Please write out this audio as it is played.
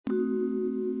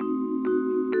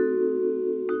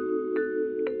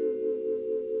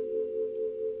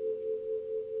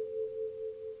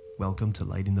Welcome to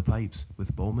Lighting the Pipes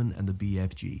with Bowman and the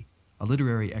BFG, a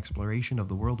literary exploration of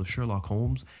the world of Sherlock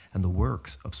Holmes and the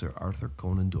works of Sir Arthur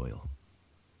Conan Doyle.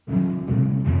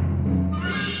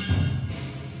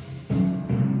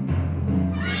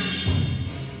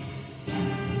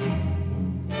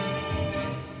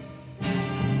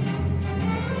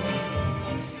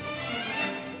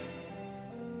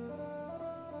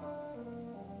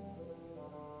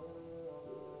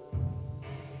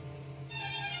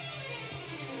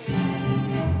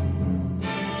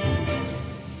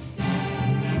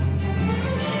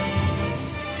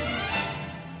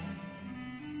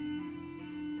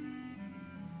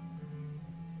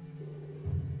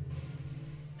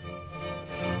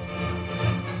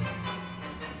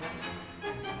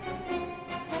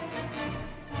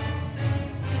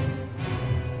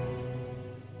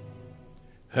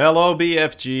 Hello,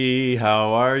 BFG.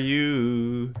 How are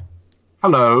you?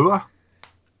 Hello.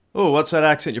 Oh, what's that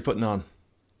accent you're putting on?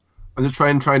 I'm just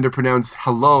trying to pronounce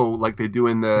hello like they do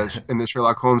in the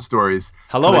Sherlock Holmes stories.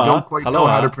 Hello, And I don't quite know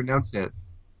how to hello. pronounce it.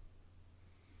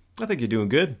 I think you're doing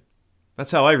good.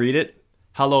 That's how I read it.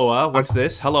 Hello, I'm, what's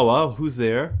this? Hello, who's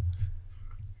there?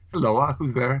 hello,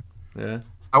 who's there? Yeah.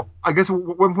 I guess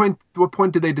what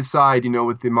point did they decide,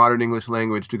 with the modern English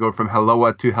language to go from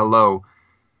helloa to hello?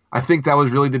 I think that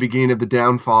was really the beginning of the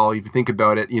downfall. If you think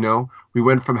about it, we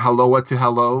went from helloa to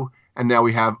hello, and now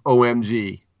we have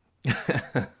OMG.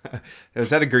 Is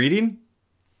that a greeting?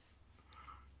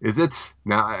 Is it?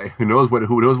 Now, who knows what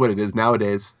it is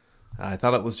nowadays? I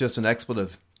thought it was just an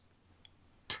expletive.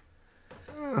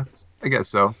 I guess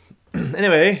so.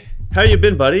 Anyway, how you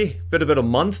been, buddy? Been about a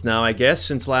month now, I guess,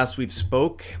 since last we've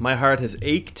spoke. My heart has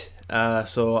ached,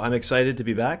 so I'm excited to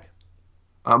be back.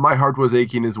 My heart was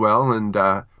aching as well, and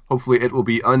hopefully it will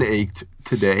be unached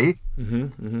today.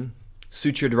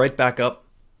 Sutured right back up.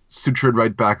 Sutured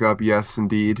right back up, yes,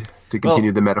 indeed, to Well,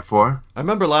 continue the metaphor. I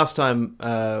remember last time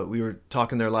we were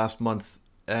talking there last month,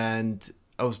 and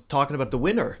I was talking about the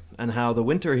winter and how the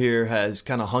winter here has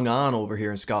kind of hung on over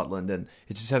here in Scotland, and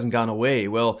it just hasn't gone away.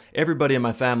 Well, everybody in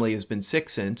my family has been sick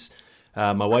since.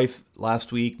 My wife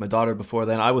last week, my daughter before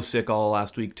then. I was sick all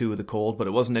last week too with a cold, but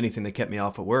it wasn't anything that kept me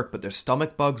off at work. But there's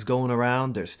stomach bugs going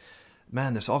around. There's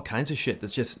all kinds of shit.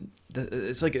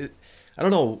 It's like, I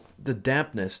don't know, the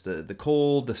dampness, the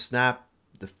cold, the snap,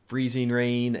 the freezing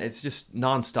rain. It's just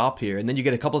nonstop here. And then you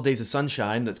get a couple of days of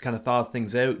sunshine that's kind of thaw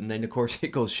things out, and then of course it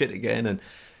goes shit again, and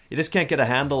you just can't get a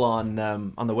handle on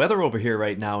the weather over here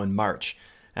right now in March.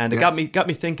 And it Yeah. got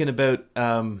me thinking about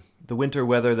the winter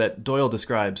weather that Doyle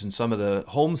describes in some of the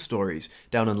home stories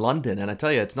down in London. And I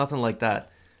tell you, it's nothing like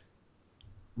that.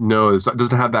 No, it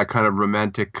doesn't have that kind of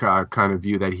romantic kind of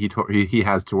view that he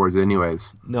has towards it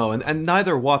anyways. No, and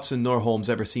neither Watson nor Holmes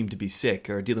ever seem to be sick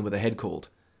or dealing with a head cold.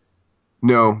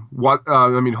 No,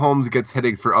 Holmes gets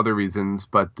headaches for other reasons,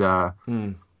 but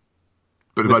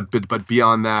With but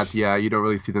beyond that, yeah, you don't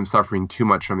really see them suffering too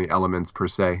much from the elements per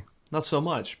se. Not so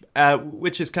much,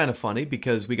 which is kind of funny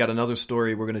because we got another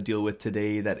story we're going to deal with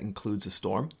today that includes a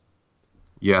storm.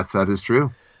 Yes, that is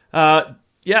true. Yeah,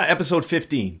 episode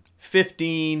 15.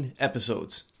 15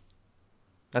 episodes.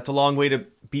 That's a long way to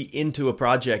be into a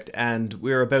project, and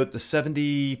we're about the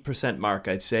 70% mark,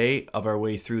 I'd say, of our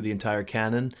way through the entire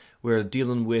canon. We're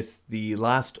dealing with the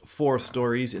last 4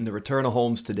 stories in the Return of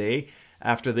Holmes today.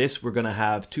 After this, we're going to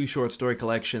have 2 short story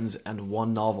collections and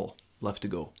 1 novel left to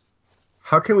go.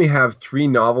 How can we have 3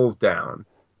 novels down,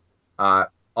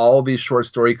 all these short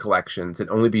story collections, and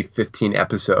only be 15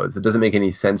 episodes? It doesn't make any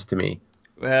sense to me.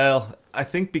 Well, I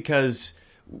think because,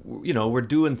 we're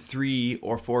doing 3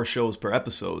 or 4 shows per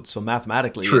episode, so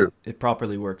mathematically True. it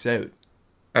properly works out.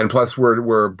 And plus,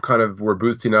 we're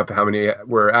boosting up how many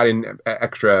we're adding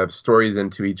extra stories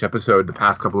into each episode the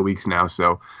past couple of weeks now.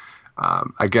 So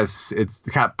I guess it's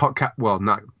well,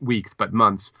 not weeks but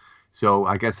months. So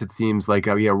I guess it seems like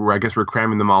I guess we're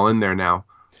cramming them all in there now.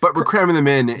 But we're cramming them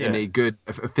in Yeah. a good,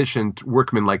 efficient,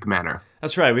 workmanlike manner.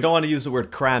 That's right. We don't want to use the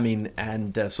word cramming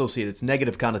and associate its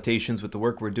negative connotations with the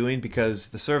work we're doing, because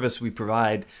the service we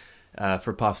provide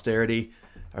for posterity,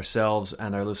 ourselves,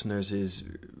 and our listeners is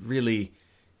really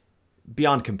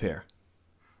beyond compare.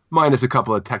 Minus a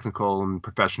couple of technical and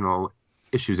professional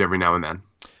issues every now and then.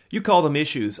 You call them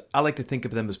issues. I like to think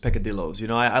of them as peccadillos.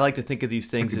 I like to think of these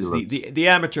things as the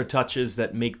amateur touches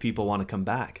that make people want to come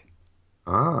back.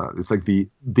 It's like the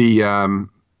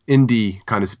indie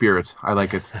kind of spirit. I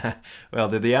like it. Well,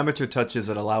 they're the amateur touches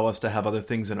that allow us to have other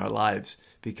things in our lives,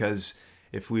 because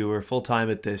if we were full-time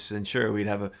at this, then sure, we'd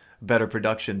have a better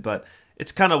production. But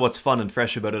it's kind of what's fun and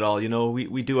fresh about it all.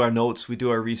 We do our notes, we do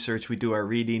our research, we do our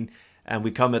reading, and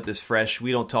we come at this fresh.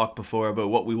 We don't talk before about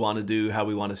what we want to do, how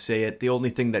we want to say it. The only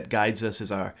thing that guides us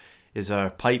is our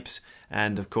pipes,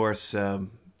 and of course the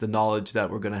knowledge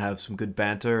that we're going to have some good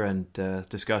banter and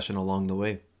discussion along the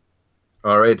way.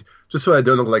 All right. Just so I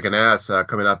don't look like an ass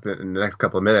coming up in the next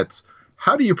couple of minutes,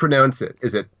 how do you pronounce it?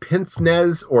 Is it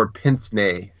pince-nez or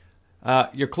pince-nez?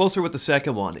 You're closer with the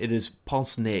second one. It is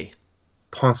pince-nez.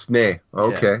 Pince-nez.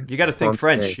 Okay. Yeah. You got to think Pince-nez.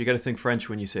 French. You got to think French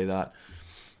when you say that.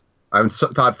 I've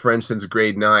taught French since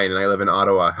grade 9, and I live in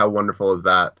Ottawa. How wonderful is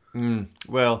that?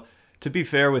 Well, to be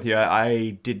fair with you,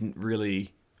 I didn't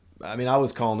really... I mean, I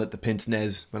was calling it the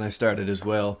pince-nez when I started as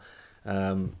well.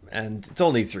 And it's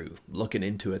only through looking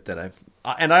into it that I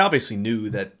obviously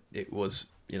knew that it was,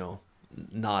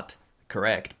 not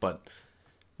correct, but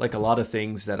like a lot of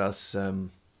things that us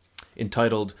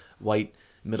entitled white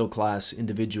middle class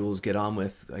individuals get on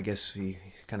with, I guess we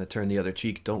kind of turn the other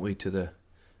cheek, don't we, to the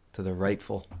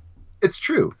rightful. It's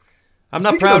true. I'm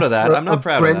not proud of that. I'm not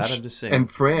proud of that. I'm just saying.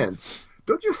 And France,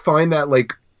 don't you find that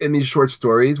like in these short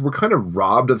stories, we're kind of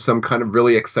robbed of some kind of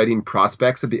really exciting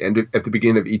prospects at the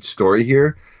beginning of each story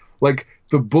here, like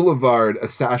the Boulevard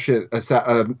assassin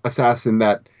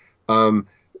that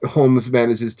Holmes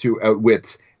manages to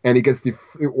outwit, and he gets the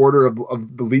Order of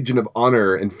the Legion of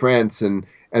Honor in France, and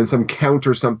some count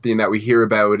or something that we hear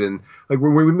about, and like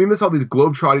when we miss all these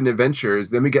globetrotting adventures,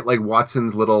 then we get like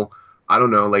Watson's little, I don't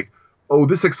know, like, oh,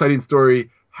 this exciting story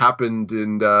happened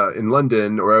in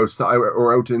London or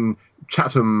out in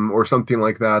Chatham or something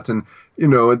like that, and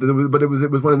but it was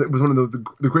one of those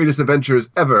the greatest adventures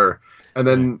ever, and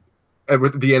then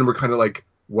at the end we're kind of like,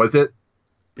 was it?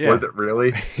 Yeah. Was it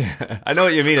really? Yeah. I know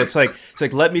what you mean. It's like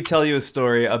let me tell you a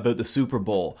story about the Super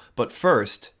Bowl, but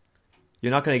first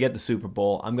you're not going to get the Super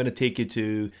Bowl. I'm going to take you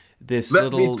to this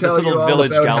little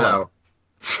village gala.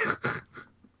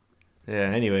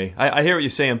 Yeah. Anyway, I hear what you're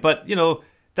saying, but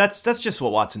that's just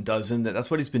what Watson does, and that's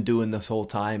what he's been doing this whole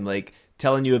time, like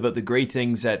telling you about the great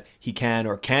things that he can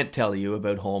or can't tell you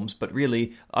about Holmes. But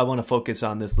really, I want to focus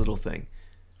on this little thing.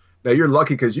 Now you're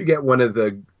lucky because you get one of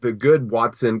the good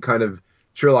Watson kind of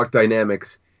Sherlock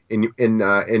dynamics in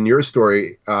your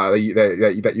story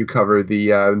that you cover,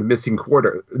 the missing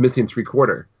three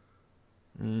quarter.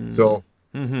 So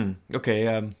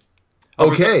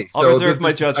okay. I'll reserve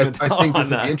my judgment. I think this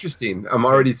is interesting. I'm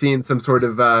already seeing some sort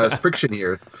of friction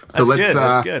here. So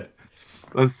That's good.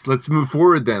 Let's move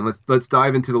forward then. Let's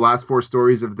dive into the last 4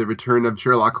 stories of the return of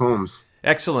Sherlock Holmes.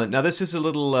 Excellent. Now this is a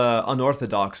little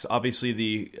unorthodox. Obviously,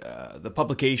 the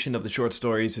publication of the short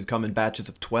stories has come in batches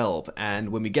of 12, and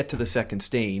when we get to the second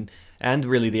stain and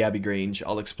really the Abbey Grange,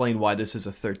 I'll explain why this is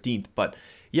a 13th. But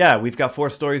yeah, we've got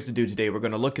 4 stories to do today. We're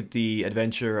going to look at the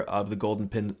adventure of the Golden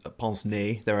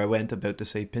Pince-Nez. There I went, about to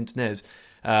say pince-nez.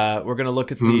 We're going to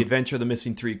look at the adventure of the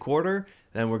missing three-quarter.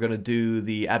 Then we're going to do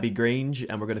the Abbey Grange,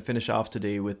 and we're going to finish off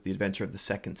today with the adventure of the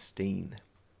second stain.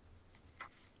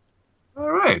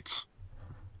 All right.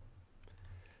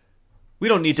 We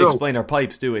don't need to explain our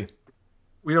pipes, do we?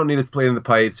 We don't need to explain the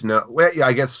pipes. No. Well, yeah,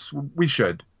 I guess we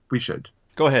should.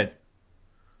 Go ahead.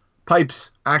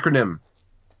 Pipes, acronym,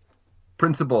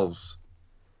 principles,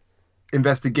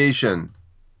 investigation,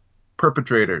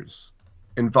 perpetrators,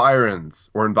 environs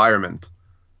or environment,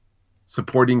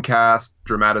 supporting cast,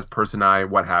 dramatis personae,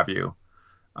 what have you.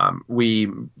 We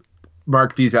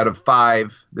mark these out of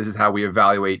 5. This is how we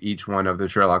evaluate each one of the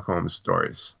Sherlock Holmes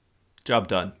stories. Job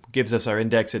done. Gives us our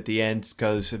index at the end,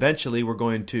 because eventually we're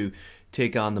going to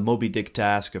take on the Moby Dick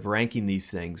task of ranking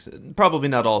these things. Probably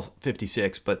not all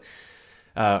 56, but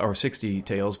or 60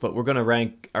 tales, but we're going to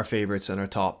rank our favorites and our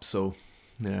tops. So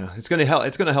yeah, it's going to help.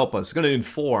 It's going to help us. It's going to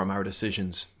inform our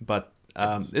decisions. But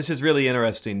this is really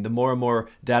interesting. The more and more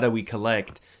data we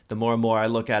collect, the more and more I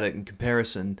look at it in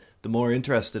comparison, the more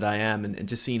interested I am in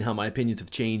just seeing how my opinions have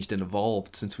changed and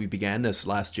evolved since we began this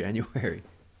last January.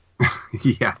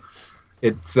 Yeah.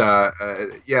 It's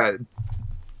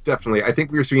definitely. I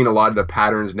think we're seeing a lot of the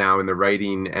patterns now in the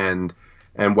writing and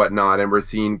whatnot, and we're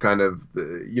seeing kind of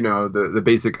the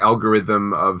basic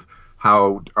algorithm of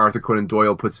how Arthur Conan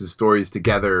Doyle puts his stories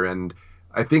together. And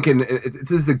I think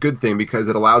this is a good thing because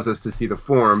it allows us to see the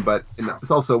form, but it's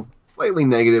also slightly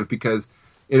negative because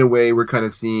in a way we're kind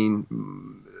of seeing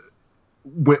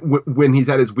when he's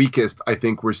at his weakest. I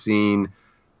think we're seeing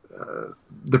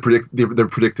the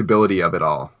predictability of it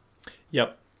all.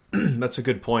 Yep. That's a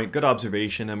good point. Good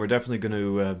observation. And we're definitely going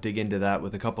to dig into that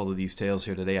with a couple of these tales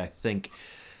here today, I think.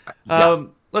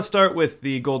 Let's start with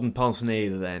the Golden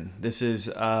Pince-Nez then. This is,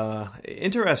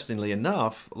 interestingly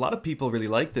enough, a lot of people really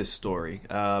like this story.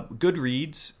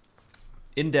 Goodreads,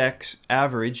 index,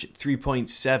 average,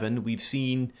 3.7. We've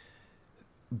seen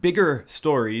bigger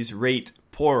stories rate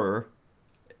poorer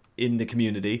in the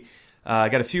community. I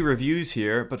got a few reviews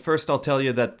here, but first I'll tell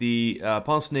you that the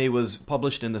Pince-Nez was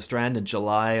published in the Strand in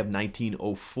July of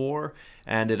 1904,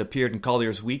 and it appeared in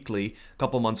Collier's Weekly a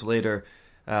couple months later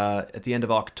at the end of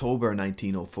October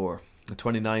 1904, the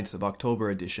 29th of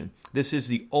October edition. This is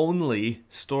the only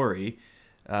story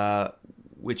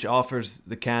which offers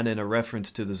the canon a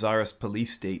reference to the Tsarist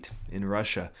police state in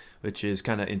Russia, which is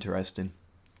kind of interesting.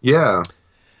 Yeah.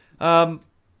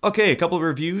 Okay, a couple of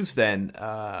reviews then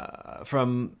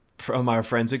from our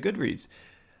friends at Goodreads.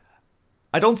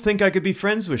 I don't think I could be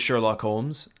friends with Sherlock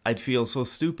Holmes. I'd feel so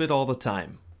stupid all the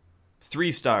time.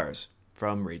 3 stars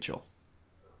from Rachel.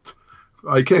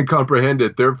 I can't comprehend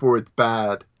it, therefore it's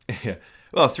bad. Yeah.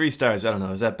 Well, 3 stars. I don't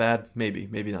know. Is that bad? Maybe.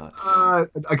 Maybe not. I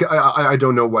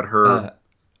don't know what her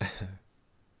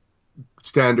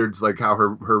standards, like how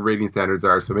her rating standards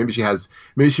are. So maybe she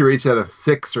rates it at a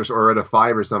 6 or at a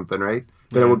 5 or something, right?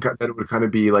 Then it would kind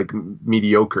of be like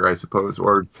mediocre, I suppose,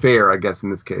 or fair, I guess, in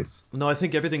this case. No, I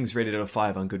think everything's rated at a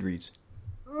 5 on Goodreads.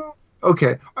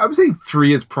 Okay, I would say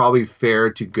 3 is probably fair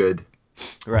to good.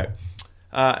 Right.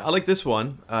 I like this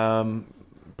one.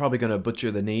 Probably going to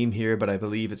butcher the name here, but I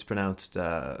believe it's pronounced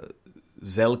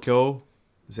Zelko,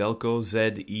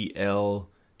 Zeljko,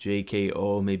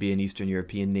 maybe an Eastern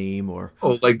European name. Or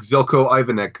like Zelko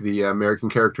Ivanek, the American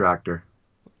character actor.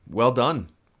 Well done.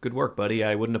 Good work, buddy.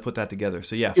 I wouldn't have put that together.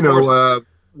 So yeah.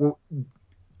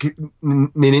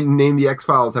 Name the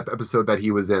X-Files episode that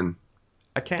he was in.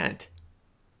 I can't.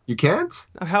 You can't?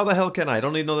 How the hell can I? I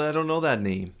don't even know that. I don't know that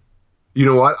name. You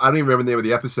know what? I don't even remember the name of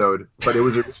the episode, but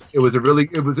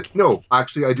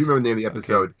actually I do remember the name of the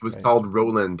episode. Okay, it was called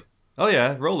Roland. Oh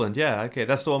yeah, Roland. Yeah, okay,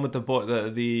 that's the one with the boy,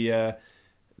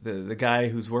 the guy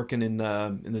who's working in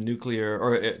the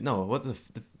nuclear what's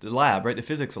the lab, right? The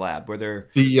physics lab where they're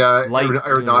the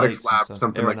aeronautics lab,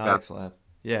 something like that. Aeronautics lab.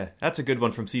 Yeah, that's a good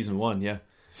one from season 1. Yeah.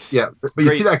 Yeah, but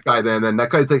you see that guy then that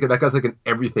guy's like in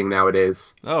everything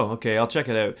nowadays. Oh, okay, I'll check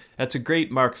it out. That's a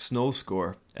great Mark Snow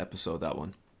score episode. That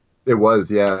one. It was,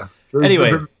 yeah.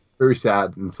 Anyway. Very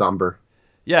sad and somber.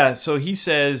 Yeah, so he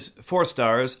says, 4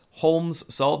 stars, Holmes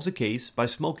solves a case by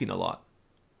smoking a lot.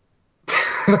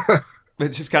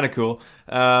 Which is kind of cool.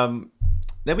 Then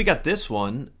we got this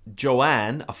one,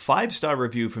 Joanne, a 5-star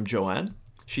review from Joanne.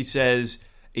 She says,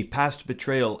 a past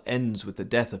betrayal ends with the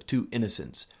death of 2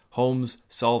 innocents. Holmes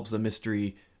solves the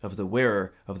mystery of the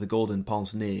wearer of the golden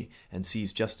pince-nez and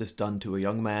sees justice done to a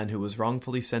young man who was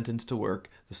wrongfully sentenced to work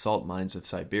the salt mines of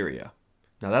Siberia.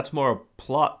 Now that's more a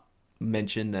plot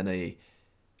mention than a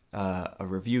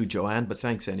review, Joanne, but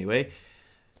thanks anyway.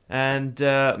 And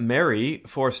Mary,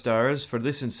 4 stars for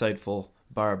this insightful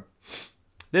barb.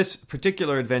 This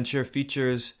particular adventure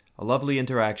features a lovely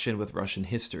interaction with Russian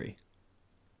history.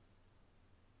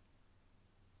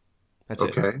 That's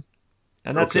it. Okay.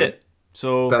 And that's it.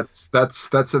 So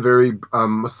that's a very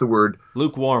what's the word?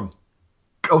 Lukewarm.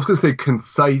 I was going to say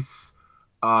concise,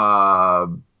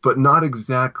 but not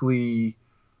exactly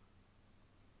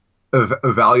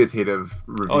evaluative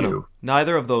review. Oh no,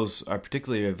 neither of those are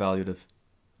particularly evaluative.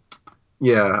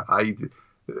 Yeah,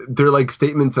 they're like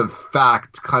statements of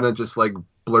fact, kind of just like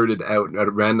blurted out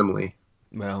randomly.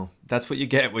 Well, that's what you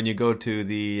get when you go to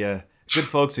the good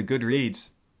folks at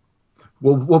Goodreads.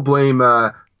 We'll blame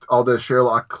all the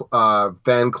Sherlock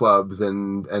fan clubs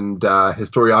and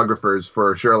historiographers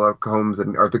for Sherlock Holmes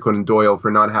and Arthur Conan Doyle for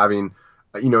not having,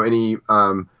 any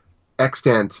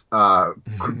extant,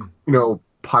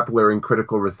 popular and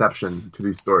critical reception to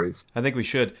these stories. I think we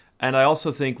should. And I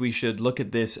also think we should look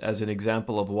at this as an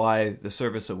example of why the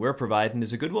service that we're providing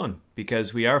is a good one,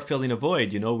 because we are filling a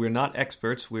void. We're not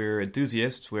experts, we're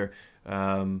enthusiasts, we're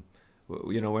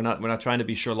not trying to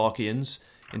be Sherlockians.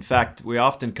 In fact, we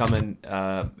often come in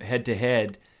head to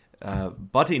head,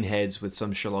 butting heads with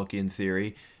some Sherlockian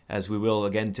theory, as we will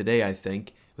again today, I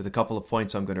think, with a couple of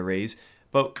points I'm going to raise.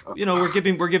 But we're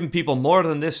giving people more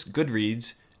than this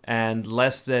Goodreads and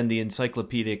less than the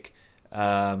encyclopedic,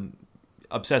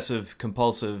 obsessive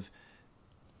compulsive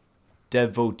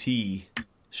devotee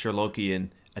Sherlockian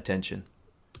attention.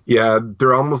 Yeah,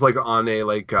 they're almost like on a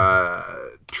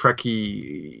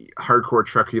Trekkie, hardcore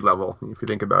Trekkie level, if you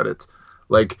think about it.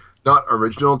 Like, not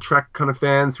original Trek kind of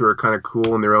fans who are kind of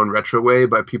cool in their own retro way,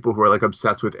 but people who are like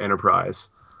obsessed with Enterprise.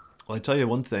 Well, I tell you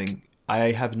one thing,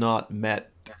 I have not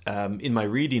met, in my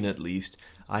reading at least,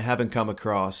 I haven't come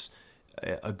across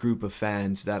a group of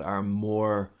fans that are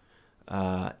more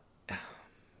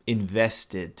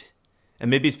invested. And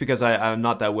maybe it's because I'm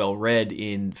not that well read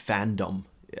in fandom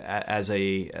as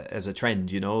a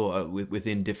trend,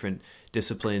 within different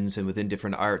disciplines and within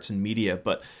different arts and media.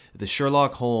 But the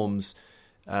Sherlock Holmes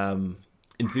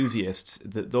enthusiasts,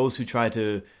 those who try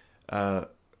to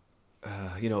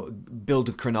build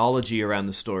a chronology around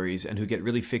the stories and who get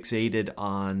really fixated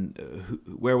on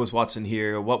where was Watson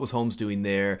here, what was Holmes doing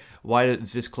there, why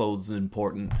is this clothes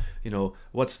important,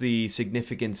 what's the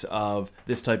significance of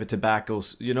this type of tobacco,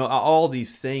 all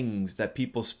these things that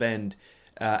people spend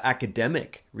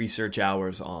academic research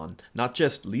hours on, not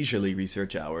just leisurely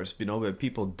research hours, but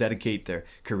people dedicate their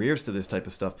careers to this type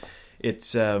of stuff.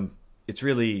 It's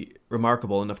really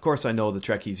remarkable. And of course I know the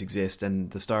Trekkies exist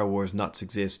and the Star Wars nuts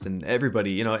exist, and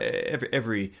everybody,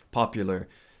 every popular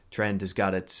trend has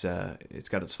got its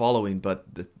following, but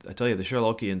I tell you, the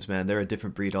Sherlockians, man, they're a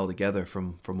different breed altogether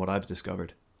from what I've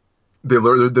discovered. They've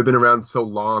been around so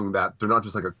long that they're not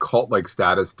just like a cult-like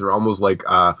status, they're almost like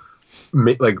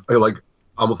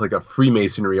almost like a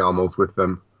Freemasonry almost with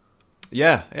them.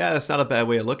 Yeah, that's not a bad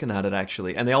way of looking at it,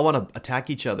 actually. And they all want to attack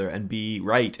each other and be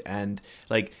right, and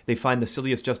they find the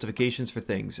silliest justifications for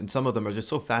things, and some of them are just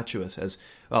so fatuous, as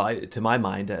well, to my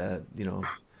mind,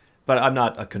 But I'm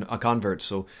not a convert,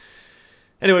 so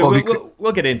anyway,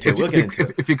 we'll get into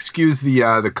it. If you excuse the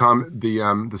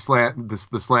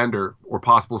slander or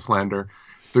possible slander,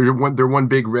 they're one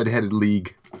big red-headed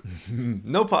league.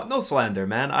 No slander,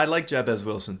 man. I like Jabez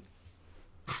Wilson.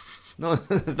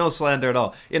 No slander at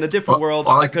all. In a different world,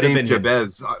 I could have been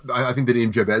Jabez. I think the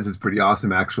name Jabez is pretty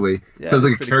awesome, actually. Yeah, sounds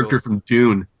like a character from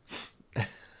Dune.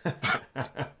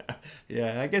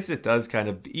 Yeah, I guess it does, kind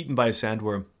of. Eaten by a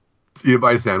sandworm. Eaten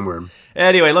by a sandworm.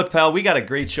 Anyway, look, pal, we got a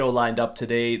great show lined up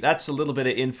today. That's a little bit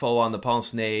of info on the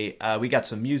Pince-Nez. We got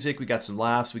some music, we got some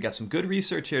laughs, we got some good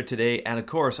research here today, and of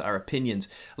course, our opinions.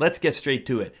 Let's get straight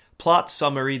to it. Plot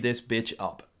summary this bitch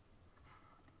up.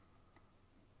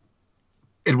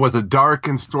 It was a dark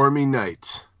and stormy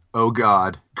night. Oh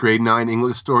God, grade 9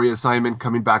 English story assignment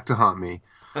coming back to haunt me.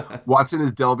 Watson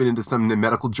is delving into some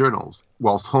medical journals,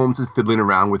 whilst Holmes is fiddling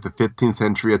around with the 15th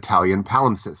century Italian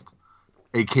palimpsest,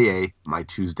 a.k.a. my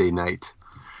Tuesday night.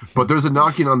 But there's a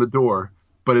knocking on the door,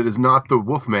 but it is not the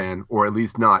Wolfman, or at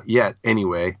least not yet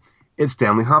anyway. It's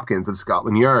Stanley Hopkins of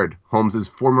Scotland Yard, Holmes's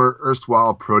former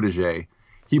erstwhile protege.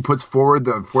 He puts forward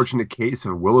the unfortunate case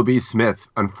of Willoughby Smith.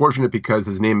 Unfortunate because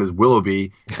his name is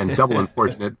Willoughby, and double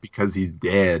unfortunate because he's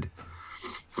dead.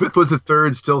 Smith was the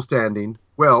third still standing,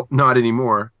 well, not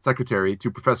anymore, secretary to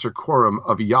Professor Coram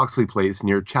of Yoxley Place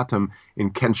near Chatham in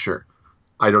Kentshire.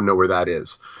 I don't know where that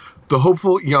is. The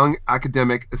hopeful young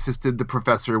academic assisted the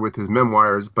professor with his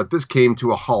memoirs, but this came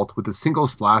to a halt with a single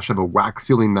slash of a wax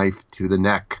sealing knife to the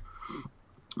neck.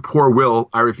 Poor Will,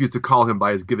 I refuse to call him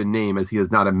by his given name as he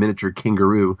is not a miniature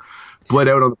kangaroo, bled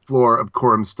out on the floor of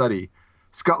Coram's study.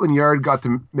 Scotland Yard got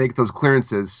to make those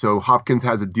clearances, so Hopkins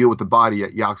has a deal with the body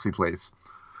at Yoxley Place.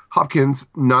 Hopkins,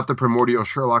 not the primordial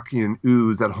Sherlockian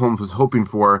ooze that Holmes was hoping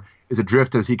for, is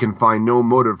adrift as he can find no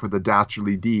motive for the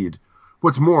dastardly deed.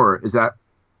 What's more is that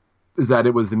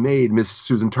it was the maid, Miss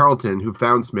Susan Tarleton, who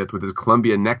found Smith with his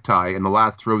Columbia necktie in the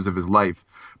last throes of his life,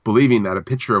 believing that a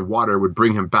pitcher of water would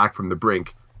bring him back from the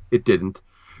brink. It didn't.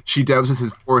 She douses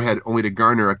his forehead only to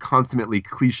garner a consummately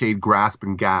cliched grasp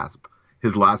and gasp.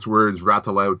 His last words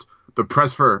rattle out, the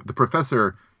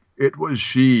professor, it was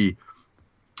she.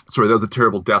 Sorry, that was a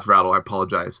terrible death rattle. I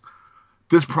apologize.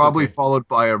 This probably followed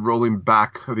by a rolling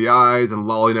back of the eyes and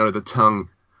lolling out of the tongue.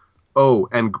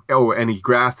 And he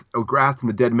grasped in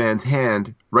the dead man's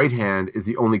hand, right hand, is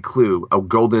the only clue. A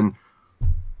golden,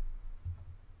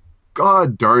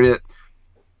 God darn it,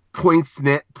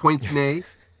 Pince-Nez,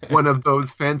 one of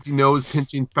those fancy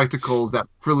nose-pinching spectacles that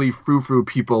frilly frou-frou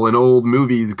people in old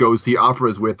movies go see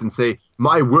operas with and say,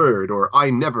 my word, or I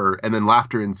never, and then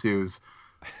laughter ensues.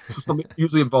 So something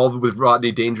usually involved with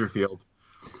Rodney Dangerfield.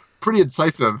 Pretty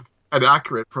incisive and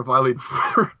accurate, providing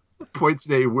for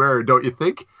Pince-Nez word, don't you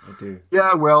think? I do.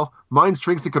 Yeah, well, mine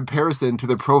shrinks in comparison to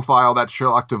the profile that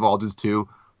Sherlock divulges to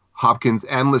Hopkins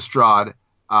and Lestrade,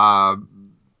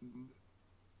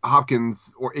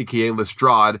 Hopkins, or a.k.a.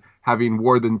 Lestrade, having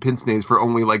worn the Pince-Nez for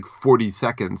only like 40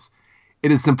 seconds.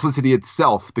 In its simplicity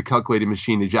itself, the calculating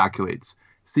machine ejaculates.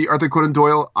 See, Arthur Conan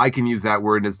Doyle, I can use that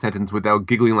word in a sentence without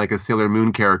giggling like a Sailor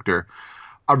Moon character.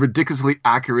 A ridiculously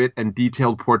accurate and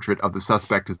detailed portrait of the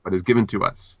suspect is what is given to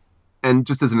us. And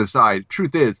just as an aside,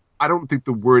 truth is, I don't think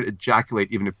the word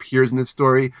ejaculate even appears in this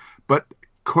story, but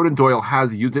Conan Doyle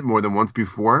has used it more than once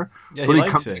before. Yeah, so he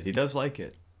likes it. He does like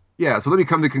it. Yeah, so let me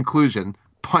come to the conclusion,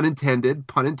 pun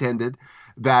intended,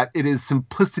 that it is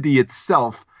simplicity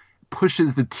itself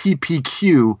pushes the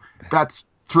TPQ, that's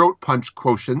throat punch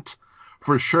quotient,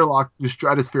 for Sherlock to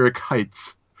stratospheric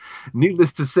heights.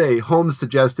 Needless to say, Holmes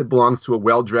suggests it belongs to a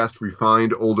well-dressed,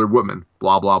 refined, older woman.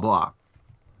 Blah, blah, blah.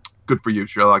 Good for you,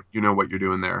 Sherlock. You know what you're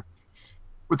doing there.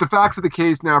 With the facts of the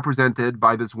case now presented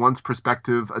by this once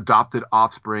prospective adopted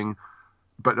offspring,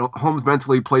 but Holmes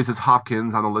mentally places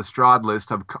Hopkins on the Lestrade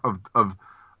list of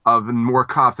more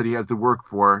cops that he has to work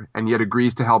for, and yet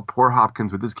agrees to help poor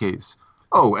Hopkins with his case.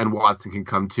 Oh, and Watson can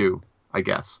come too, I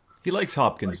guess. He likes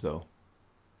Hopkins, though.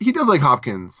 He does like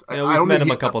Hopkins. We've met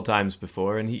him a couple times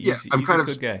before, and he's a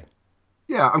good guy.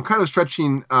 Yeah, I'm kind of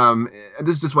stretching.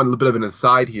 This is just one little bit of an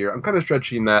aside here. I'm kind of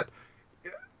stretching that.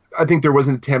 I think there was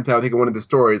an attempt. I think in one of the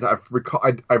stories, I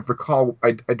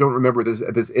don't remember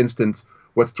this instance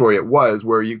what story it was,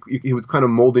 where he was kind of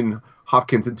molding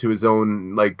Hopkins into his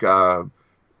own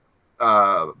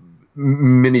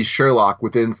mini Sherlock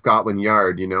within Scotland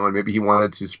Yard, and maybe he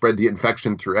wanted to spread the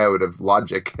infection throughout of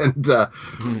logic. And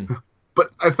but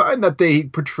I find that they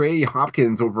portray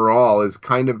Hopkins overall as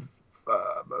kind of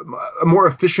a more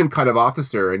efficient kind of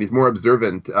officer, and he's more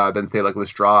observant than, say, like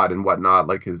Lestrade and whatnot,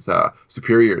 like his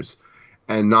superiors,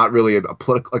 and not really on a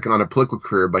political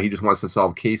career, but he just wants to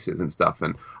solve cases and stuff.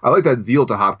 And I like that zeal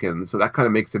to Hopkins, so that kind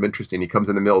of makes him interesting. He comes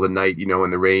in the middle of the night, in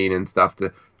the rain and stuff,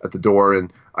 at the door,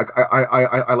 and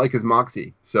I like his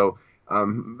moxie. So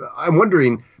I'm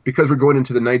wondering, because we're going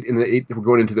into we're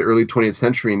going into the early 20th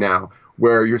century now,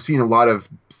 where you're seeing a lot of,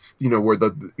 where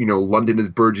London is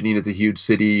burgeoning as a huge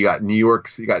city. You got New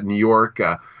York,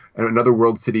 and other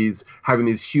world cities having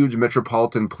these huge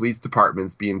metropolitan police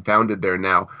departments being founded there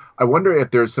now. I wonder if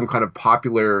there's some kind of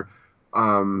popular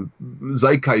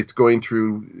zeitgeist going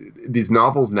through these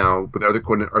novels now with Arthur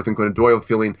Conan Doyle,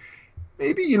 feeling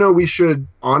maybe, we should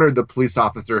honor the police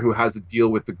officer who has to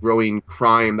deal with the growing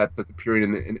crime that's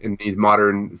appearing in these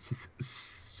modern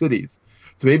cities.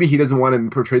 So maybe he doesn't want to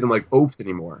portray them like oafs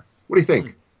anymore. What do you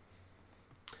think?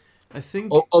 I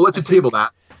think I'll let you table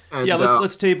that. And,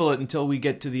 let's table it until we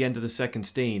get to the end of the second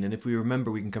stain, and if we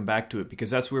remember, we can come back to it, because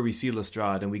that's where we see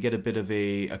Lestrade, and we get a bit of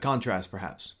a contrast,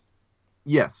 perhaps.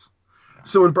 Yes.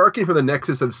 So embarking from the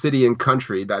nexus of city and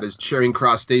country, that is Charing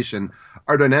Cross Station,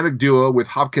 our dynamic duo, with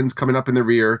Hopkins coming up in the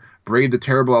rear, brave the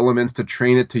terrible elements to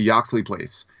train it to Yoxley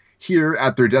Place. Here,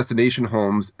 at their destination,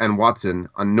 Holmes and Watson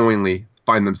unknowingly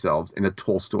find themselves in a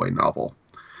Tolstoy novel.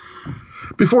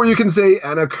 Before you can say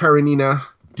Anna Karenina,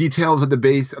 details at the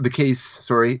base of the case,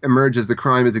 emerge as the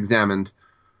crime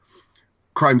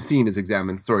scene is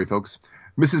examined. Sorry, folks.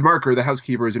 Mrs. Marker, the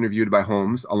housekeeper, is interviewed by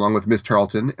Holmes, along with Miss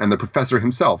Tarleton and the professor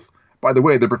himself. By the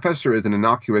way, the professor is an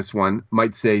innocuous one,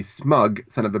 might say smug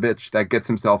son of a bitch, that gets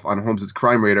himself on Holmes's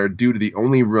crime radar due to the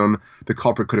only room the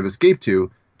culprit could have escaped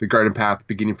to. The garden path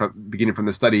beginning from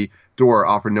the study door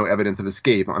offered no evidence of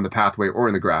escape on the pathway or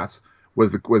in the grass,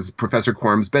 was Professor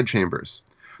Quorum's bedchambers.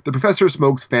 The professor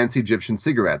smokes fancy Egyptian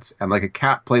cigarettes, and like a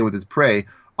cat playing with his prey,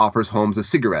 offers Holmes a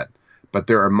cigarette. But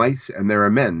there are mice and there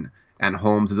are men, and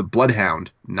Holmes is a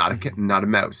bloodhound, not a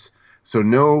mouse. So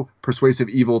no persuasive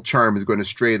evil charm is going to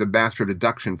stray the master of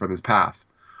deduction from his path.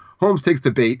 Holmes takes the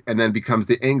bait and then becomes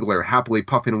the angler, happily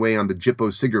puffing away on the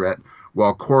Jippo cigarette,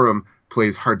 while Quorum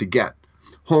plays hard to get.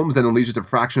 Holmes then unleashes a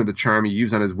fraction of the charm he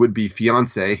used on his would-be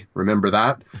fiancée, remember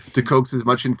that, to coax as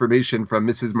much information from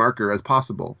Mrs. Marker as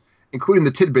possible, including the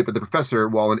tidbit that the professor,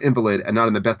 while an invalid and not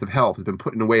in the best of health, has been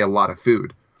putting away a lot of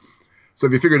food. So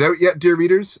have you figured it out yet, dear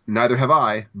readers? Neither have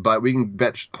I, but we can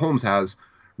bet Holmes has.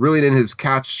 Reeling in his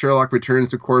catch, Sherlock returns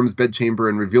to Quorum's bedchamber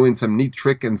and, revealing some neat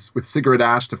trick with cigarette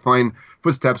ash to find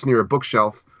footsteps near a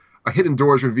bookshelf, a hidden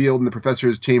door is revealed in the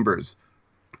professor's chambers.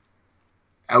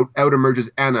 Out emerges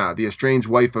Anna, the estranged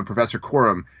wife of Professor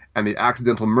Quorum, and the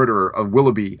accidental murderer of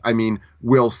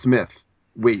Will Smith.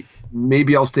 Wait,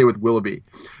 maybe I'll stay with Willoughby.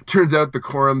 Turns out the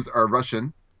Quorums are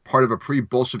Russian, part of a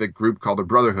pre-Bolshevik group called the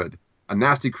Brotherhood. A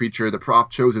nasty creature, the prof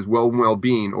chose his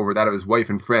well-being over that of his wife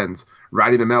and friends,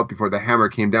 ratting them out before the hammer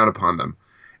came down upon them.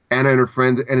 Anna and her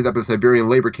friends ended up in a Siberian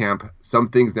labor camp. Some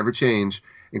things never change,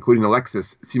 including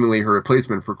Alexis, seemingly her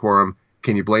replacement for Quorum.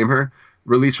 Can you blame her?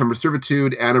 Released from her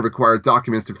servitude, Anna requires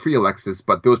documents to free Alexis,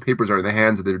 but those papers are in the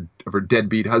hands of her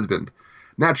deadbeat husband.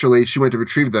 Naturally, she went to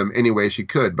retrieve them any way she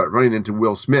could, but running into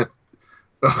Willoughby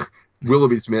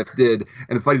Smith did,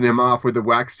 and fighting him off with a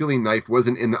wax sealing knife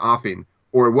wasn't in the offing,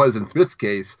 or it was in Smith's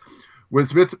case. When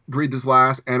Smith breathed his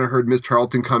last, Anna heard Miss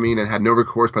Tarleton coming and had no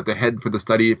recourse but to head for the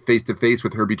study face-to-face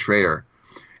with her betrayer.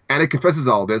 Anna confesses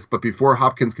all this, but before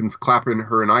Hopkins can clap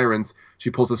her in irons,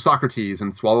 she pulls a Socrates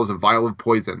and swallows a vial of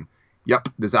poison. Yep,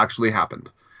 this actually happened.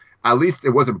 At least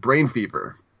it wasn't brain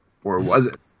fever. Or was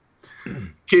it?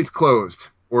 Case closed.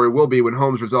 Or it will be when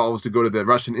Holmes resolves to go to the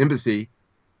Russian embassy.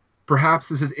 Perhaps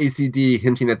this is ACD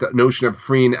hinting at the notion of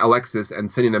freeing Alexis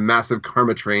and sending a massive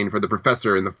karma train for the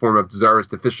professor in the form of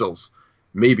Tsarist officials.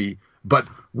 Maybe, but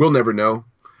we'll never know.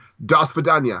 Das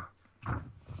Vidanya.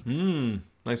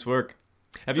 Nice work.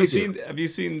 Have you seen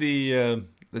the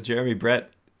Jeremy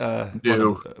Brett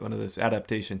one of this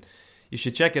adaptation? You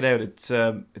should check it out.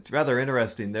 It's rather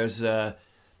interesting. There's a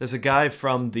guy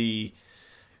from the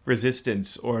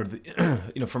Resistance, or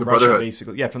from Russia,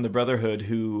 basically, from the Brotherhood,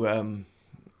 who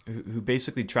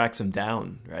basically tracks him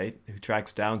down, right? Who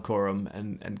tracks down Coram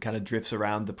and kind of drifts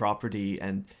around the property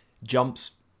and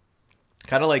jumps,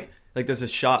 kind of like there's a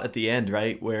shot at the end,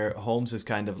 right, where Holmes is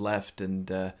kind of left, and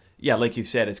like you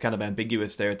said, it's kind of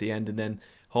ambiguous there at the end, and then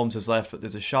Holmes is left, but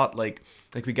there's a shot like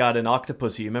we got in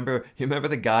Octopussy. You remember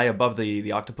the guy above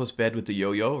the octopus bed with the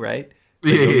yo-yo, right?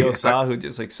 The yo-yo saw, who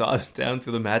just like saws down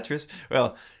through the mattress.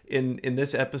 Well, in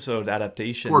this episode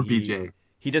adaptation, or BJ.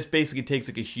 He just basically takes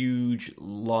like a huge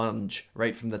lunge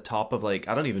right from the top of, like,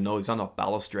 I don't even know, he's on a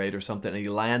balustrade or something, and he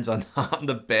lands on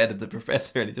the bed of the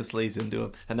professor, and he just lays into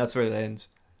him, and that's where it ends.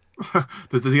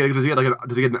 does he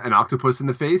get an octopus in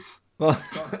the face? Well,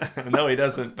 no, he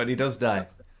doesn't, but he does die.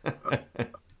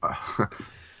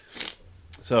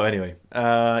 So anyway,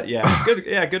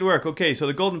 good work. Okay, so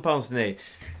the Golden Pince-Nez.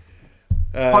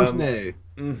 Pince-Nez.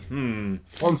 Mm-hmm.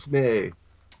 Pince-Nez.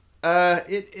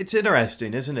 It's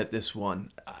interesting, isn't it? This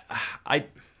one, I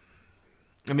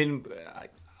mean,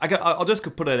 I'll just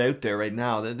put it out there right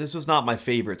now that this was not my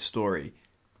favorite story.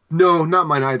 No, not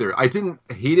mine either. I didn't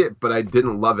hate it, but I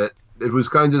didn't love it. It was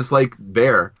kind of just like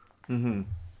there. Mm-hmm.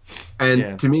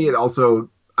 And to me, it also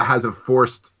has a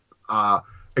forced,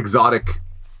 exotic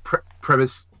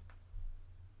premise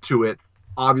to it.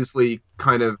 Obviously,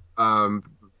 kind of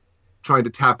trying to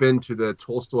tap into the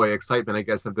Tolstoy excitement, I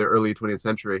guess, of the early 20th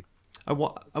century. I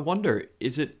wonder,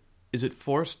 is it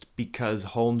forced because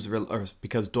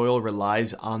because Doyle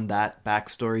relies on that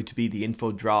backstory to be the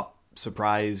info drop,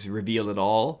 surprise, reveal it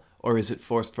all, or is it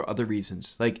forced for other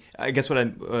reasons? Like, I guess what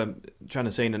I'm trying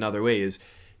to say in another way is,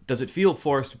 does it feel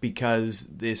forced because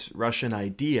this Russian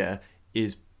idea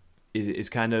is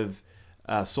kind of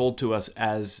sold to us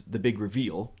as the big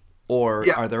reveal, or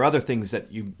are there other things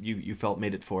that you felt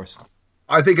made it forced?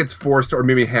 I think it's forced, or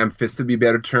maybe ham-fisted would be a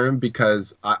better term,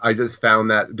 because I just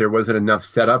found that there wasn't enough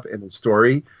setup in the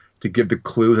story to give the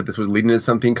clue that this was leading to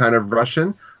something kind of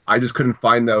Russian. I just couldn't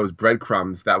find those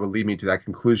breadcrumbs that would lead me to that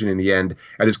conclusion in the end.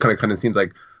 It just kind of seems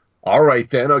like, all right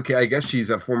then, okay, I guess she's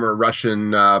a former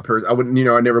Russian person. I wouldn't,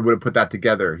 I never would have put that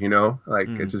together, like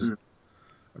it's just a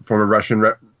former Russian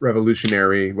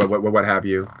revolutionary, what have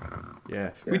you.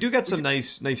 Yeah, we do get some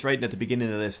nice writing at the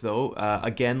beginning of this, though.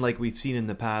 Again, like we've seen in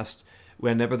the past,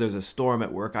 whenever there's a storm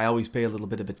at work, I always pay a little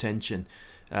bit of attention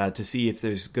to see if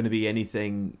there's going to be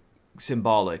anything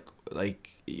symbolic. Like,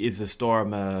 is the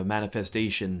storm a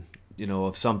manifestation,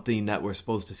 of something that we're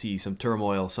supposed to see, some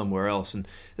turmoil somewhere else? And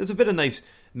there's a bit of nice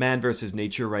man versus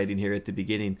nature writing here at the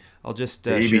beginning. I'll just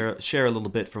share a little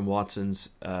bit from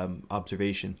Watson's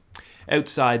observation.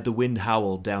 Outside, the wind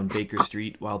howled down Baker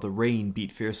Street while the rain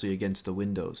beat fiercely against the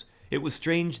windows. It was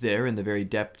strange there in the very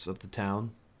depths of the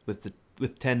town,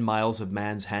 with 10 miles of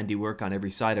man's handiwork on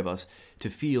every side of us, to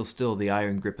feel still the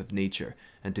iron grip of nature,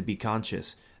 and to be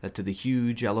conscious that to the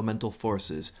huge elemental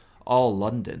forces, all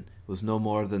London was no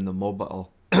more than the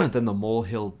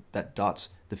molehill that dots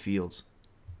the fields.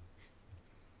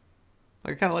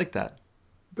 I kind of like that.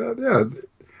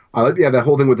 I like that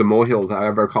whole thing with the molehills. I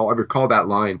recall that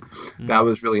line. That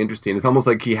was really interesting. It's almost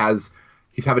like he's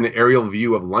having an aerial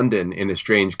view of London in a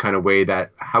strange kind of way.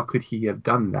 That how could he have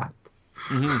done that?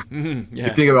 Mm-hmm. Yeah.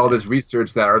 You think of all this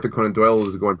research that Arthur Conan Doyle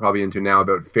is going probably into now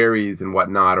about fairies and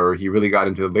whatnot, or he really got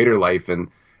into the later life. And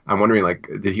I'm wondering, like,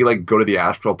 did he go to the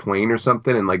astral plane or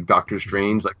something, and like Doctor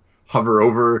Strange hover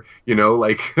over,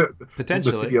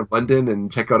 potentially the city of London and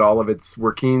check out all of its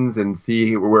workings and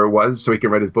see where it was so he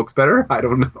can write his books better? I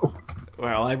don't know.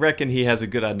 Well, I reckon he has a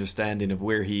good understanding of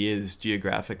where he is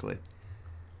geographically.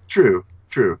 True.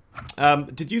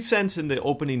 Did you sense in the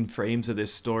opening frames of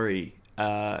this story,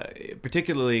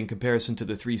 particularly in comparison to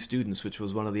The Three Students, which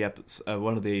was one of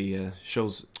the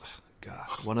shows,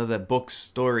 one of the book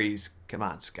stories? Come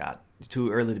on, Scott.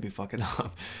 Too early to be fucking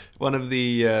off. One of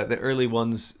the early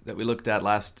ones that we looked at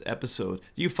last episode.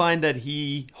 Do you find that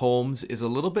Holmes, is a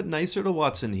little bit nicer to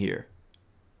Watson here?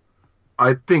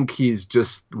 I think he's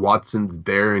just Watson's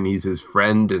there and he's his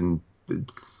friend, and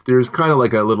there's kind of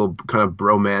like a little kind of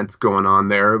bromance going on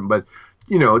there, but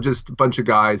just a bunch of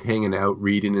guys hanging out,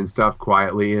 reading and stuff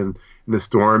quietly and in the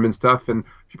storm and stuff. And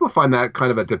people find that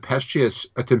kind of a tempestuous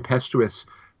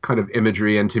kind of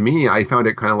imagery. And to me, I found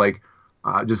it kind of like,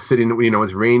 just sitting,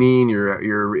 it's raining,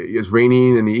 it's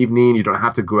raining in the evening, you don't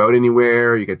have to go out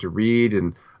anywhere, you get to read,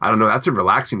 and I don't know, that's a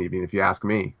relaxing evening if you ask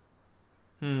me.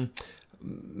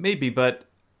 Maybe, but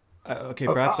okay,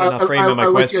 perhaps I'm not framing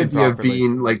my question properly. I like the idea of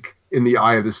being in the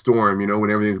eye of the storm, when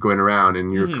everything's going around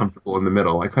and you're comfortable in the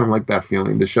middle. I kind of like that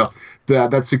feeling,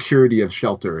 that security of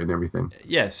shelter and everything.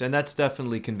 Yes, and that's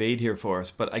definitely conveyed here for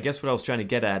us. But I guess what I was trying to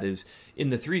get at is in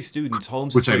the Three Students,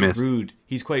 Holmes is quite rude.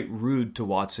 He's quite rude to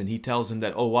Watson. He tells him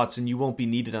that, "Oh, Watson, you won't be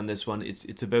needed on this one.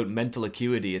 It's about mental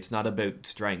acuity. It's not about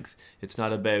strength. It's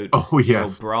not about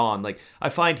brawn." Like I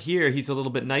find here, he's a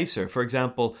little bit nicer. For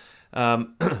example.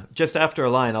 Just after a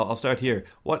line, I'll start here.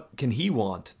 What can he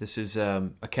want? This is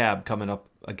a cab coming up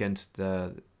against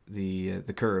the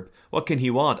curb. What can he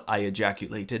want? I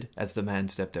ejaculated as the man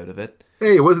stepped out of it.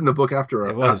 Hey, it was in the book after all.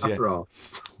 It was, after all.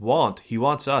 Want. He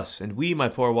wants us. And we, my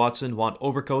poor Watson, want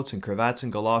overcoats and cravats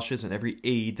and galoshes and every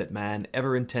aid that man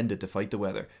ever intended to fight the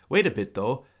weather. Wait a bit,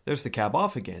 though. There's the cab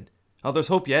off again. Oh, there's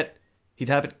hope yet. He'd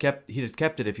have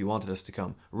kept it if he wanted us to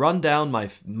come. Run down,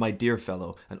 my dear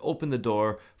fellow, and open the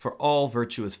door, for all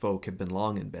virtuous folk have been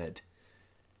long in bed.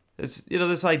 It's,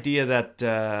 this idea that,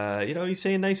 he's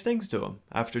saying nice things to him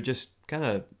after just kind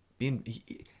of being...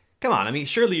 Come on, I mean,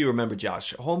 surely you remember,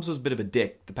 Josh. Holmes was a bit of a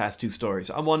dick the past two stories.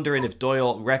 I'm wondering if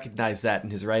Doyle recognized that in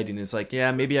his writing. It's like,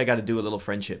 yeah, maybe I got to do a little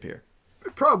friendship here.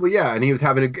 Probably, yeah, and he was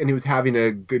having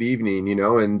a good evening,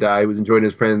 and he was enjoying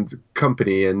his friend's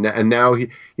company, and now he,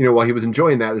 while he was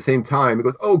enjoying that, at the same time, he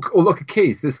goes, oh, look, a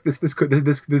case. This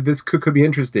could be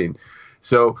interesting.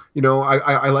 So,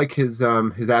 I like his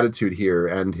attitude here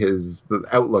and his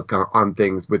outlook on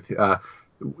things with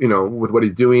with what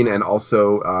he's doing, and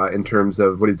also in terms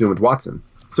of what he's doing with Watson.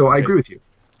 So I agree with you.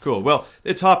 Cool. Well,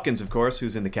 it's Hopkins, of course,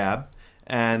 who's in the cab.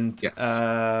 And yes.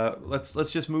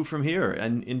 Let's just move from here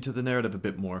and into the narrative a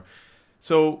bit more.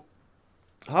 So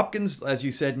Hopkins, as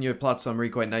you said in your plot summary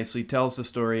quite nicely, tells the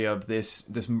story of this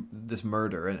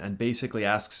murder and basically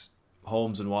asks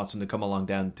Holmes and Watson to come along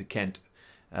down to Kent,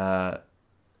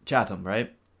 Chatham,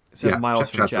 right? 7 miles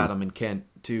from Chatham in Kent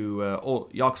to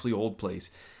Yoxley Old Place.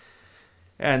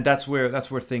 And that's where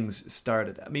things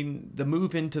started. I mean, the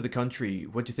move into the country,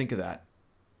 what do you think of that?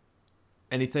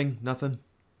 Anything? Nothing?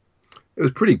 It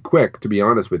was pretty quick, to be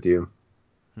honest with you.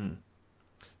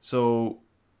 So,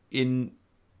 it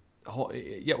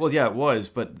was,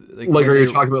 but are you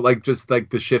talking about just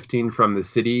the shifting from the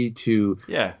city to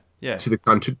to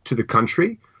the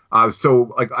country?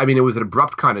 So it was an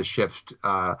abrupt kind of shift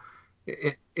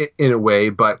in a way,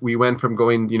 but we went from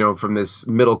going from this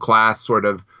middle class sort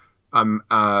of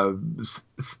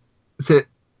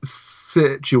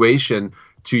situation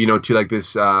to to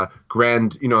this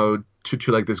grand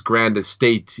to this grand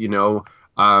estate,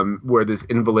 where this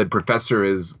invalid professor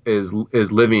is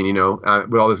living,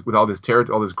 with all this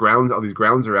territory, all these grounds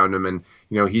around him, and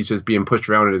he's just being pushed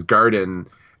around in his garden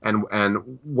and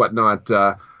whatnot.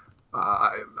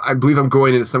 I believe I'm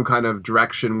going into some kind of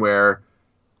direction where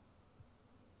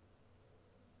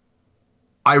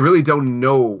I really don't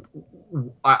know.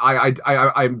 I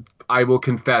will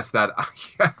confess that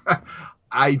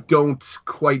I'm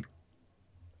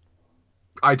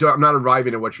not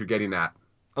arriving at what you're getting at.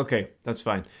 Okay, that's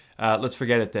fine. Let's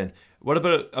forget it then. What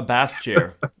about a bath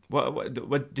chair?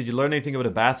 what did you learn anything about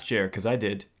a bath chair? Because I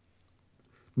did.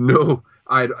 No,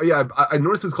 I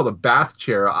noticed it was called a bath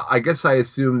chair. I guess I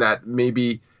assumed that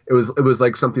maybe it was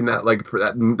like something that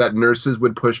that nurses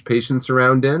would push patients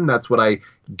around in. That's what I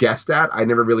guessed at. I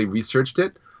never really researched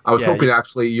it. I was hoping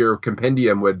actually your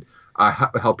compendium would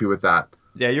help you with that.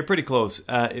 Yeah, you're pretty close.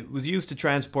 It was used to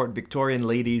transport Victorian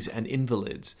ladies and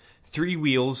invalids. 3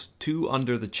 wheels, 2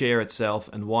 under the chair itself,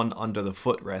 and 1 under the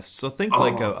footrest. So think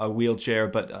like a wheelchair,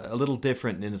 but a little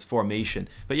different in its formation.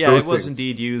 But yeah, it was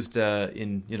indeed used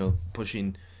in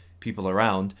pushing people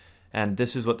around. And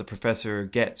this is what the professor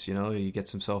gets. He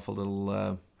gets himself a little,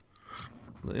 a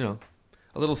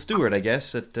little steward, I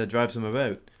guess, that drives him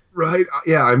about. Right.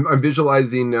 Yeah, I'm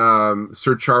visualizing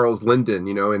Sir Charles Lyndon,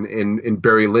 in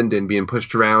Barry Lyndon being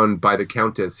pushed around by the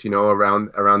Countess,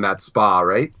 around that spa,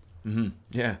 right? Mm-hmm.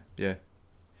 Yeah.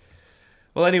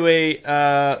 Well, anyway,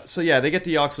 they get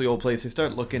to Yoxley Old Place. They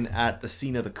start looking at the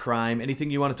scene of the crime. Anything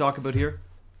you want to talk about here?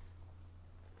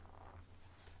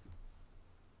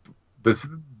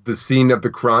 The scene of the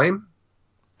crime?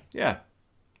 Yeah.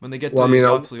 When they get to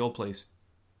Yoxley Old Place.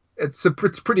 It's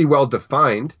pretty well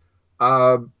defined.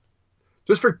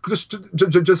 Just for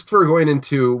going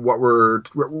into what we're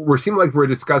seeming like we're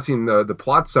discussing the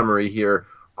plot summary here.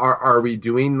 Are we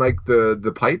doing like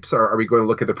the pipes? Are we going to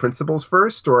look at the principles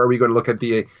first, or are we going to look at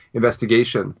the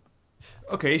investigation?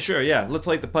 Okay, sure, yeah. Let's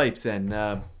light the pipes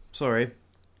then. Sorry.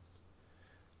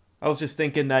 I was just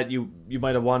thinking that you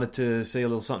might have wanted to say a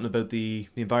little something about the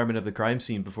environment of the crime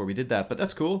scene before we did that, but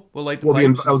that's cool. We'll light the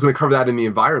pipes. I was going to cover that in the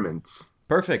environments.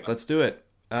 Perfect, let's do it.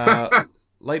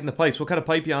 Lighting the pipes. What kind of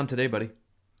pipe you on today, buddy?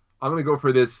 I'm gonna go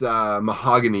for this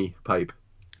mahogany pipe.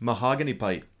 Mahogany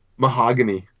pipe.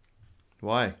 Mahogany.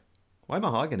 Why? Why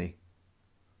mahogany?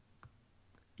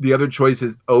 The other choice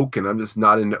is oak, and I'm just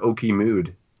not in the oaky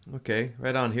mood. Okay,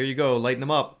 right on. Here you go. Lighten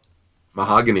them up.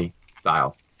 Mahogany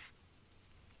style.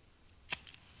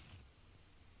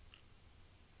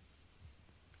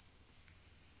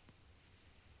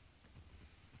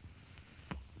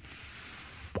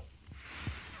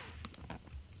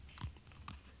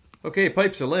 Okay,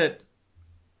 pipes are lit.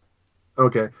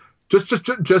 Okay. Just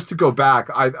to go back,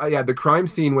 yeah, the crime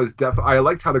scene was I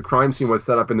liked how the crime scene was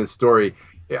set up in this story.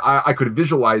 I could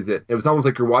visualize it. It was almost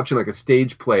like you're watching like a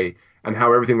stage play, and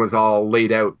how everything was all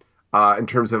laid out in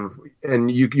terms of,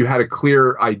 and you had a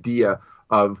clear idea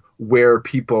of where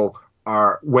people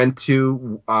went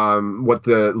to, what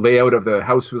the layout of the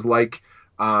house was like,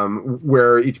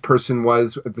 where each person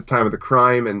was at the time of the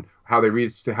crime, and how they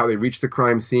reached the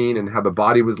crime scene, and how the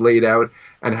body was laid out,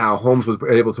 and how Holmes was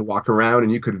able to walk around,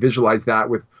 and you could visualize that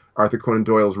with Arthur Conan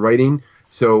Doyle's writing.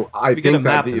 So I We get think a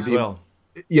map that as well.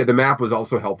 yeah, the map was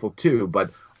also helpful too,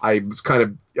 but I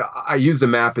used the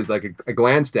map as like I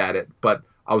glanced at it, but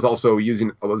I was also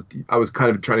I was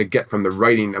kind of trying to get from the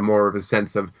writing a more of a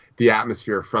sense of the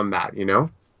atmosphere from that, you know?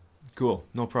 Cool,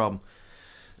 no problem.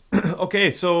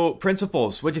 Okay, so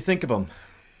principals, what'd you think of them?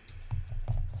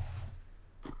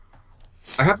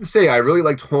 I have to say I really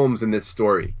liked Holmes in this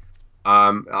story.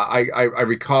 I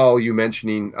recall you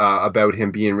mentioning about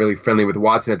him being really friendly with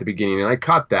Watson at the beginning, and I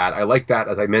caught that. I like that,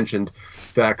 as I mentioned,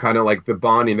 that kind of like the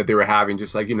bonding that they were having,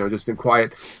 just like, just a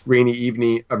quiet rainy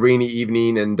evening,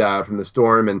 and from the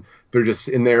storm, and they're just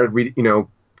in there,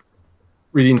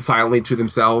 reading silently to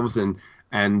themselves, and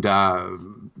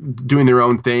doing their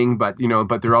own thing, but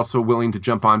they're also willing to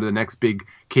jump onto the next big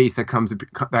case that comes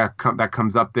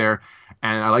up there,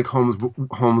 and I like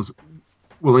Holmes'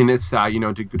 willingness,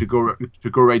 to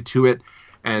go right to it,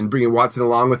 and bringing Watson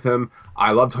along with him.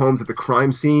 I loved Holmes at the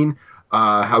crime scene,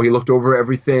 how he looked over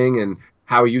everything, and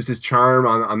how he used his charm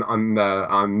on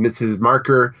Mrs.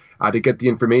 Marker to get the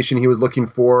information he was looking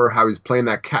for. How he was playing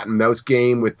that cat and mouse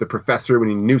game with the professor when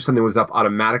he knew something was up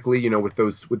automatically, with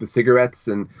the cigarettes,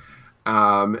 and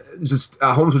Holmes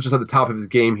was just at the top of his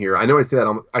game here. I know I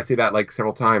say that like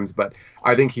several times, but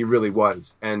I think he really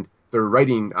was, and the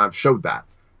writing showed that.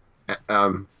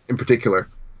 In particular.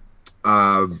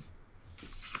 Do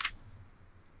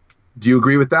you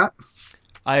agree with that?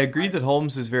 I agree that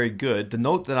Holmes is very good. The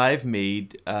note that I've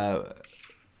made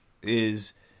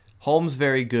is Holmes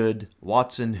very good,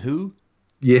 Watson who?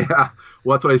 Yeah,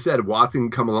 well, that's what I said.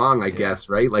 Watson come along, I guess,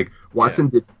 right? Like Watson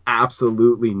did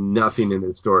absolutely nothing in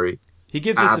this story. He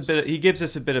gives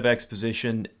us a bit of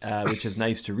exposition, which is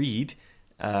nice to read.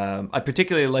 I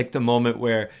particularly like the moment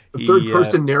where a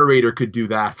third-person narrator could do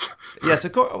that. Yes,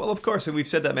 of course. Well, of course, and we've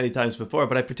said that many times before.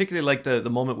 But I particularly like the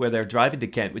moment where they're driving to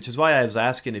Kent, which is why I was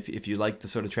asking if you like the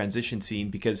sort of transition scene,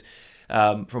 because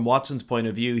from Watson's point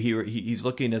of view, he's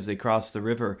looking as they cross the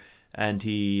river, and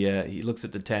he looks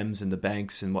at the Thames and the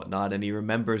banks and whatnot, and he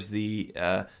remembers the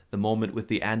moment with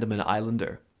the Andaman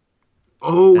Islander.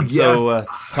 Oh, and yes. So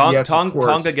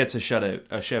Tonga gets a shout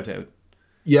out.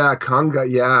 Yeah, Conga.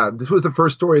 Yeah, this was the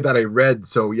first story that I read,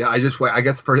 so yeah, I guess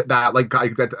for that, like,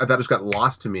 that just got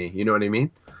lost to me. You know what I mean?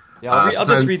 Yeah, I'll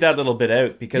just read that little bit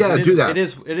out, because it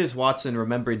is Watson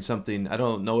remembering something. I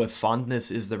don't know if fondness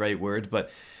is the right word,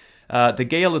 but the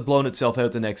gale had blown itself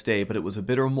out the next day, but it was a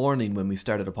bitter morning when we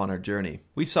started upon our journey.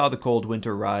 We saw the cold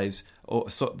winter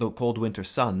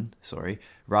sun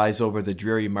rise over the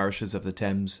dreary marshes of the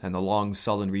Thames and the long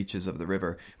sullen reaches of the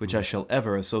river, which I shall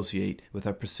ever associate with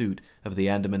our pursuit of the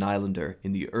Andaman Islander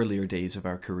in the earlier days of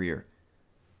our career.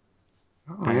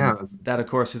 Oh, yeah. That, of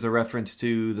course, is a reference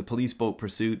to the police boat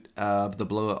pursuit of the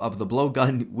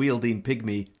blowgun wielding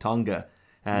pygmy Tonga.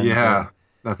 And,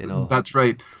 that's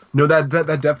right. No,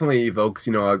 that definitely evokes,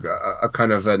 a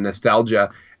kind of a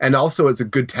nostalgia, and also it's a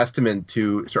good testament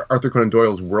to Sir Arthur Conan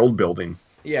Doyle's world building.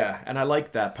 Yeah, and I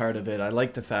like that part of it. I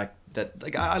like the fact that,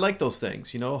 like, I like those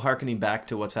things, harkening back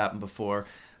to what's happened before.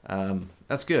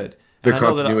 That's good. The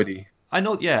continuity. I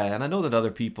know that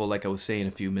other people, like I was saying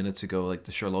a few minutes ago, like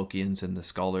the Sherlockians and the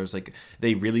scholars, like,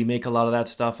 they really make a lot of that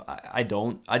stuff. I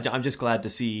don't. I'm just glad to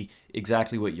see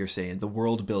exactly what you're saying, the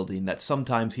world building, that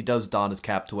sometimes he does don his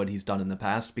cap to what he's done in the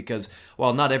past, because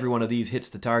while not every one of these hits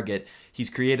the target, he's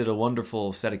created a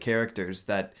wonderful set of characters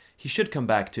that he should come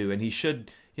back to, and he should,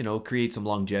 create some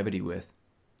longevity with.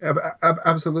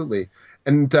 Absolutely.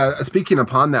 And speaking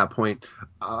upon that point,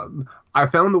 I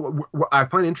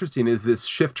find interesting is this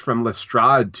shift from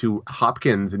Lestrade to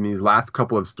Hopkins in these last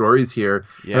couple of stories here.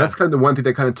 Yeah. And that's kind of the one thing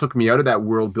that kind of took me out of that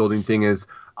world building thing, is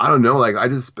I don't know. Like I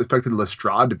just expected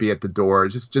Lestrade to be at the door. It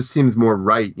just seems more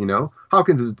right, you know.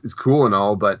 Hopkins is cool and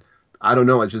all, but I don't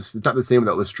know. It's not the same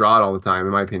without Lestrade all the time,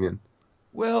 in my opinion.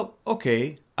 Well,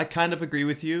 okay, I kind of agree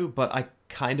with you, but I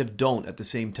kind of don't at the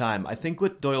same time. I think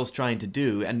what Doyle's trying to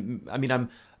do, and I mean,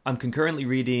 I'm concurrently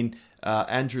reading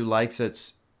Andrew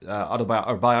Lyksett's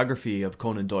biography of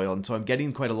Conan Doyle, and so I'm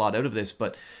getting quite a lot out of this.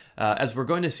 But as we're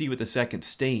going to see with the second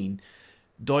stain,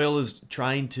 Doyle is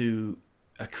trying to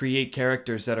create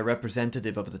characters that are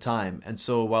representative of the time. And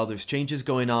so while there's changes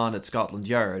going on at Scotland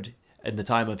Yard in the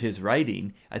time of his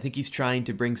writing, I think he's trying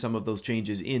to bring some of those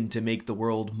changes in to make the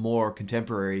world more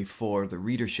contemporary for the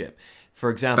readership. For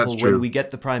example, when we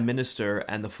get the Prime Minister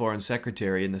and the Foreign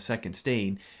Secretary in the second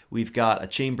stain, we've got a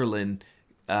Chamberlain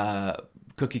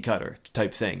cookie cutter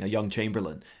type thing, a young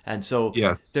Chamberlain. And so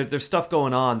yes. There's stuff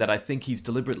going on that I think he's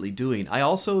deliberately doing. I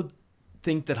also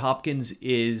think that Hopkins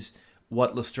is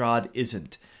what Lestrade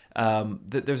isn't.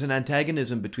 There's an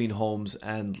antagonism between Holmes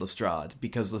and Lestrade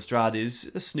because Lestrade is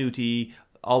a snooty,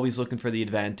 always looking for the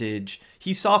advantage.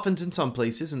 He softens in some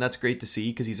places, and that's great to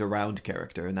see because he's a round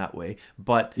character in that way.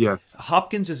 But yes.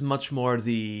 Hopkins is much more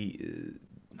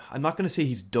I'm not going to say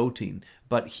he's doting,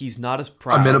 but he's not as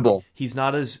proud. Amenable. He's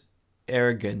not as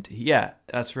arrogant. Yeah,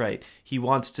 that's right. He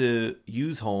wants to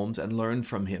use Holmes and learn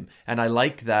from him. And I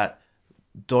like that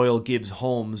Doyle gives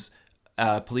Holmes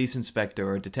a police inspector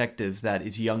or a detective that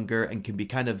is younger and can be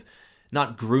kind of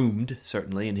not groomed,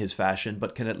 certainly in his fashion,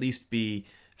 but can at least be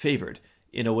favored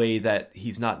in a way that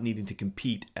he's not needing to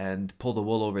compete and pull the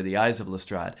wool over the eyes of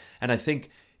Lestrade. And I think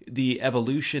the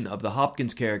evolution of the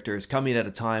Hopkins character is coming at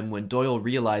a time when Doyle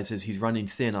realizes he's running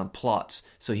thin on plots,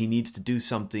 so he needs to do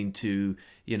something to,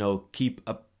 keep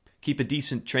a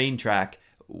decent train track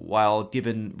while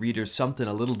giving readers something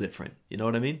a little different. You know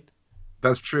what I mean?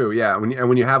 That's true. Yeah.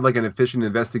 When you have like an efficient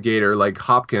investigator like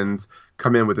Hopkins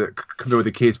come in with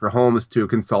a case for Holmes to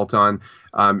consult on,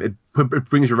 it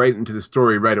brings you right into the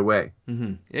story right away.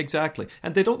 Mm-hmm. Exactly.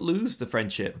 And they don't lose the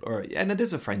friendship, and it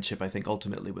is a friendship, I think,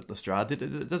 ultimately with Lestrade.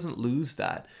 It doesn't lose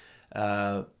that.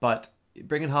 But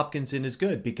bringing Hopkins in is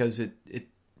good because it,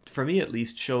 for me at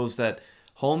least, shows that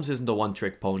Holmes isn't a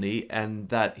one-trick pony, and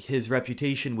that his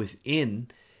reputation within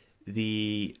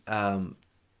the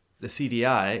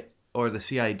CDI or the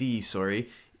CID,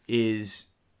 is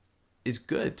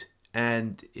good,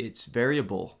 and it's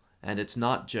variable, and it's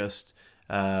not just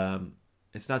a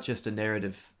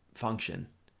narrative function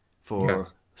for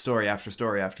story after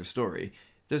story after story.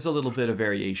 There's a little bit of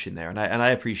variation there, and I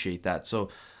appreciate that. So,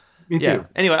 me too.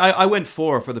 Anyway, I went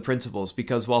 4 for the principals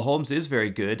because while Holmes is very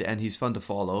good and he's fun to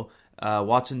follow,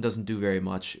 Watson doesn't do very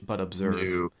much but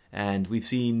observe, and we've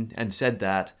seen and said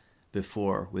that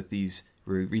before with these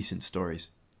recent stories.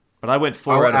 But I went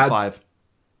 4 out of 5.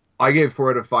 I gave 4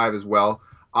 out of 5 as well.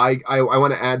 I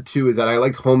want to add too is that I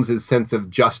liked Holmes's sense of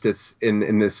justice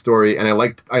in this story, and I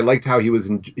liked how he was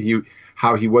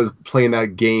playing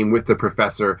that game with the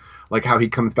professor, like how he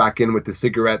comes back in with the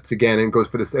cigarettes again and goes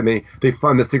for this, and they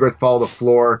find the cigarettes fall to the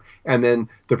floor, and then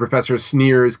the professor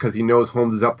sneers because he knows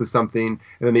Holmes is up to something,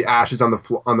 and then the ashes on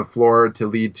the floor to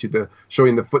lead to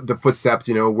showing the footsteps,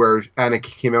 where Anna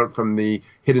came out from the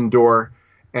hidden door.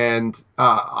 And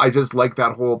I just like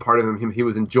that whole part of him. He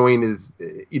was enjoying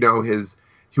he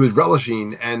was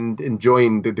relishing and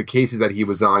enjoying the cases that he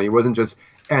was on. He wasn't just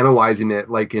analyzing it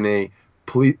like in a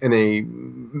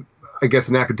I guess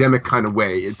an academic kind of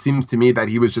way. It seems to me that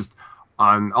he was just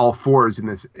on all fours in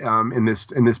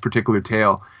this particular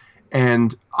tale.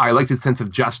 And I liked his sense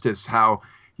of justice. How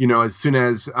as soon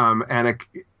as Anna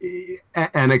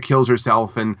kills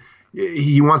herself and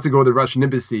he wants to go to the Russian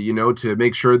embassy, to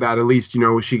make sure that at least,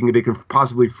 they can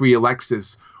possibly free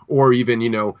Alexis, or even,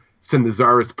 send the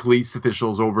Tsarist police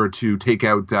officials over to take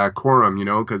out Coram,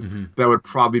 because that would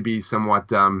probably be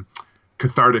somewhat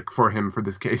cathartic for him for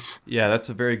this case. Yeah, that's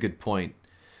a very good point.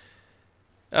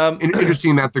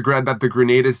 Interesting that the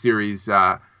Grenada series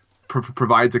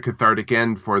provides a cathartic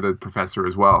end for the professor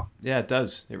as well. Yeah, it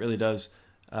does. It really does.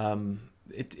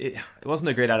 It wasn't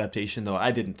a great adaptation, though.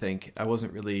 I didn't think. I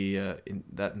wasn't really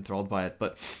that enthralled by it.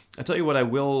 But I'll tell you what, I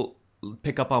will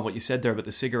pick up on what you said there about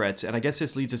the cigarettes. And I guess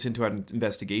this leads us into our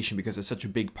investigation because it's such a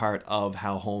big part of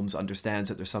how Holmes understands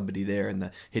that there's somebody there in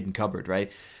the hidden cupboard, right?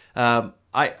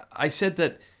 I said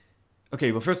that,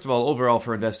 okay, well, first of all, overall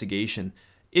for investigation,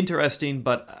 interesting,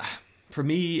 but for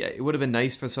me, it would have been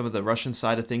nice for some of the Russian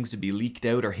side of things to be leaked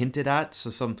out or hinted at. So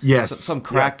some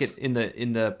crack in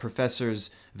the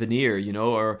professor's veneer,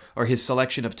 or his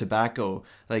selection of tobacco.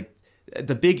 Like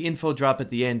the big info drop at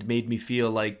the end made me feel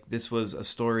like this was a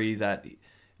story that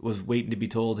was waiting to be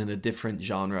told in a different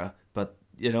genre. But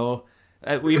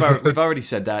we've already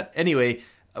said that. Anyway,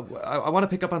 I want to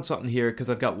pick up on something here because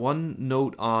I've got one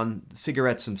note on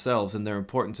cigarettes themselves and their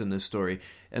importance in this story.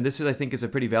 And this is, I think, is a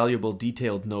pretty valuable,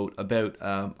 detailed note about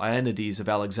Ionides of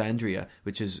Alexandria,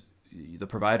 which is the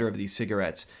provider of these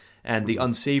cigarettes, and the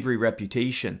unsavory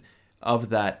reputation of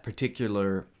that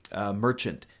particular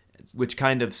merchant, which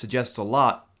kind of suggests a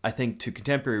lot, I think, to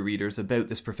contemporary readers about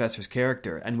this professor's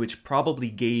character, and which probably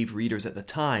gave readers at the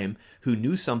time who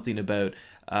knew something about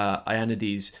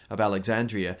Ionides of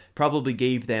Alexandria, probably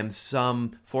gave them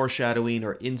some foreshadowing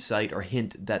or insight or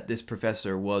hint that this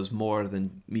professor was more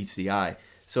than meets the eye.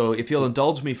 So if you'll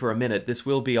indulge me for a minute, this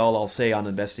will be all I'll say on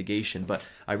investigation, but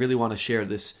I really want to share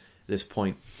this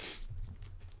point.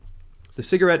 The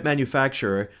cigarette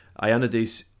manufacturer,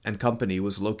 Ionides and Company,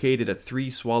 was located at 3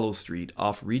 Swallow Street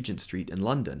off Regent Street in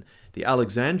London. The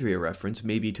Alexandria reference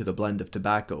may be to the blend of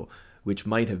tobacco, which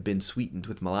might have been sweetened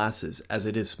with molasses, as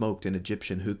it is smoked in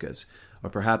Egyptian hookahs. Or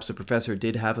perhaps the professor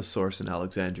did have a source in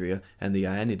Alexandria, and the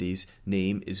Ionides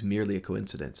name is merely a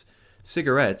coincidence.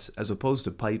 Cigarettes, as opposed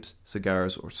to pipes,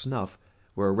 cigars, or snuff,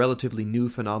 were a relatively new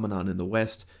phenomenon in the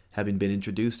West, having been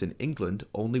introduced in England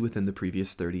only within the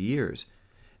previous 30 years.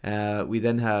 We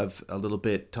then have a little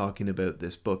bit talking about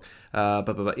this book.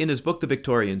 In his book, The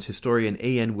Victorians, historian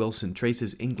A.N. Wilson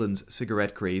traces England's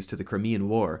cigarette craze to the Crimean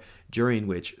War, during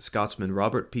which Scotsman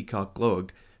Robert Peacock Gloag,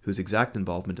 whose exact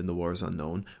involvement in the war is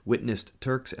unknown, witnessed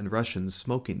Turks and Russians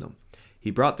smoking them.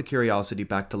 He brought the curiosity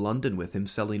back to London with him,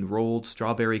 selling rolled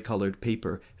strawberry-coloured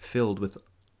paper filled with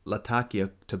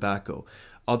Latakia tobacco.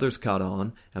 Others caught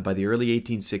on, and by the early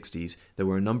 1860s, there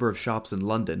were a number of shops in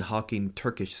London hawking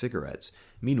Turkish cigarettes.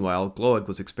 Meanwhile, Gloag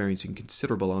was experiencing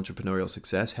considerable entrepreneurial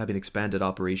success, having expanded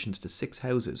operations to 6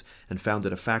 houses and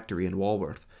founded a factory in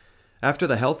Walworth. Although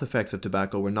the health effects of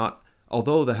tobacco were not well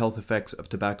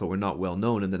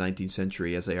known in the 19th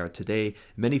century as they are today,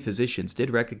 many physicians did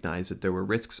recognize that there were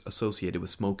risks associated with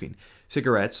smoking.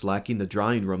 Cigarettes, lacking the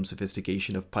drawing room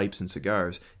sophistication of pipes and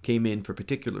cigars, came in for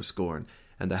particular scorn,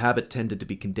 and the habit tended to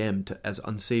be condemned as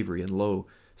unsavory and low.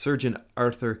 Surgeon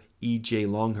Arthur E.J.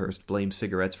 Longhurst blamed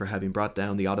cigarettes for having brought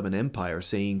down the Ottoman Empire,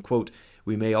 saying, quote,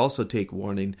 "We may also take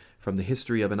warning from the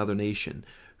history of another nation,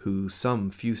 who some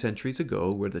few centuries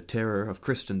ago were the terror of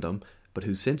Christendom, but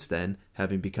who since then,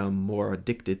 having become more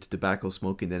addicted to tobacco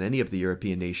smoking than any of the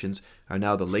European nations, are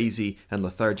now the lazy and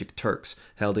lethargic Turks,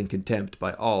 held in contempt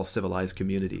by all civilized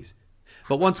communities."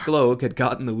 But once Gloag had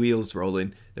gotten the wheels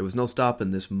rolling, there was no stopping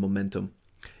this momentum.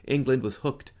 England was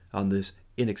hooked on this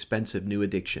inexpensive new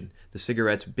addiction. The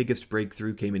cigarette's biggest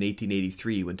breakthrough came in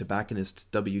 1883 when tobacconists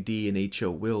W.D. and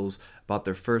H.O. Wills bought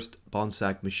their first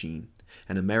Bonsack machine,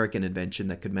 an American invention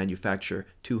that could manufacture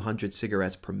 200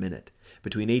 cigarettes per minute.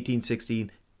 Between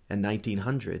 1816 and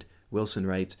 1900, Wilson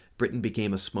writes, Britain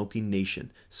became a smoking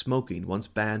nation. Smoking, once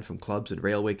banned from clubs and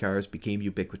railway cars, became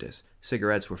ubiquitous.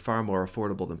 Cigarettes were far more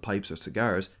affordable than pipes or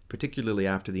cigars, particularly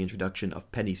after the introduction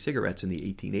of penny cigarettes in the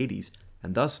 1880s,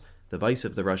 and thus the vice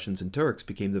of the Russians and Turks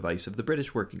became the vice of the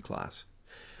British working class.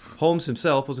 Holmes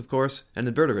himself was, of course, an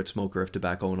inveterate smoker of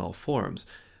tobacco in all forms.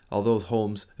 Although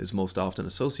Holmes is most often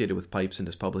associated with pipes in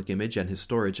his public image, and his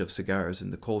storage of cigars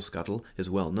in the coal scuttle is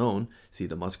well known, see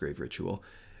the Musgrave Ritual,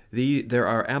 there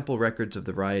are ample records of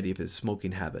the variety of his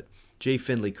smoking habit. J.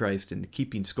 Finlay Christ, in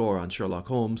Keeping Score on Sherlock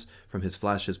Holmes, from his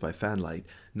Flashes by Fanlight,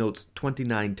 notes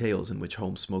 29 tales in which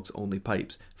Holmes smokes only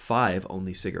pipes, 5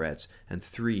 only cigarettes, and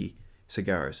 3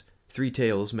 cigars. 3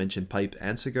 tales mention pipe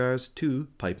and cigars, 2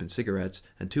 pipe and cigarettes,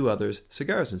 and 2 others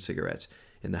cigars and cigarettes.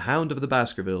 In The Hound of the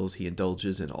Baskervilles, he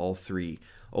indulges in all 3.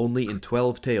 Only in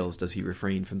 12 tales does he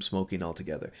refrain from smoking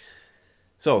altogether.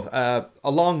 So, a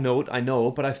long note, I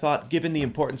know, but I thought, given the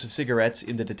importance of cigarettes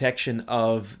in the detection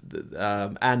of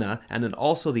Anna, and then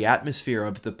also the atmosphere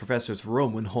of the professor's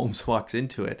room when Holmes walks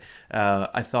into it,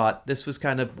 I thought this was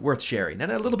kind of worth sharing.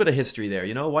 And a little bit of history there,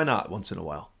 why not once in a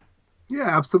while?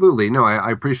 Yeah, absolutely. No,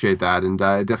 I appreciate that, and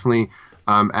it definitely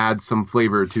adds some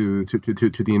flavor to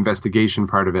the investigation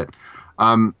part of it.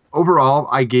 Overall,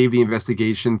 I gave the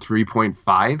investigation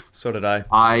 3.5. So did I.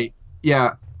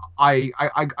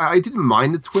 I didn't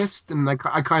mind the twist, and I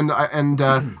found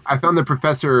the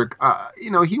professor.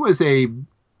 He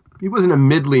wasn't a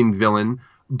middling villain,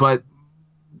 but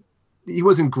he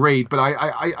wasn't great. But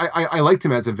I liked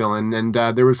him as a villain, and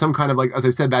there was some kind of, like, as I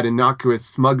said, that innocuous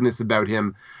smugness about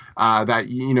him. That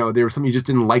there was something you just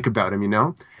didn't like about him.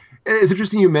 It's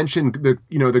interesting you mentioned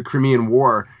the Crimean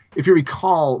War. If you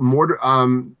recall,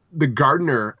 the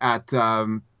gardener at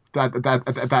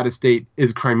that estate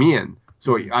is Crimean,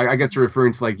 so I guess you're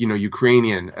referring to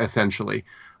Ukrainian essentially.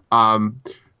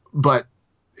 But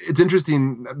it's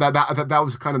interesting that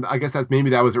was kind of, I guess that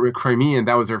was Crimean.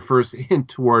 That was her first hint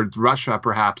towards Russia,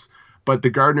 perhaps. but the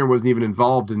gardener wasn't even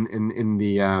involved in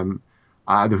the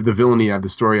villainy of the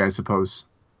story, I suppose.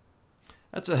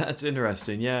 That's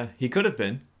interesting. Yeah, he could have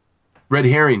been. Red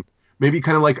herring, maybe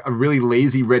kind of like a really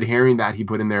lazy red herring that he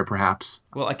put in there, perhaps.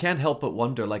 Well, I can't help but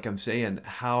wonder, like I'm saying,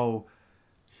 how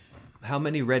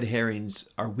many red herrings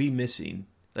are we missing?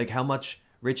 Like, how much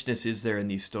richness is there in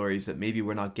these stories that maybe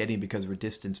we're not getting because we're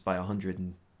distanced by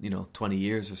 120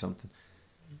 years or something?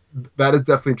 That is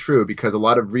definitely true, because a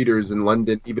lot of readers in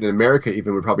London, even in America,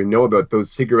 even would probably know about those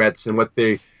cigarettes and what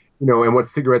they, and what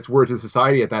cigarettes were to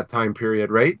society at that time period,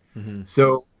 right? Mm-hmm.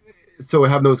 So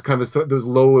have those kind of those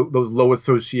low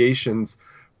associations,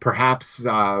 perhaps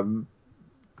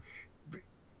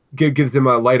gives them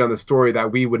a light on the story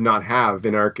that we would not have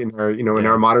in our in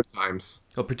our modern times.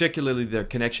 Well, particularly their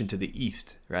connection to the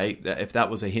East, right? If that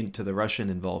was a hint to the Russian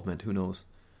involvement, who knows?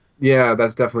 Yeah,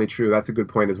 that's definitely true. That's a good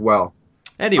point as well.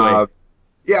 Anyway.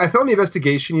 Yeah, I found the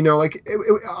investigation.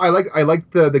 I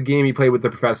liked the game he played with the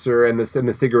professor and the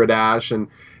cigarette ash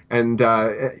and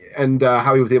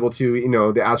how he was able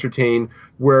to to ascertain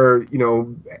where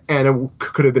Anna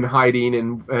could have been hiding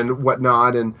and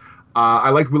whatnot. And I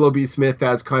liked Willoughby Smith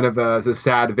as kind of as a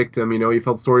sad victim. You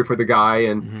felt sorry for the guy,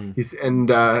 and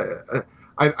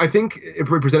I think it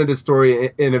represented his story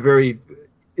in a very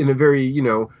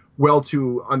well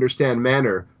to understand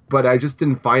manner. But I just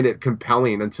didn't find it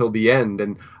compelling until the end,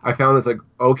 and I found this like,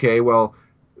 okay, well,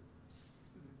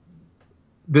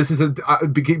 this is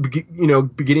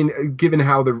beginning. Given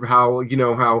how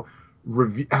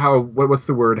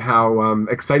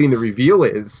exciting the reveal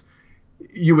is,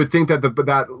 you would think that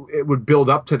that it would build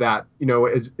up to that.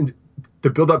 The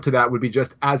build up to that would be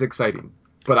just as exciting,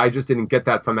 but I just didn't get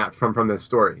that from this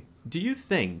story. Do you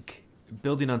think,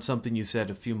 building on something you said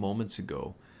a few moments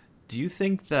ago, do you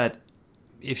think that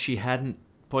if she hadn't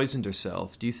poisoned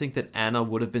herself, do you think that Anna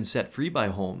would have been set free by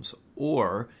Holmes?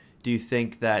 Or do you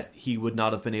think that he would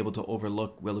not have been able to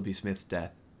overlook Willoughby Smith's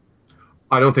death?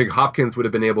 I don't think Hopkins would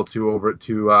have been able to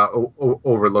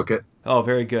overlook it. Oh,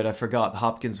 very good. I forgot.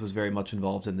 Hopkins was very much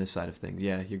involved in this side of things.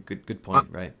 Yeah, you're good point,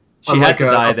 right? She had to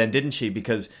die then, didn't she?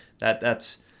 Because that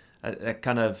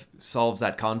kind of solves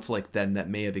that conflict then that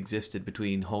may have existed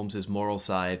between Holmes's moral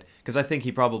side. Because I think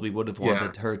he probably would have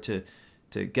wanted her to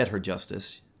get her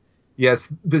justice. Yes,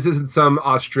 this isn't some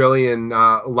Australian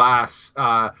lass,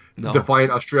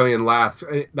 defiant Australian lass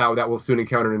that we'll soon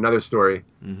encounter in another story.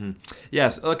 Mm-hmm.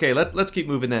 Yes, okay, let's keep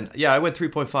moving then. Yeah, I went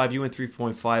 3.5, you went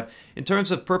 3.5. In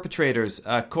terms of perpetrators,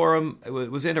 Coram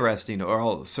was interesting,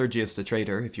 or Sergius the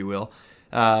traitor, if you will.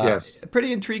 Yes. A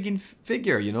pretty intriguing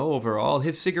figure, overall.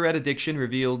 His cigarette addiction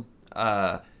revealed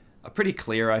a pretty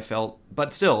clear, I felt,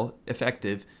 but still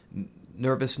effective,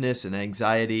 nervousness and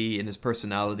anxiety in his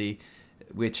personality,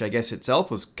 which I guess itself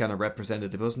was kind of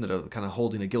representative, wasn't it? Of kind of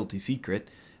holding a guilty secret.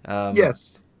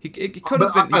 Yes. It could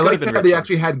have been. I like that he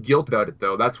actually had guilt about it,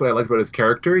 though. That's what I liked about his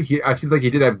character. I feel like he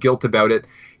did have guilt about it.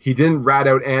 He didn't rat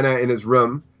out Anna in his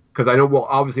room, because I know, well,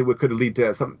 obviously it could lead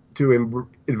to him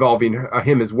involving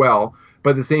him as well.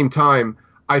 But at the same time,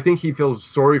 I think he feels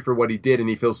sorry for what he did, and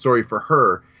he feels sorry for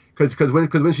her. Because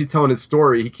when she's telling his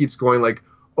story, he keeps going like,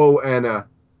 "Oh, Anna.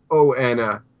 Oh,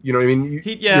 Anna." You know what I mean?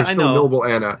 You're so noble,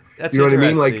 Anna. That's you know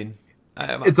interesting. what I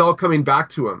mean? Like, it's all coming back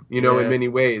to him, in many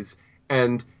ways.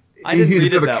 And he's a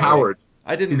bit of a coward.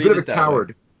 I didn't read it that way. He's a bit of a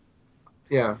coward.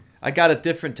 Yeah. I got it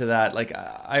different to that. Like,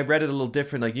 I read it a little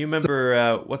different. Like, you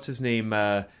remember, what's his name?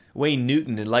 Wayne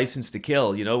Newton in License to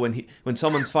Kill, when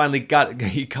someone's finally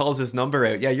he calls his number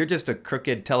out. Yeah, you're just a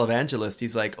crooked televangelist.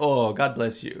 He's like, oh, God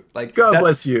bless you. Like, God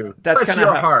bless you. That's kind of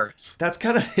your heart. That's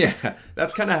kind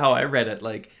of how I read it.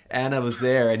 Like, Anna was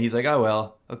there, and he's like, oh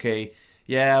well, okay,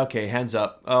 yeah, okay, hands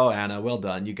up. Oh, Anna, well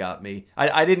done, you got me.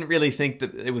 I didn't really think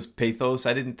that it was pathos.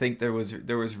 I didn't think there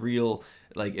was real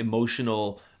like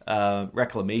emotional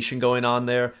reclamation going on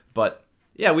there, but.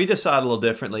 Yeah, we just saw it a little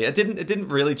differently. It didn't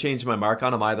really change my mark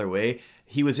on him either way.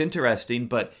 He was interesting,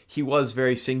 but he was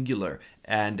very singular,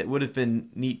 and it would have been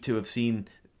neat to have seen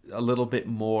a little bit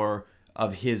more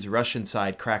of his Russian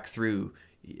side crack through,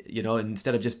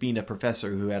 instead of just being a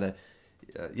professor who had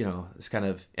this kind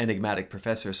of enigmatic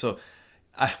professor. So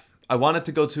I wanted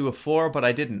to go to a 4, but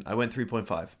I didn't. I went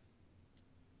 3.5.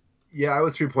 Yeah, I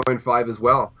was 3.5 as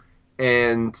well.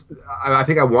 And I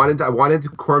think I wanted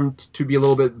Coram to be a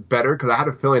little bit better, because I had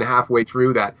a feeling halfway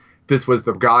through that this was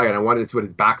the guy, and I wanted to see what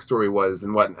his backstory was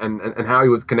and how he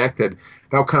was connected.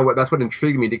 That's what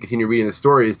intrigued me to continue reading the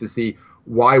story, is to see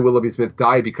why Willoughby Smith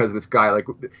died because of this guy. Like,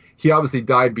 he obviously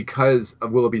died because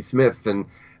of Willoughby Smith and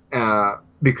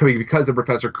because of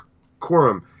Professor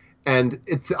Coram. And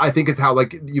I think it's how,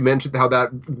 like you mentioned, how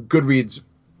that Goodreads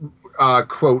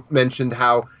quote mentioned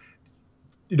how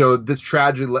this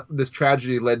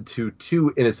tragedy led to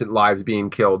two innocent lives being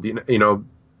killed.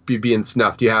 Being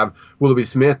snuffed. You have Willoughby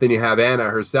Smith, and you have Anna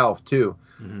herself too,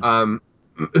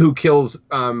 who kills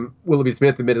Willoughby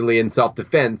Smith, admittedly in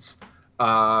self-defense.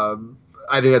 I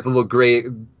think that's a little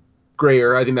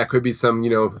grayer. I think that could be some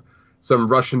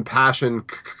Russian passion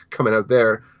coming out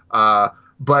there.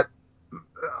 But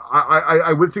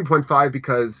I would 3.5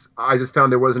 because I just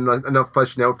found there wasn't enough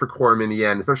fleshing out for Coram in the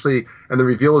end, especially, and the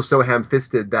reveal is so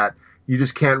ham-fisted that you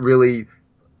just can't really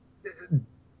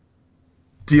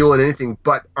deal in anything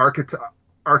but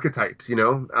archetypes,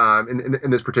 in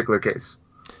this particular case.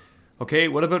 Okay,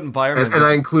 what about environment? And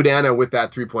I include Anna with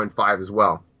that 3.5 as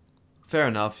well. Fair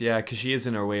enough, yeah, because she is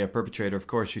in her way a perpetrator. Of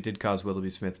course, she did cause Willoughby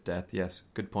Smith's death. Yes,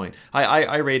 good point.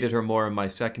 I rated her more in my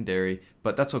secondary,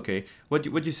 but that's okay.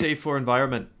 What'd you say for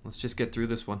environment? Let's just get through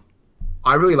this one.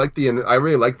 I really like the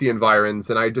environs,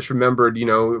 and I just remembered,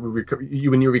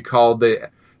 when you recalled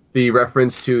the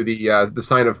reference to the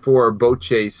Sign of Four boat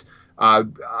chase.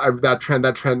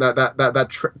 That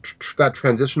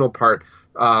transitional part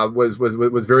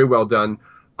was very well done.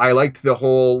 I liked the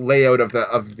whole layout of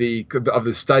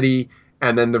the study,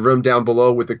 and then the room down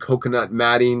below with the coconut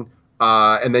matting,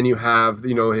 and then you have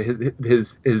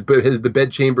the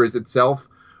bed chambers itself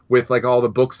with like all the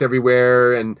books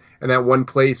everywhere, and that one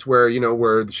place where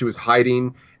where she was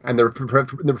hiding, and the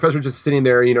professor just sitting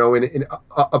there,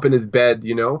 up in his bed,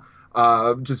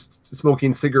 just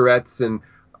smoking cigarettes, and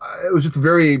it was just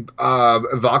very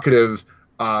evocative,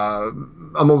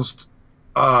 almost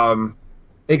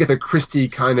Agatha Christie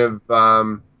kind of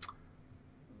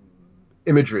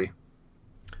imagery.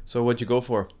 So what'd you go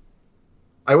for?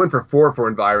 I went for 4 for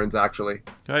environs, actually.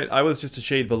 Right, I was just a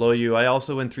shade below you. I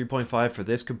also went 3.5 for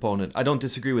this component. I don't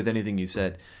disagree with anything you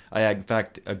said. I, in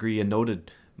fact, agree and noted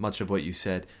much of what you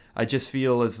said. I just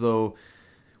feel as though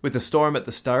with the storm at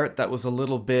the start, that was a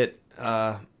little bit...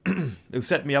 it was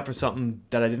setting me up for something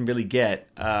that I didn't really get.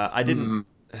 I didn't...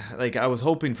 Like, I was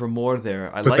hoping for more there.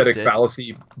 I liked it. Pathetic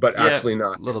fallacy, but actually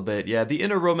not. A little bit, yeah. The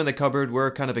inner room and the cupboard were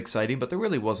kind of exciting, but there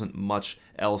really wasn't much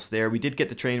else there. We did get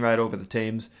the train ride over the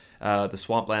Thames. The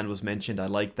swampland was mentioned. I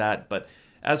liked that. But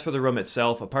as for the room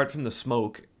itself, apart from the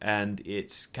smoke and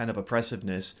its kind of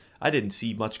oppressiveness, I didn't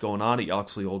see much going on at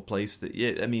Yoxley Old Place.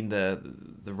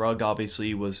 The rug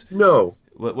obviously was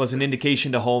an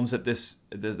indication to Holmes that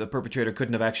the perpetrator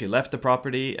couldn't have actually left the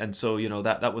property, and so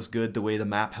that was good, the way the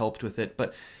map helped with it.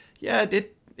 But yeah,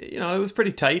 it was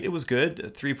pretty tight. It was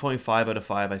good. 3.5 out of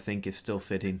 5 I think is still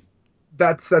fitting.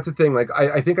 That's the thing. Like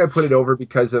I think I put it over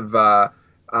because of the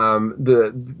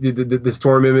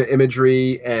storm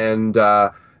imagery and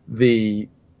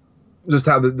just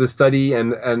how the study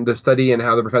and the study and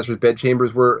how the professor's bed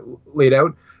chambers were laid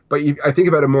out. But I think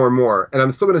about it more and more, and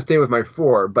I'm still going to stay with my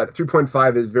 4, but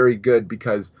 3.5 is very good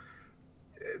because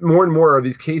more and more of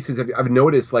these cases I've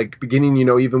noticed, like beginning,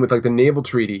 even with like the naval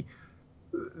treaty,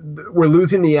 we're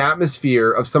losing the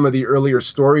atmosphere of some of the earlier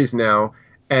stories now,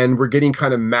 and we're getting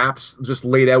kind of maps just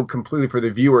laid out completely for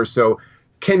the viewer. So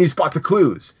can you spot the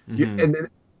clues? Mm-hmm.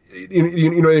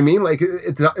 You know what I mean? Like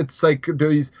it's like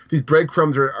these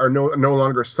breadcrumbs are no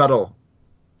longer subtle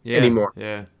anymore.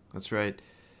 Yeah, that's right.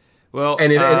 Well,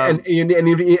 and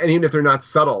even if they're not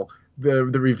subtle, the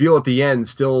reveal at the end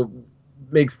still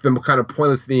makes them kind of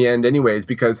pointless in the end, anyways.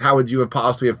 Because how would you have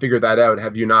possibly have figured that out?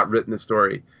 Have you not written the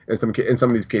story in some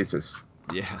of these cases?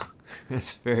 Yeah,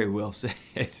 that's very well said.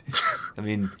 I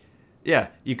mean, yeah,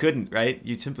 you couldn't, right?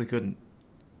 You simply couldn't.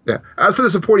 Yeah. As for the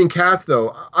supporting cast,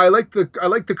 though, I like the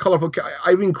colorful.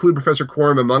 I would include Professor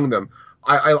Coram among them.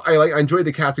 I enjoyed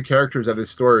the cast of characters of this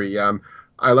story.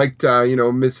 I liked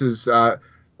Mrs.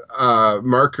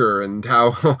 Marker, and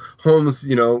how Holmes,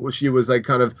 she was like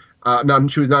kind of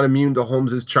she was not immune to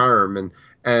Holmes's charm,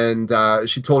 and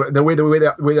she told her the way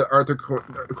that Arthur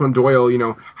Conan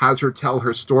Doyle, has her tell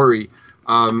her story.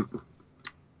 I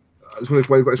just want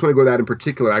to go to that in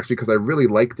particular, actually, because I really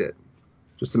liked it.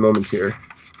 Just a moment here.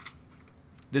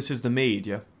 This is the maid,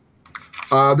 yeah.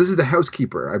 This is the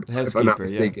housekeeper, if I'm not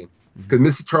mistaken, because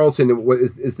Mrs. Charlton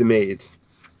is the maid.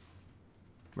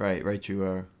 Right, you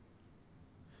are.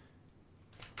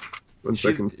 One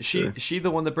second. She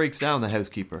the one that breaks down, the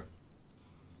housekeeper.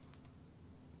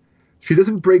 She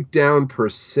doesn't break down per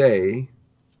se.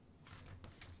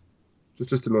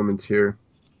 Just a moment here.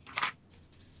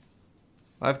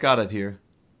 I've got it here.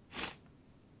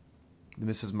 The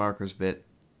Mrs. Marker's bit.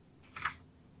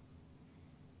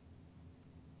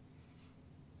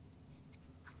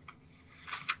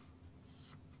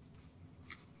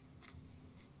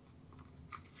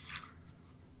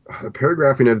 The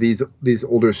paragraphing of these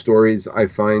older stories, I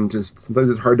find just sometimes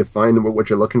it's hard to find what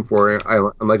you're looking for.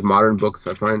 Unlike modern books,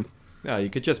 I find. Yeah, you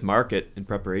could just mark it in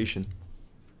preparation.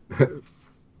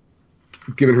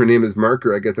 Given her name is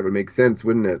Marker, I guess that would make sense,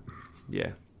 wouldn't it?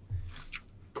 Yeah.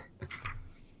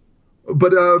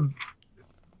 But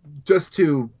just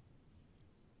to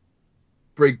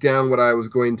break down what I was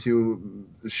going to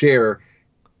share,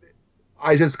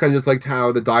 I just kind of just liked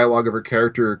how the dialogue of her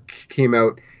character came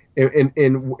out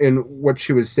in what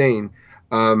she was saying.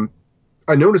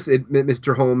 I noticed it,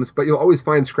 Mr. Holmes, but you'll always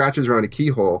find scratches around a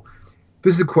keyhole.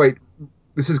 This is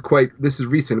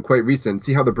recent, quite recent.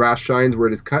 See how the brass shines where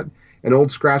it is cut? An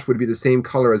old scratch would be the same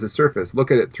color as the surface.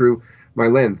 Look at it through my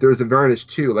lens. There is a varnish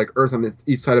too, like earth on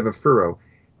each side of a furrow.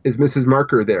 Is Mrs.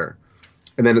 Marker there?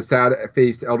 And then a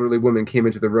sad-faced elderly woman came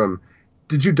into the room.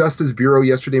 Did you dust his bureau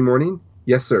yesterday morning?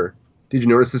 Yes, sir. Did you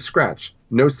notice the scratch?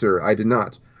 No, sir, I did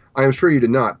not. I am sure you did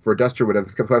not, for a duster would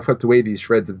have swept away these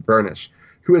shreds of varnish.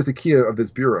 Who has the key of this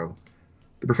bureau?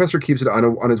 The professor keeps it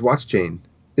on his watch chain.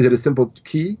 Is it a simple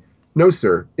key? No,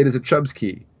 sir. It is a Chubb's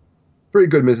key. Very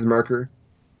good, Mrs. Marker.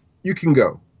 You can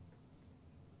go.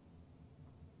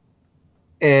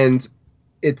 And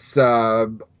it's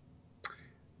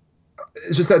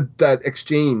just that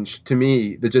exchange to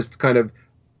me that just kind of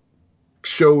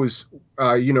shows,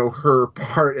 her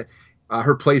part,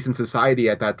 her place in society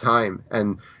at that time,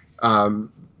 and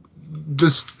it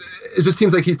just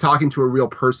seems like he's talking to a real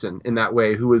person in that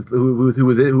way who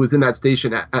was in that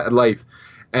station at life,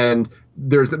 and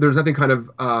there's nothing kind of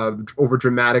over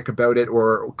dramatic about it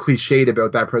or cliched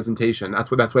about that presentation. That's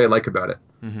what I like about it.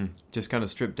 Mm-hmm. Just kind of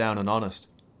stripped down and honest.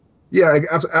 Yeah,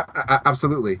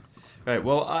 absolutely. Right.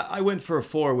 Well, I went for a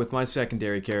 4 with my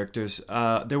secondary characters.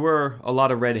 There were a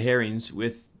lot of red herrings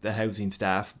with the housing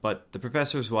staff, but the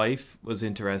professor's wife was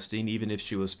interesting, even if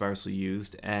she was sparsely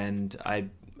used. And I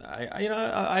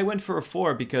went for a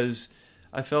 4 because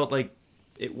I felt like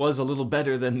it was a little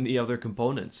better than the other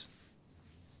components.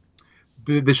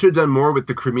 They should have done more with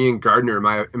the Crimean gardener,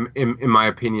 in my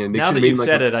opinion. Now that you've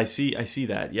said it, I see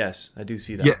that. Yes, I do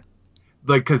see that. Yeah,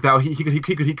 like because now he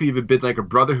could even been like a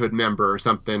Brotherhood member or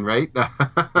something, right?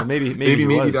 Well,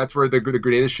 maybe that's where the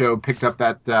Grenada show picked up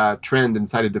that trend and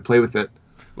decided to play with it.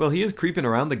 Well, he is creeping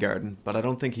around the garden, but I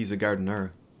don't think he's a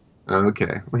gardener. Oh,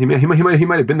 okay. Well, he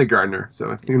might have been the gardener.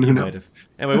 So who knows?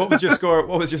 Anyway, what was your score?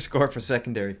 What was your score for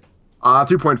secondary?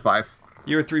 3.5.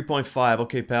 You were 3.5.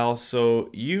 Okay, pal. So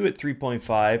you at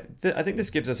 3.5. I think this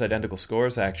gives us identical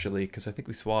scores, actually, because I think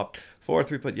we swapped 4,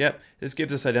 3. Yep, this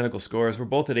gives us identical scores. We're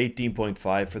both at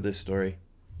 18.5 for this story.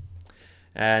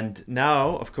 And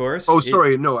now, of course... Oh,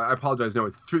 sorry. No, I apologize. No,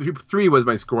 it's 3 was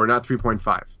my score, not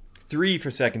 3.5. 3 for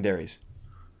secondaries.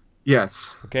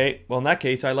 Yes. Okay, well, in that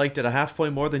case, I liked it a half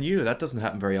point more than you. That doesn't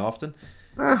happen very often.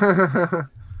 No,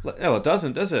 it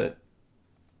doesn't, does it?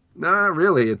 Not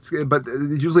really. But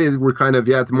usually we're kind of,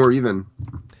 it's more even.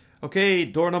 Okay,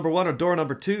 door number 1 or door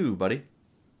number 2, buddy?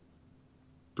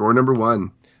 Door number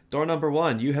 1. Door number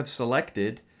 1, you have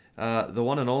selected the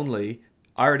one and only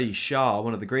Artie Shaw,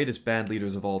 one of the greatest band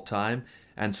leaders of all time,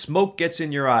 and Smoke Gets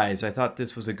in Your Eyes. I thought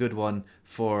this was a good one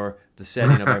for the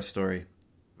setting of our story.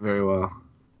 Very well.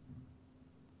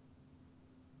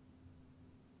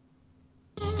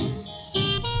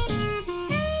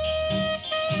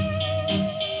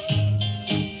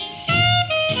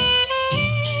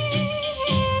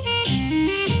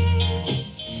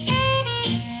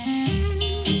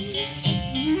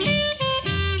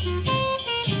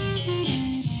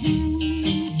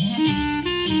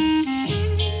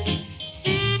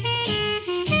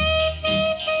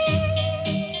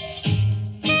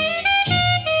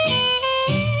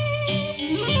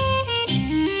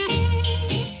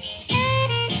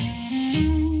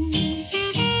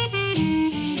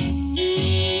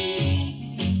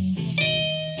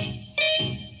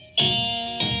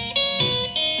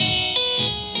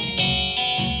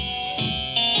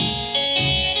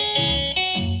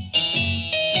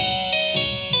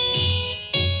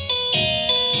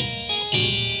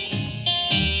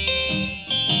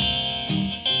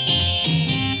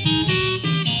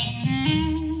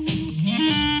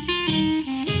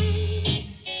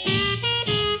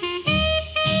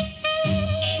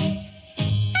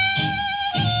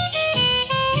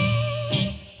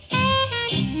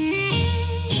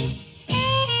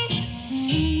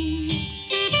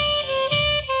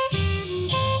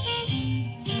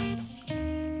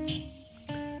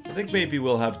 I think maybe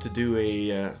we'll have to do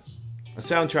a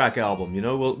soundtrack album. You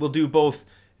know, we'll do both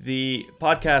the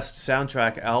podcast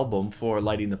soundtrack album for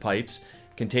Lighting the Pipes,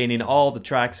 containing all the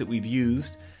tracks that we've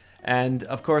used, and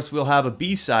of course we'll have a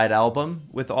B-side album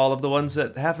with all of the ones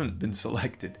that haven't been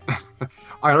selected.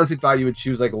 I honestly thought you would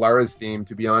choose like Lara's theme,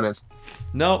 to be honest.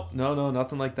 No,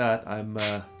 nothing like that. I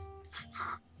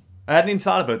hadn't even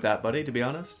thought about that, buddy, to be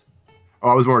honest. Oh,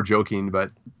 I was more joking,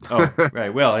 but Oh,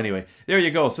 right. Well, anyway, there you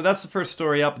go. So that's the first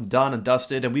story up and done and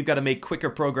dusted, and we've got to make quicker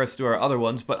progress through our other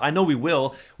ones, but I know we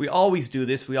will. We always do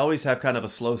this. We always have kind of a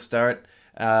slow start,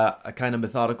 a kind of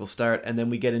methodical start, and then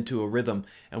we get into a rhythm,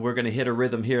 and we're going to hit a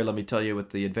rhythm here, let me tell you,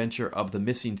 with the adventure of the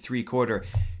missing three-quarter.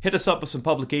 Hit us up with some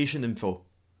publication info.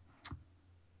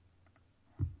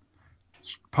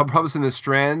 published in the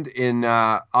Strand in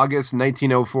August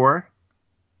 1904.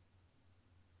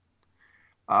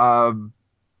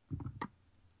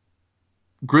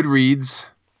 Goodreads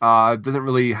doesn't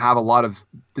really have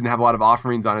didn't have a lot of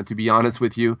offerings on it, to be honest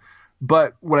with you.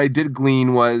 But what I did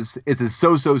glean was it's a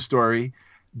so-so story,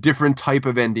 different type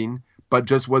of ending, but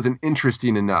just wasn't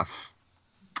interesting enough.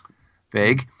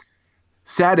 Vague.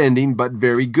 Sad ending, but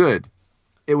very good.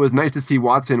 It was nice to see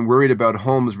Watson worried about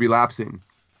Holmes relapsing.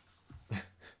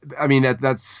 I mean,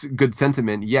 that's good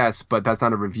sentiment, yes, but that's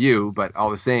not a review, but all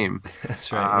the same.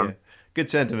 That's right, yeah. Good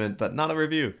sentiment, but not a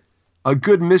review. A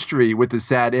good mystery with a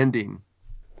sad ending,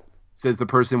 says the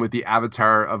person with the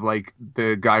avatar of, like,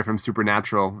 the guy from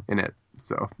Supernatural in it.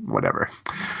 So, whatever.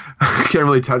 Can't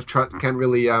really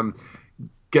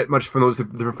get much from those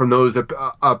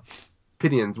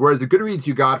opinions. Whereas the Goodreads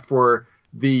you got for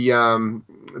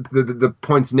the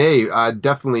points nay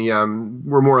definitely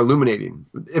were more illuminating.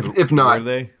 If not,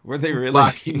 were they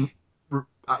really?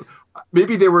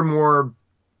 Maybe they were more.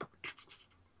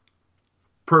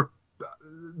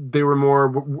 They were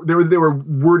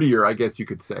wordier, I guess you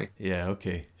could say. Yeah.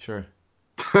 Okay. Sure.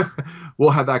 We'll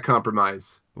have that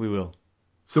compromise. We will.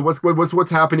 So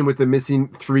what's happening with the missing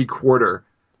three-quarter?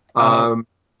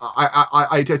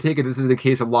 I take it this is a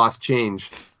case of lost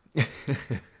change.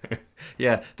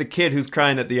 Yeah, the kid who's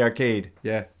crying at the arcade.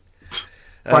 Yeah.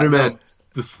 Spider-Man,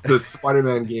 the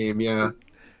Spider-Man game. Yeah.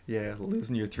 Yeah,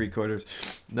 losing your three-quarters.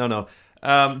 No.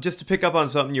 Just to pick up on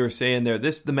something you were saying there,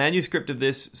 the manuscript of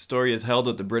this story is held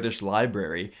at the British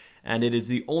Library, and it is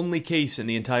the only case in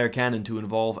the entire canon to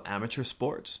involve amateur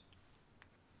sports.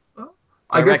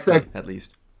 I guess that, at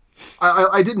least.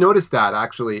 I did notice that,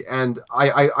 actually, and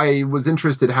I was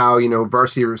interested how,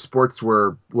 varsity sports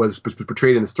was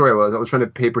portrayed in the story. I was trying to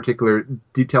pay particular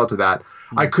detail to that.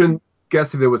 I couldn't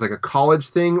guess if it was like a college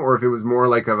thing or if it was more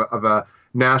like of a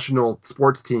national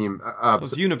sports team. It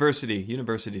was university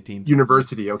team.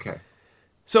 University, okay.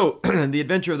 So, the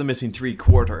adventure of the missing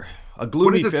three-quarter. A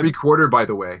gloomy. What is a three-quarter, by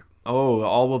the way? Oh,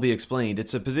 all will be explained.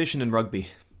 It's a position in rugby.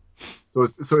 So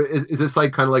is this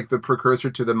like kind of like the precursor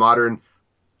to the modern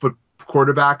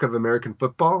quarterback of American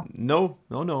football? No.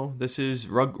 This is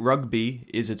rugby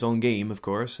is its own game, of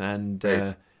course, and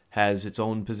right. Has its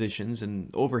own positions. And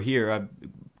over here, I'm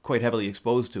quite heavily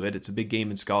exposed to it. It's a big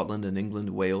game in Scotland and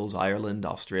England, Wales, Ireland,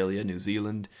 Australia, New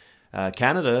Zealand.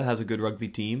 Canada has a good rugby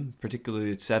team,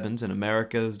 particularly at Sevens, and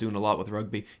America is doing a lot with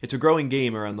rugby. It's a growing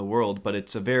game around the world, but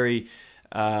it's a very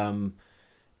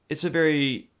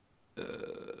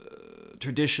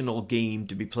traditional game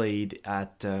to be played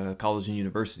at college and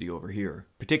university over here,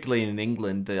 particularly in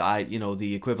England.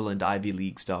 The equivalent Ivy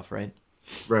League stuff, right?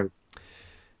 Right.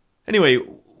 Anyway,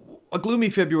 a gloomy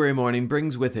February morning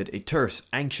brings with it a terse,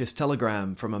 anxious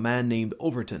telegram from a man named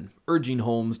Overton, urging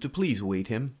Holmes to please wait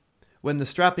him. When the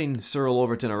strapping Sir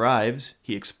Overton arrives,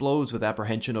 he explodes with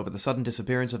apprehension over the sudden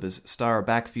disappearance of his star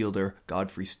backfielder,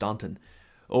 Godfrey Staunton.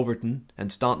 Overton and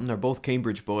Staunton are both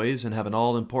Cambridge boys and have an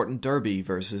all-important derby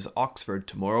versus Oxford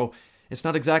tomorrow. It's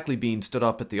not exactly being stood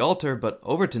up at the altar, but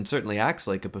Overton certainly acts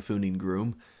like a buffooning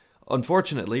groom.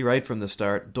 Unfortunately, right from the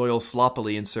start, Doyle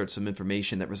sloppily inserts some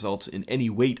information that results in any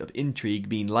weight of intrigue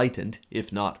being lightened,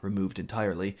 if not removed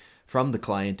entirely, from the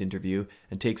client interview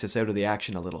and takes us out of the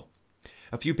action a little.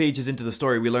 A few pages into the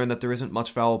story, we learn that there isn't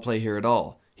much foul play here at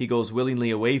all. He goes willingly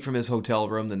away from his hotel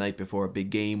room the night before a big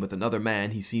game with another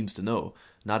man he seems to know.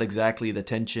 Not exactly the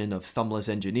tension of thumbless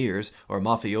engineers or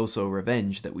mafioso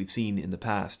revenge that we've seen in the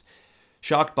past.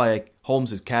 Shocked by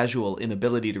Holmes's casual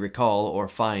inability to recall or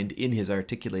find in his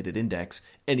articulated index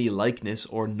any likeness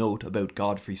or note about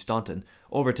Godfrey Staunton,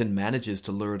 Overton manages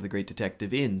to lure the great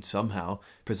detective in somehow,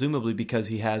 presumably because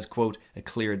he has, quote, a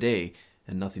clear day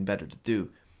and nothing better to do.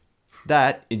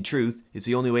 That, in truth, is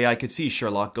the only way I could see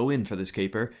Sherlock go in for this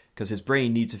caper, because his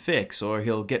brain needs a fix, or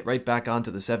he'll get right back onto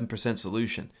the 7%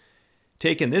 solution.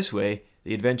 Taken this way,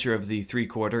 the adventure of the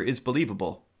three-quarter is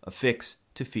believable, a fix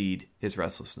to feed his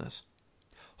restlessness.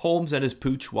 Holmes and his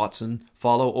pooch, Watson,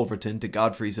 follow Overton to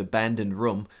Godfrey's abandoned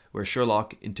room, where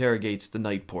Sherlock interrogates the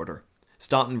night porter.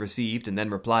 Staunton received and then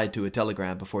replied to a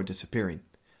telegram before disappearing.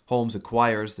 Holmes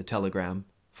acquires the telegram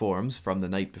forms from the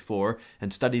night before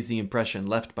and studies the impression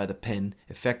left by the pen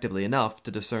effectively enough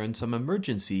to discern some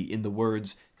emergency in the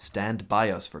words, "Stand by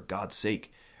us for God's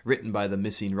sake," written by the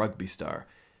missing rugby star.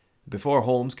 Before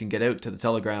Holmes can get out to the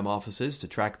telegram offices to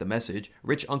track the message,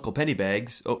 rich Uncle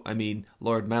Pennybags,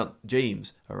 Lord Mount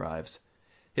James, arrives.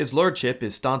 His lordship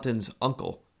is Staunton's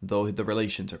uncle, though the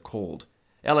relations are cold.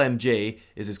 LMJ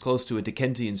is as close to a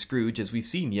Dickensian Scrooge as we've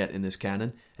seen yet in this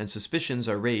canon, and suspicions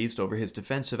are raised over his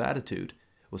defensive attitude.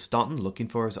 Was Staunton looking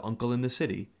for his uncle in the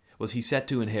city? Was he set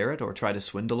to inherit or try to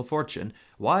swindle a fortune?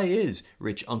 Why is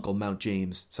rich Uncle Mount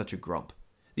James such a grump?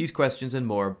 These questions and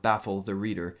more baffle the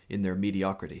reader in their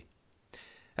mediocrity.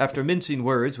 After mincing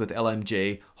words with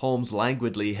LMJ, Holmes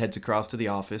languidly heads across to the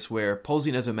office where,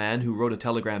 posing as a man who wrote a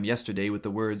telegram yesterday with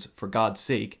the words, "For God's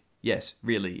sake," yes,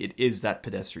 really, it is that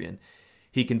pedestrian,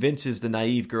 he convinces the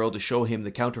naive girl to show him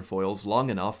the counterfoils long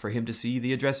enough for him to see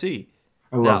the addressee.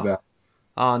 I love that.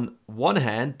 On one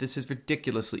hand, this is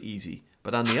ridiculously easy,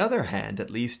 but on the other hand,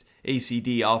 at least,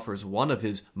 ACD offers one of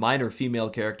his minor female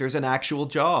characters an actual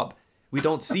job. We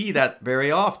don't see that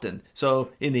very often,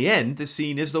 so in the end, this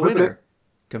scene is the winner.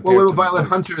 Well, little Violet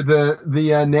Hunter,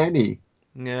 the nanny.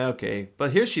 Yeah, okay,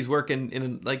 but here she's working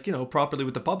in properly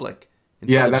with the public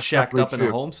instead of shacked up in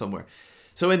a home somewhere.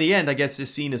 So in the end, I guess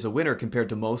this scene is a winner compared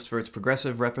to most for its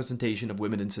progressive representation of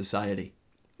women in society.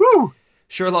 Woo!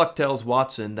 Sherlock tells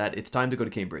Watson that it's time to go to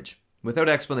Cambridge. Without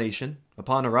explanation,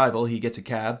 upon arrival, he gets a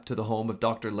cab to the home of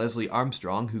Dr. Leslie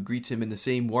Armstrong, who greets him in the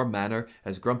same warm manner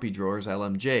as Grumpy Drawers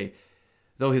LMJ.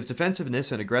 Though his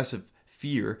defensiveness and aggressive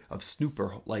fear of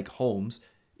snooper like Holmes,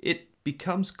 it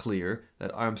becomes clear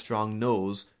that Armstrong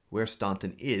knows where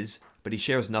Staunton is, but he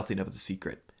shares nothing of the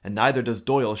secret. And neither does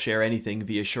Doyle share anything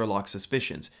via Sherlock's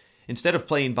suspicions. Instead of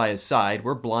playing by his side,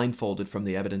 we're blindfolded from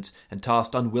the evidence and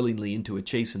tossed unwillingly into a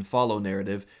chase and follow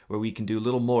narrative where we can do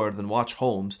little more than watch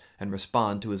Holmes and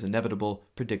respond to his inevitable,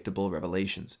 predictable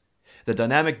revelations. The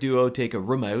dynamic duo take a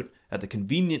room out at the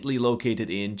conveniently located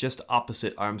inn just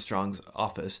opposite Armstrong's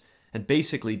office and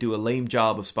basically do a lame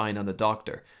job of spying on the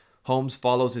doctor. Holmes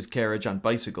follows his carriage on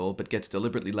bicycle but gets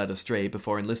deliberately led astray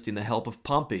before enlisting the help of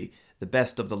Pompey, the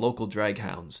best of the local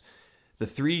draghounds. The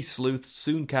three sleuths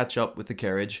soon catch up with the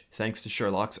carriage, thanks to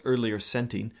Sherlock's earlier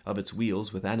scenting of its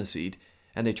wheels with aniseed,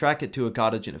 and they track it to a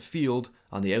cottage in a field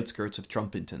on the outskirts of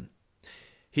Trumpington.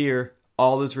 Here,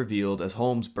 all is revealed as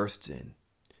Holmes bursts in.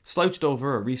 Slouched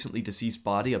over a recently deceased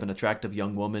body of an attractive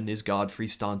young woman is Godfrey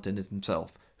Staunton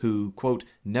himself, who, quote,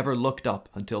 never looked up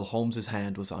until Holmes's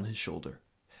hand was on his shoulder.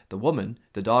 The woman,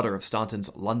 the daughter of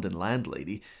Staunton's London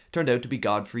landlady, turned out to be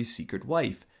Godfrey's secret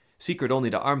wife, secret only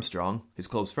to Armstrong, his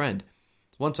close friend.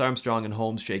 Once Armstrong and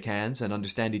Holmes shake hands and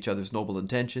understand each other's noble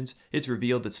intentions, it's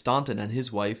revealed that Staunton and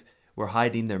his wife were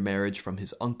hiding their marriage from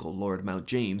his uncle, Lord Mount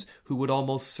James, who would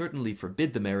almost certainly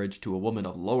forbid the marriage to a woman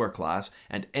of lower class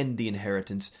and end the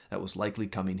inheritance that was likely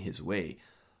coming his way.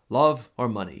 Love or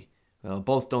money? Well,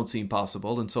 both don't seem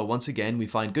possible, and so once again we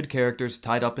find good characters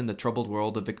tied up in the troubled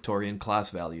world of Victorian class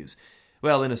values.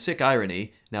 Well, in a sick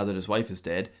irony, now that his wife is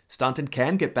dead, Staunton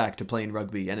can get back to playing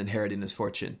rugby and inheriting his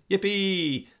fortune.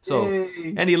 Yippee! So,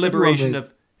 Yay! any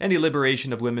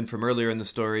liberation of women from earlier in the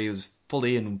story is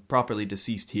fully and properly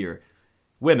deceased here.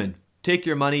 Women, take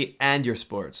your money and your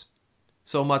sports.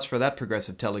 So much for that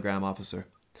progressive telegram officer.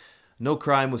 No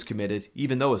crime was committed,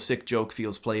 even though a sick joke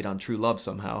feels played on true love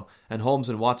somehow, and Holmes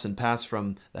and Watson pass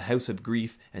from the house of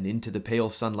grief and into the pale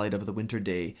sunlight of the winter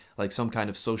day, like some kind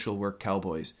of social work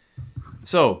cowboys.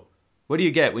 So, what do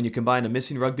you get when you combine a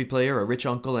missing rugby player, a rich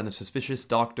uncle, and a suspicious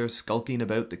doctor skulking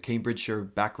about the Cambridgeshire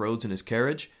back roads in his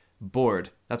carriage? Bored.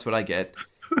 That's what I get.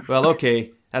 Well,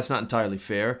 okay, that's not entirely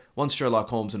fair. Once Sherlock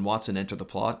Holmes and Watson enter the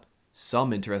plot,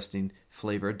 some interesting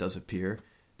flavour does appear,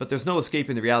 but there's no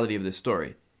escaping the reality of this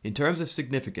story. In terms of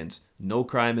significance, no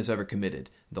crime is ever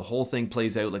committed. The whole thing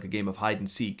plays out like a game of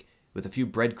hide-and-seek, with a few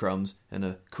breadcrumbs and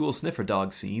a cool sniffer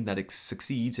dog scene that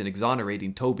succeeds in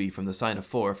exonerating Toby from the sign of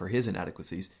 4 for his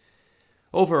inadequacies.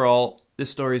 Overall, this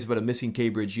story is about a missing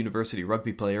Cambridge University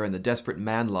rugby player and the desperate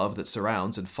man-love that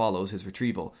surrounds and follows his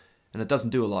retrieval, and it doesn't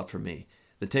do a lot for me.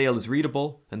 The tale is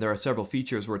readable, and there are several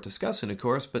features worth discussing, of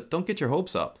course, but don't get your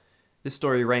hopes up. This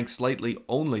story ranks slightly,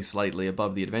 only slightly,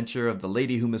 above the adventure of the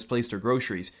lady who misplaced her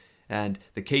groceries and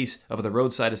the case of the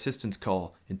roadside assistance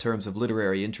call in terms of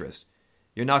literary interest.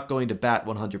 You're not going to bat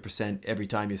 100% every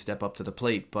time you step up to the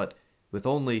plate, but with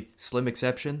only slim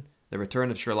exception, the return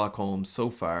of Sherlock Holmes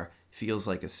so far feels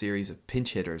like a series of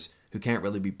pinch hitters who can't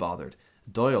really be bothered.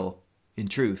 Doyle, in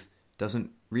truth,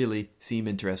 doesn't really seem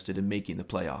interested in making the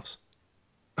playoffs.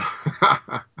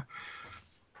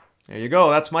 There you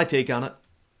go. That's my take on it.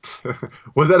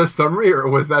 Was that a summary or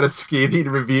was that a scathing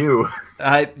review?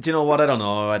 Do you know what? I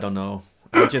don't know.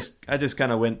 I just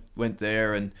kind of went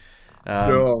there and.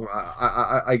 No,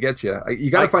 I get you.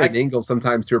 You got to find an angle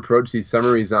sometimes to approach these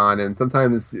summaries on, and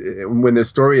sometimes when the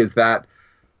story is that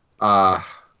uh,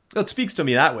 It speaks to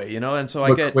me that way, and so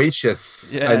I get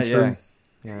loquacious yeah, in terms.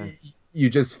 yeah. You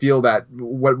just feel that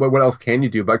what else can you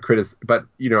do but put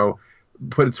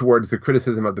it towards the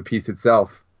criticism of the piece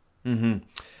itself. Yeah.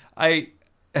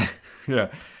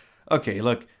 Okay,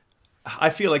 look, I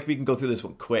feel like we can go through this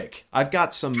one quick. I've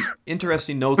got some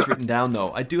interesting notes written down,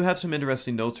 though. I do have some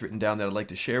interesting notes written down that I'd like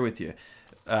to share with you.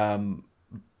 And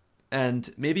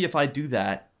maybe if I do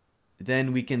that,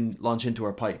 then we can launch into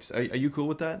our pipes. Are you cool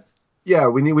with that?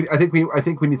 Yeah, I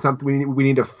think we need something. We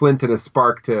need a flint and a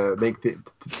spark to make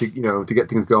to get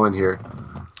things going here.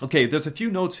 Okay, there's a few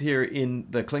notes here in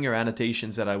the Klinger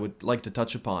annotations that I would like to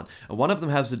touch upon. One of them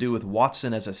has to do with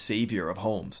Watson as a savior of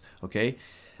Holmes. Okay,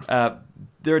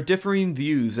 there are differing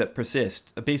views that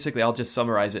persist. Basically, I'll just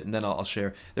summarize it and then I'll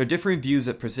share. There are differing views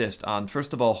that persist on,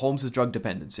 first of all, Holmes's drug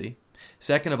dependency.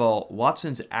 Second of all,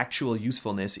 Watson's actual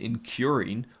usefulness in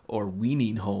curing or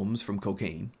weaning Holmes from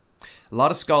cocaine. A lot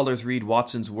of scholars read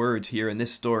Watson's words here in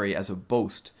this story as a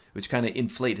boast, which kind of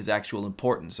inflate his actual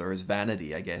importance or his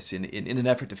vanity, I guess, in an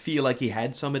effort to feel like he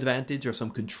had some advantage or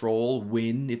some control,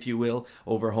 win, if you will,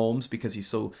 over Holmes because he's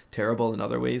so terrible in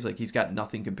other ways. Like, he's got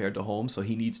nothing compared to Holmes, so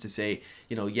he needs to say,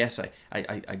 yes,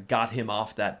 I got him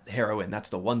off that heroin. That's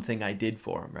the one thing I did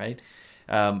for him, right?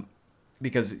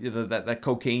 Because that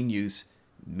cocaine use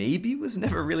maybe was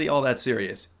never really all that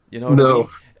serious. You know what I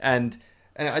mean?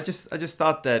 And I just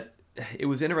thought that it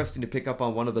was interesting to pick up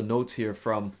on one of the notes here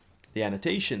from the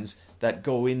annotations that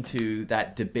go into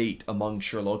that debate among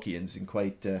Sherlockians in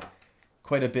quite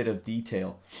a bit of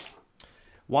detail.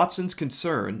 Watson's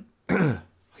concern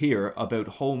here about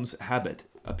Holmes' habit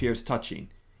appears touching,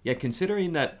 yet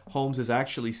considering that Holmes is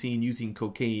actually seen using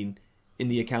cocaine in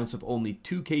the accounts of only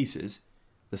 2 cases,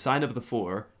 The Sign of the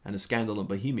Four and A Scandal in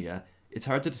Bohemia, it's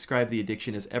hard to describe the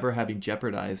addiction as ever having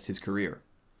jeopardized his career.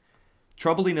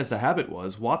 Troubling as the habit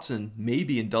was, Watson may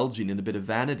be indulging in a bit of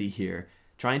vanity here,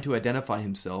 trying to identify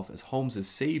himself as Holmes's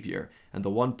savior and the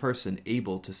one person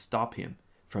able to stop him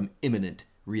from imminent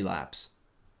relapse.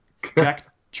 Jack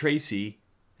Tracy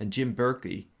and Jim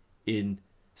Berkey in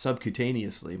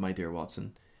Subcutaneously, My Dear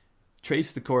Watson,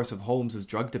 trace the course of Holmes's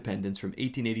drug dependence from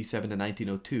 1887 to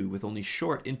 1902 with only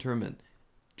short intermittent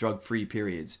drug-free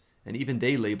periods, and even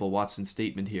they label Watson's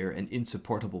statement here an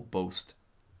insupportable boast.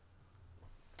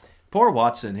 Poor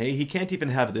Watson, hey? He can't even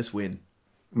have this win.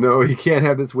 No, he can't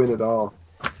have this win at all.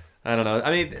 I don't know. I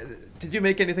mean, did you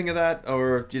make anything of that,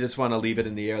 or do you just want to leave it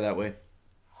in the air that way?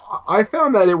 I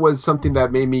found that it was something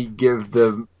that made me give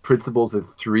the principles a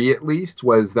 3 at least,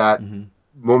 was that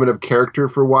moment of character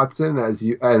for Watson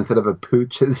instead of a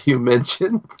pooch, as you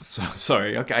mentioned.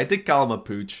 Sorry, okay, I did call him a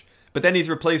pooch, but then he's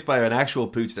replaced by an actual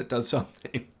pooch that does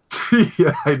something.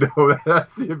 Yeah, I know.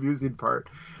 That's the amusing part.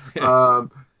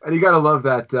 And you gotta love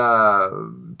that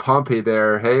Pompey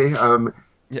there, hey.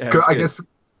 Yeah, I guess,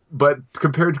 but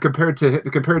compared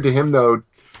to him though,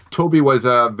 Toby was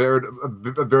a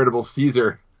veritable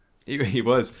Caesar. He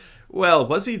was. Well,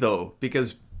 was he though?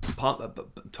 Because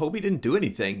Toby didn't do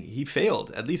anything. He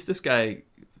failed. At least this guy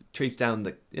traced down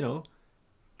the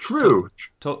True.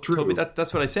 True. Toby.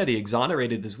 That's what I said. He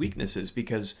exonerated his weaknesses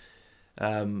because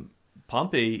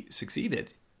Pompey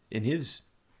succeeded in his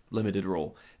limited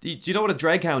role. Do you know what a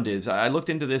draghound is? I looked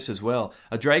into this as well.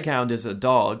 A draghound is a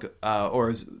dog,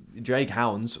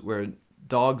 draghounds were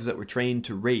dogs that were trained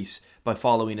to race by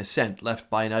following a scent left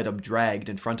by an item dragged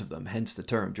in front of them, hence the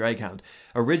term draghound.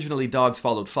 Originally, dogs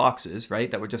followed foxes,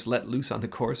 right, that were just let loose on the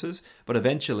courses, but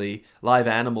eventually, live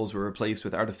animals were replaced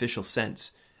with artificial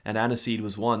scents, and aniseed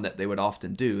was one that they would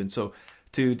often do. And so,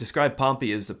 to describe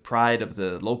Pompey as the pride of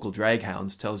the local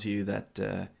draghounds tells you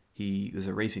that he was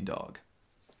a racing dog.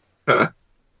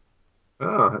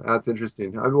 Oh, that's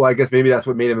interesting. Well, I guess maybe that's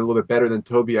what made him a little bit better than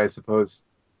Toby, I suppose.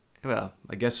 Well,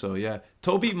 I guess so, yeah.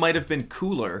 Toby might have been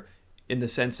cooler in the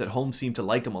sense that Holmes seemed to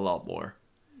like him a lot more.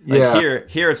 Like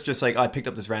here it's just like, I picked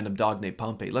up this random dog named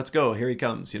Pompey. Let's go, here he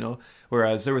comes,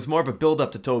 Whereas there was more of a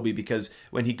build-up to Toby because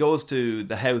when he goes to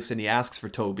the house and he asks for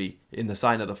Toby in The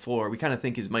Sign of the Four, we kind of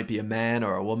think he might be a man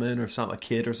or a woman or a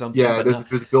kid or something. Yeah,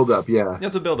 there's a build-up, yeah.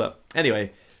 There's a build-up.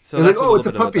 Anyway, so it's that's like, it's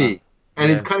a puppy. And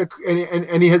he's kind of,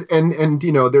 and he has, and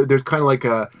there's kind of like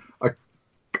a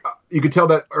you could tell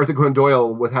that Arthur Conan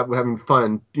Doyle was having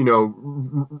fun,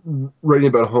 writing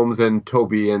about Holmes and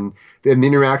Toby, and the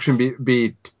interaction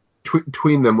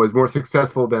between them was more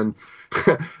successful than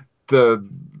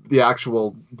the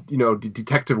actual,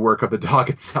 detective work of the dog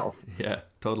itself. Yeah,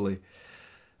 totally.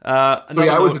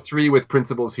 I was a 3 with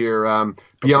principles here.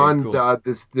 Beyond cool.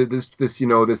 This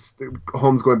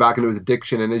Holmes going back into his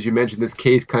addiction, and as you mentioned, this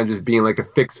case kind of just being like a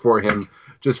fix for him,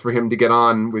 just for him to get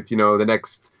on with the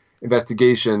next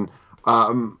investigation.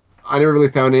 I never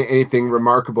really found anything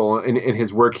remarkable in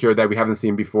his work here that we haven't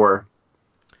seen before.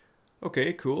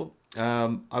 Okay, cool.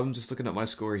 I'm just looking at my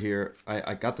score here.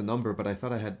 I got the number, but I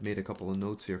thought I had made a couple of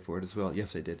notes here for it as well.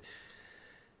 Yes, I did.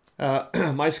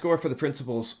 My score for the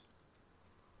principals.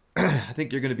 I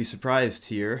think you're going to be surprised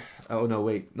here. Oh no,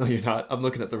 wait, no, you're not. I'm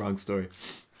looking at the wrong story.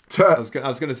 I was going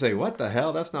to say, what the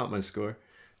hell? That's not my score.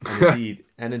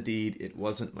 And indeed, it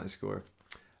wasn't my score.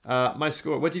 My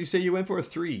score. What did you say you went for? A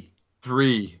 3.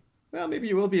 3. Well, maybe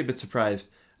you will be a bit surprised.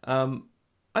 I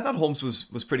thought Holmes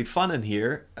was pretty fun in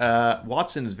here.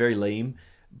 Watson is very lame,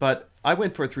 but I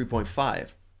went for a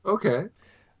 3.5. Okay.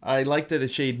 I liked it a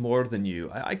shade more than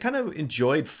you. I kind of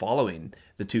enjoyed following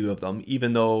the two of them,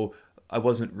 even though I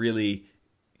wasn't really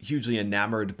hugely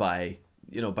enamored by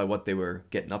what they were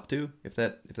getting up to. If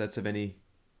that's of any,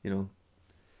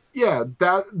 Yeah,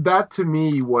 that to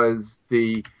me was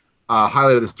the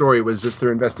highlight of the story, was just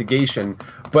their investigation.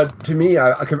 But to me,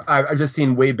 I've just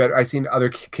seen way better. I've seen other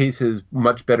cases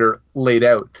much better laid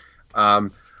out.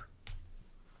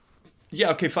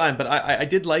 Yeah, okay, fine, but I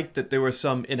did like that there were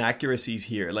some inaccuracies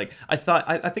here. Like I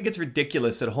think it's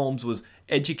ridiculous that Holmes was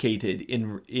educated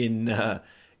in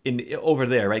over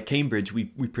there, right? Cambridge, we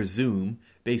presume,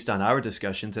 based on our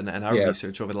discussions and our Yes.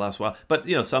 research over the last while. But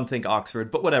some think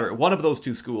Oxford, but whatever. One of those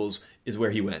two schools is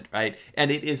where he went, right? And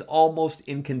it is almost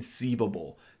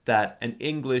inconceivable that an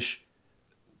English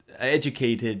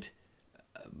educated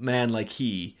man like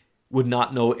he would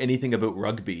not know anything about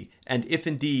rugby. And if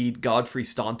indeed Godfrey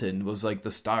Staunton was like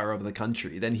the star of the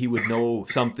country, then he would know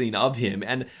something of him.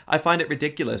 And I find it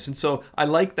ridiculous. And so I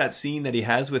like that scene that he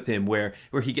has with him where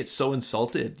he gets so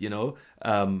insulted,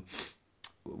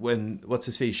 when what's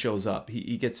his face shows up.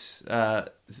 He gets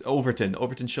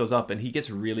Overton shows up, and he gets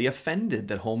really offended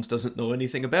that Holmes doesn't know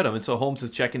anything about him. And so Holmes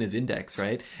is checking his index,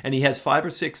 right? And he has 5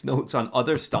 or 6 notes on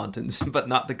other Stauntons, but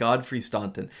not the Godfrey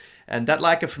Staunton. And that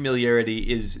lack of familiarity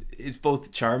is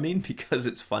both charming because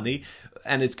it's funny,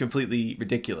 and it's completely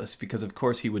ridiculous because of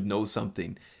course he would know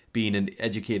something, being an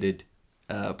educated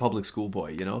public school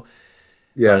boy,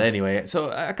 Yes. But anyway, so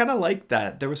I kind of liked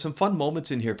that. There were some fun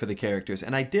moments in here for the characters.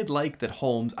 And I did like that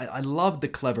Holmes, I loved the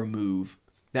clever move.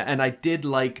 And I did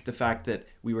like the fact that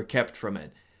we were kept from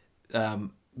it.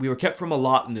 We were kept from a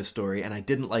lot in this story, and I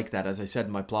didn't like that, as I said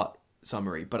in my plot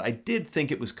summary. But I did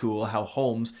think it was cool how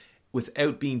Holmes,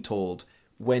 without being told,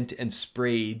 went and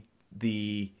sprayed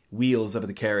the wheels of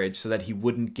the carriage so that he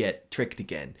wouldn't get tricked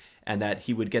again, and that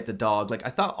he would get the dog. Like, I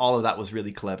thought all of that was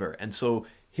really clever. And so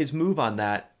his move on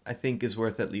that, I think, is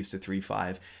worth at least a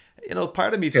 3.5.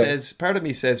 Part of me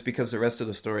says because the rest of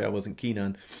the story I wasn't keen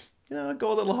on, I'd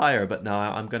go a little higher, but no,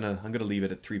 I'm gonna leave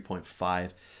it at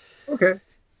 3.5. Okay.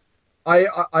 I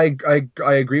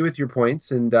agree with your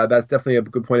points, and that's definitely a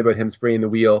good point about him spraying the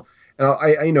wheel. And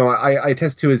I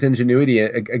attest to his ingenuity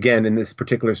again in this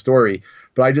particular story.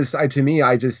 But I just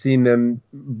seen them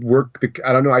work.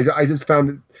 I don't know. I just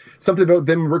found something about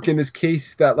them working this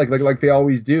case that like they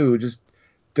always do just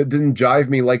didn't jive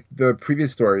me like the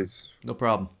previous stories. No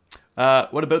problem.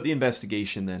 What about the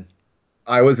investigation then?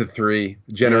 I was a 3,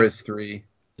 generous 3.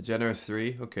 A generous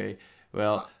 3. Okay.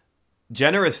 Well,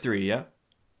 generous 3. Yeah.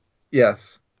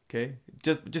 Yes. Okay.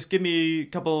 Just give me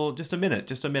just a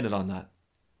minute on that.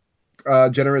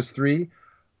 Generous 3.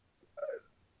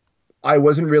 I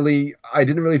don't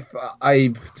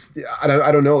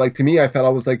know. Like, to me, I felt I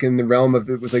was like in the realm of,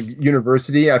 it was like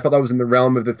university. I felt I was in the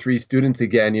realm of the 3 students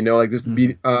again, like just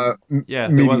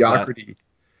mediocrity.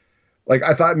 Like,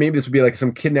 I thought maybe this would be like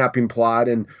some kidnapping plot.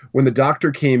 And when the doctor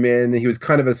came in, he was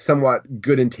kind of a somewhat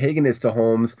good antagonist to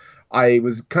Holmes. I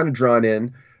was kind of drawn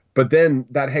in. But then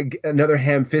that had another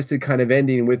ham-fisted kind of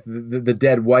ending with the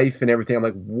dead wife and everything. I'm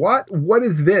like, what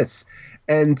is this?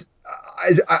 And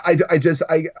I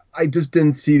just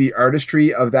didn't see the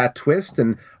artistry of that twist,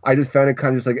 and I just found it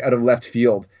kind of just like out of left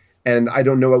field. And I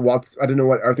don't know what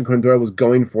Arthur Conan Doyle was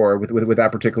going for with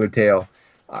that particular tale.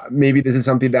 Maybe this is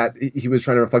something that he was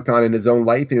trying to reflect on in his own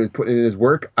life and he was putting in his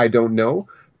work. I don't know,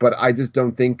 but I just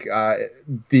don't think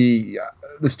the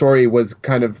story was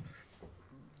kind of.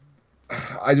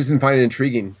 I just didn't find it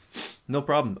intriguing. No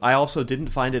problem. I also didn't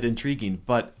find it intriguing,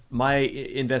 but my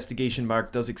investigation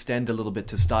mark does extend a little bit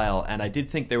to style, and I did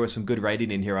think there was some good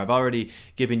writing in here. I've already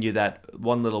given you that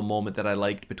one little moment that I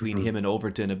liked between him and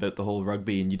Overton about the whole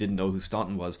rugby, and you didn't know who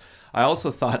Staunton was. I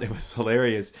also thought it was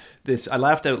hilarious. I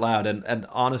laughed out loud, and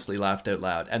honestly laughed out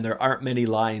loud, and there aren't many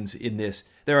lines in this.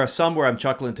 There are some where I'm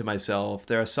chuckling to myself.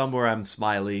 There are some where I'm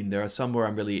smiling. There are some where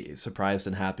I'm really surprised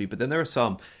and happy. But then there are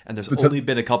some, and there's only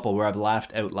been a couple where I've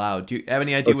laughed out loud. Do you have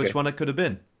any idea which one it could have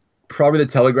been? Probably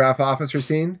the telegraph officer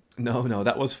scene. No,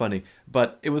 that was funny.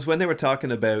 But it was when they were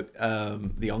talking about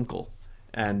the uncle.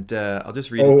 And I'll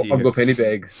just read it to you. Uncle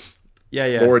Pennybags. Yeah,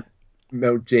 yeah. Lord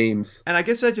Mount James. And I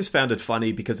guess I just found it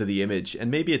funny because of the image,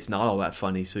 and maybe it's not all that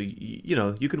funny, so, you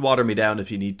know, you can water me down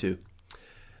if you need to.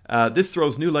 This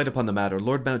throws new light upon the matter.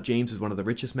 Lord Mount James is one of the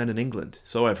richest men in England,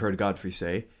 so I've heard Godfrey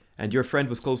say, and your friend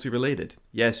was closely related.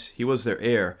 Yes, he was their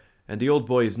heir, and the old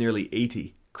boy is nearly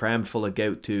 80, crammed full of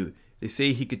gout too. They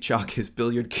say he could chalk his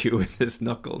billiard cue with his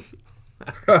knuckles.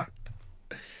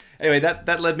 Anyway,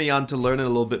 that led me on to learning a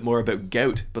little bit more about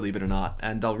gout, believe it or not,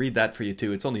 and I'll read that for you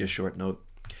too. It's only a short note.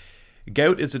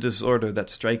 Gout is a disorder that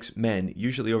strikes men,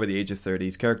 usually over the age of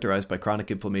 30, characterized by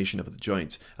chronic inflammation of the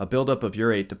joints. A buildup of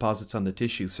urate deposits on the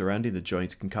tissues surrounding the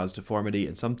joints can cause deformity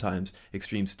and sometimes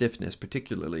extreme stiffness,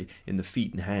 particularly in the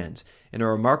feet and hands. In a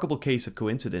remarkable case of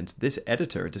coincidence, this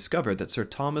editor discovered that Sir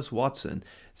Thomas Watson,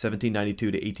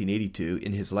 1792 to 1882,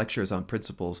 in his lectures on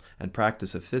principles and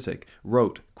practice of physic,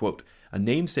 wrote, quote, "A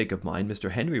namesake of mine,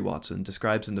 Mr. Henry Watson,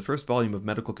 describes in the first volume of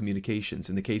Medical Communications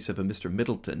in the case of a Mr.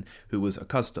 Middleton, who was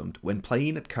accustomed, when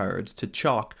playing at cards, to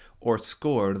chalk or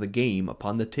score the game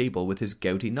upon the table with his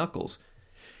gouty knuckles.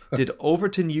 Did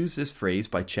Overton use this phrase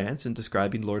by chance in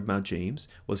describing Lord Mount James?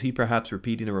 Was he perhaps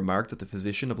repeating a remark that the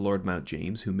physician of Lord Mount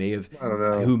James, who may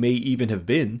even have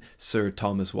been Sir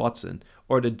Thomas Watson,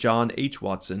 or did John H.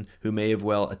 Watson, who may have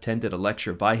well attended a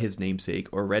lecture by his namesake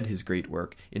or read his great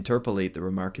work, interpolate the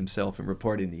remark himself in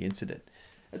reporting the incident?"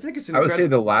 I think it's incredible. I would say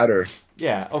the latter.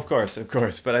 Yeah, of course.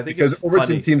 But I think because it's Overton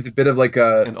funny. Seems a bit of like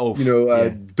an oaf,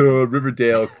 the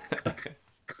Riverdale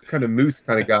kind of moose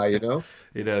kind of guy, you know?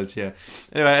 He does, yeah.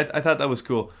 Anyway, I thought that was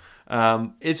cool.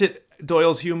 Is it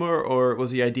Doyle's humor, or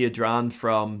was the idea drawn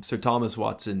from Sir Thomas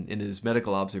Watson in his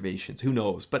medical observations? Who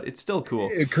knows? But it's still cool.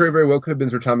 It very well could have been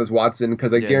Sir Thomas Watson,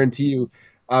 because I guarantee you,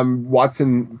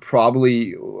 Watson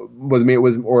probably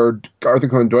or Arthur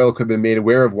Conan Doyle could have been made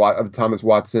aware of Thomas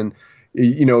Watson,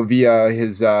 you know, via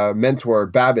his mentor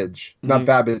Babbage. Not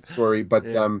Babbage, sorry, but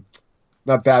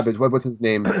not Babbage. What's his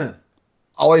name?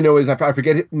 All I know is I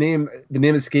forget his name. The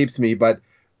name escapes me, but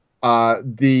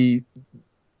the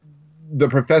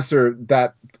professor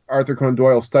that Arthur Conan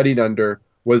Doyle studied under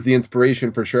was the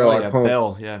inspiration for Sherlock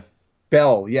Holmes.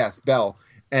 Bell, yes, Bell.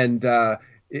 And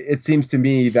it seems to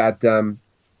me that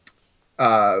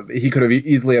he could have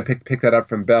easily picked that up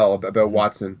from Bell about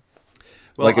Watson,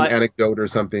 like an anecdote or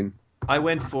something. I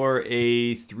went for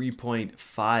a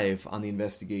 3.5 on the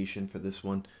investigation for this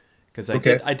one, because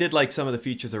I did like some of the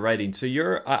features of writing. So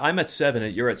I'm at 7,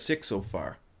 and you're at 6 so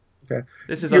far. Okay,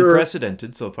 this is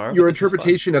unprecedented so far. Your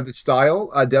interpretation of the style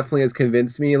definitely has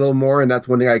convinced me a little more, and that's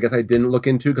one thing I guess I didn't look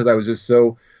into because I was just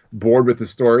so bored with the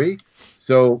story.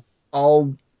 So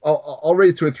I'll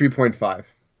raise to a 3.5.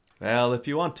 Well, if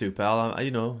you want to, pal,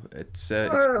 you know, it's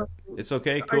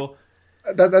okay, cool.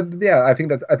 I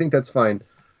think that's fine.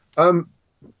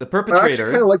 The perpetrator. I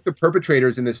actually kind of like the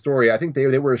perpetrators in this story. I think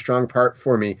they were a strong part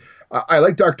for me. I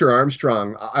like Dr.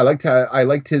 Armstrong. I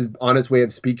liked his honest way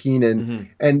of speaking,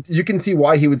 and you can see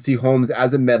why he would see Holmes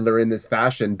as a meddler in this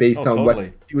fashion based on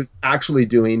what he was actually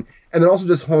doing, and then also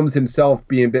just Holmes himself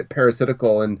being a bit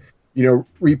parasitical and, you know,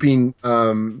 reaping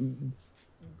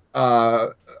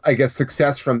I guess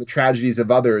success from the tragedies of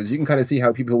others. You can kind of see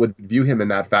how people would view him in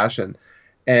that fashion,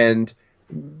 and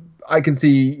I can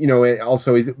see, you know,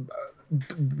 also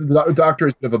the doctor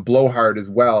is a bit of a blowhard as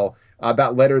well.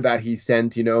 That letter that he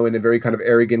sent, you know, in a very kind of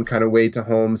arrogant kind of way to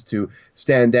Holmes to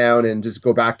stand down and just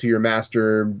go back to your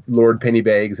master, Lord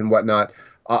Pennybags and whatnot.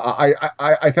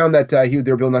 I found that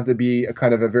they were building up to be a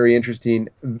kind of a very interesting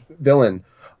villain.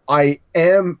 I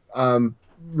am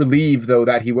relieved, though,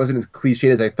 that he wasn't as cliched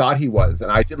as I thought he was,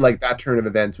 and I did like that turn of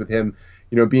events with him,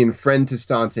 you know, being friend to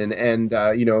Staunton and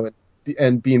you know,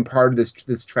 and being part of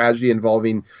this tragedy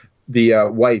involving the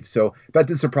wife. So that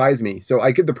did surprise me. So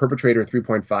I give the perpetrator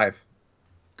 3.5.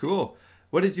 Cool.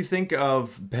 What did you think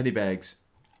of Pennybags?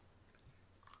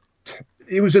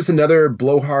 It was just another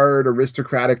blowhard,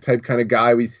 aristocratic type kind of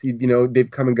guy. We see, you know,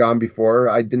 they've come and gone before.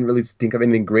 I didn't really think of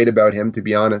anything great about him, to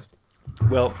be honest.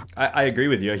 Well, I agree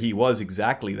with you. He was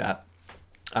exactly that.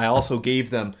 I also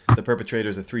gave them, the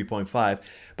perpetrators, a 3.5.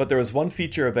 But there was one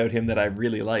feature about him that I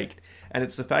really liked, and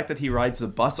it's the fact that he rides the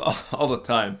bus all the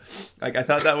time. Like, I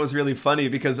thought that was really funny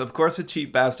because, of course, a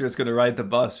cheap bastard is going to ride the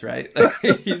bus, right?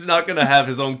 He's not going to have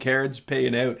his own carriage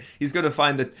paying out. He's going to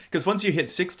find that, because once you hit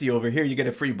 60 over here, you get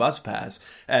a free bus pass.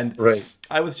 And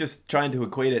I was just trying to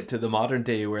equate it to the modern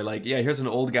day where, like, yeah, here's an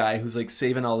old guy who's, like,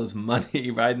 saving all his money,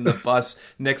 riding the bus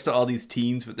next to all these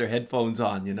teens with their headphones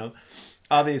on, you know?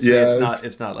 Obviously,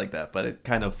 it's not like that, but it's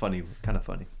kind of funny.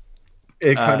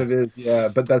 It kind of is, yeah.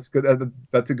 But that's good.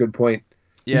 That's a good point.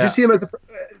 Did you Yeah. see him as a?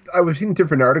 I was reading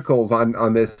different articles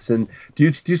on this, and do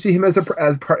you see him as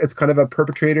as kind of a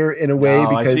perpetrator in a way? No,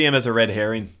 I see Because him as a red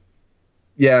herring.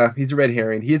 yeah, he's a red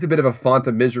herring. He's a bit of a font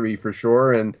of misery for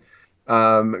sure, and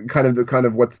kind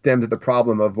of what stemmed the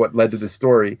problem of what led to the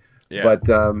story. Yeah. But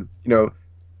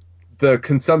the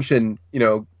consumption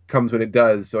comes when it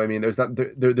does. So I mean, there's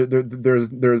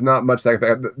not much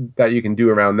that you can do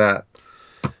around that.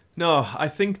 No, I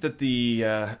think that the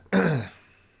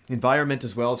environment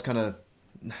as well is kind of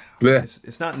Blech.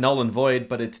 it's not null and void,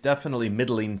 but it's definitely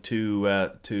middling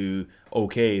to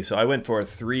okay. So I went for a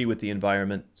 3 with the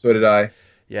environment. So did I.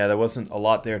 Yeah, there wasn't a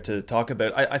lot there to talk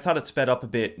about. I thought it sped up a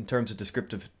bit in terms of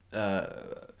descriptive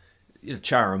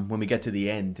charm when we get to the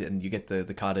end and you get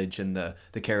the cottage and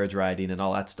the carriage riding and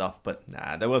all that stuff. But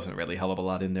nah, there wasn't really a hell of a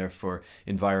lot in there for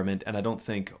environment, and I don't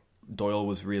think Doyle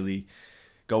was really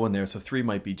going there. So 3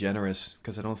 might be generous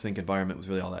because I don't think environment was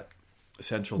really all that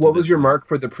essential. What to was this your one. mark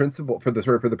for the principal for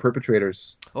the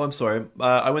perpetrators? Oh, I'm sorry.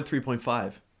 I went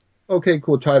 3.5. Okay,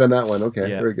 cool. Tried on that one. Okay,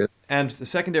 Yeah. very good. And the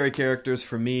secondary characters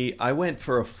for me, I went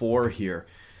for a 4 here,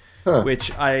 Huh.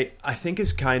 which I think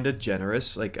is kind of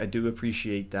generous. Like, I do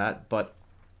appreciate that. But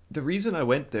the reason I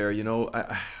went there,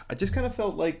 I just kind of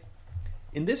felt like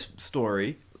in this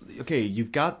story, okay,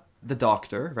 you've got the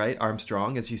Doctor, right?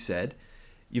 Armstrong, as you said.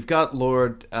 You've got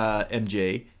Lord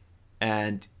MJ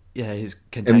and yeah, his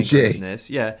cantankerousness.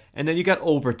 Yeah. And then you got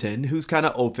Overton, who's kind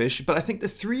of oafish. But I think the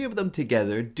 3 of them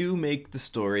together do make the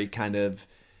story kind of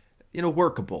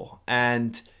workable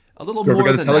and a little Don't more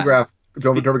forget the than Telegraph. that.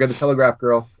 Don't forget the Telegraph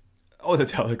girl. Oh, the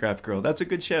Telegraph Girl. That's a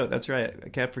good shout. That's right. I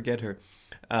can't forget her.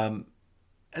 And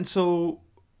so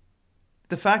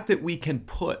the fact that we can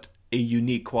put a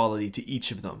unique quality to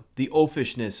each of them, the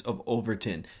oafishness of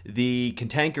Overton, the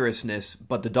cantankerousness,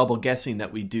 but the double guessing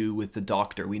that we do with the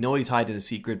Doctor. We know he's hiding a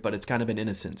secret, but it's kind of an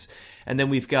innocence. And then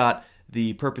we've got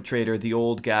the perpetrator, the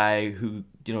old guy who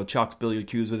chalks billiard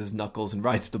cues with his knuckles and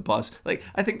rides the bus. Like,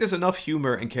 I think there's enough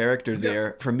humor and character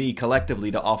there for me collectively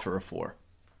to offer a 4.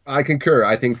 I concur.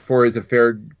 I think 4 is a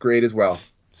fair grade as well.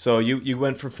 So you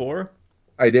went for 4?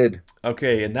 I did.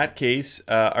 Okay, in that case,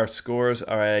 our scores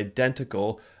are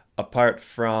identical apart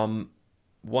from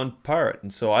one part.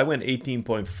 And so I went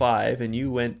 18.5 and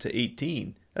you went to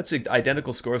 18. That's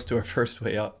identical scores to our first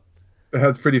way up.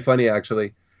 That's pretty funny,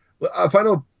 actually. A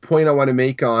final point I want to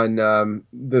make on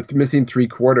the missing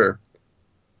 3/4.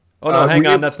 Oh, no, hang were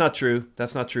on. you- That's not true.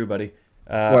 That's not true, buddy.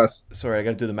 What? Sorry, I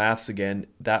got to do the maths again.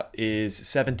 That is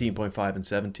 17.5 and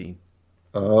 17.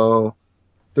 Oh,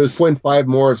 there's point 0.5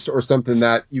 more or something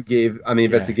that you gave on the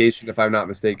investigation, if I'm not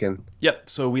mistaken. Yep,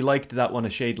 so we liked that one a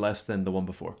shade less than the one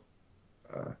before.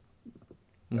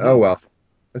 Oh well,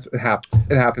 it happens.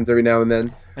 It happens every now and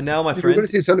then. And now, my You were friend... going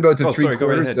to say something about the Oh, three sorry, go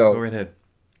right quarters, ahead. though. Go right ahead.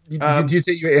 Did you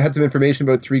say you had some information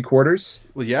about 3/4?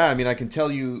 Well, yeah, I mean, I can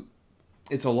tell you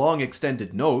it's a long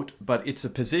extended note, but it's a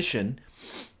position.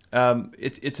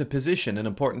 It's a position, an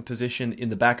important position in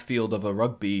the backfield of a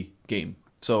rugby game.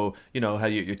 So, how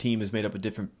your team is made up of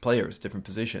different players, different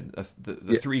position.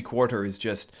 The 3/4 is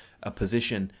just a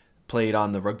position played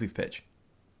on the rugby pitch.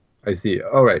 I see.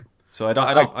 All right. So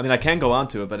I mean, I can go on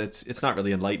to it, but it's not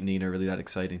really enlightening or really that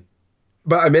exciting.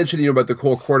 But I mentioned, about the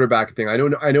whole quarterback thing. I know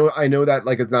that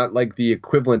like it's not like the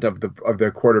equivalent of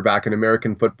the quarterback in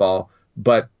American football,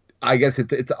 but I guess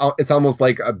it's almost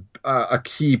like a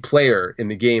key player in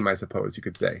the game, I suppose you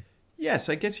could say. Yes,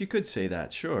 I guess you could say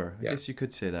that. Sure, I Yeah. guess you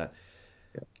could say that.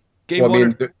 Game Well, I one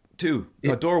mean, or two?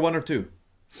 Door 1 or 2?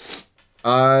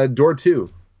 Door 2.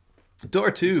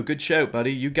 Door 2, good shout,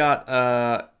 buddy. You've got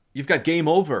Game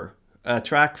Over, a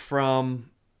track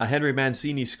from a Henry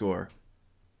Mancini score.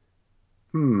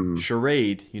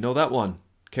 Charade, you know that one?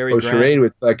 Cary Grant. Charade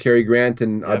with Cary Grant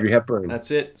and Audrey Hepburn.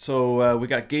 That's it. So we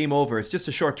got Game Over. It's just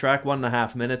a short track,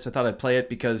 1.5 minutes. I thought I'd play it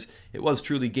because it was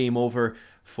truly game over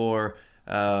for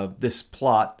this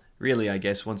plot. Really, I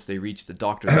guess, once they reach the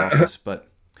doctor's office. But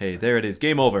hey, there it is.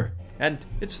 Game over. And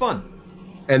it's fun.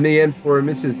 And the end for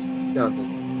Mrs.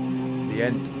 Staunton. The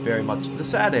end, very much the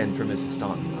sad end for Mrs.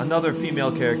 Staunton. Another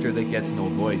female character that gets no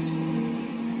voice.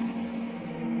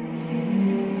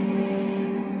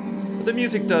 But the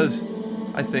music does,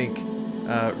 I think,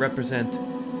 represent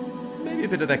maybe a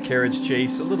bit of that carriage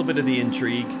chase, a little bit of the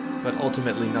intrigue, but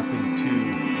ultimately nothing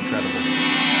too incredible.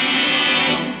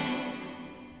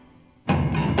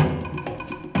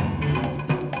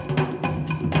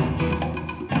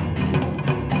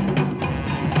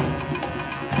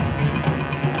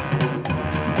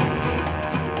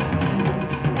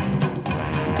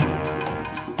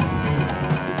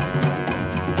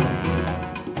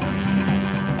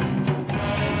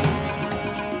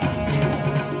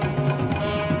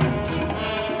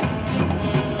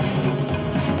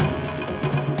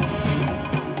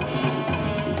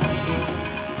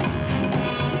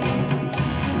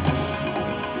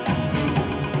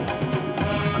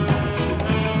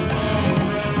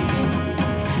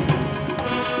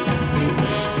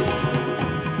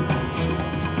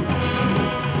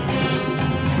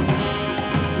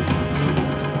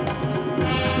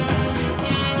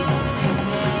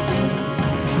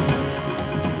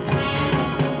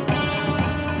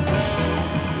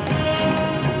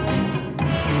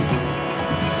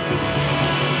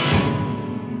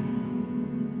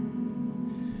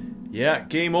 Yeah,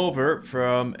 game over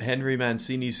from Henry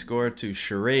Mancini's score to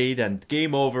Charade, and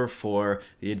game over for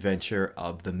The Adventure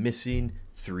of the Missing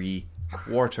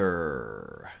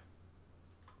Three-Quarter.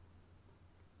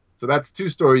 So that's 2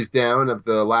 stories down of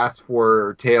the last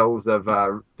 4 tales of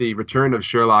the return of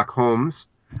Sherlock Holmes.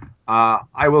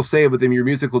 I will say with your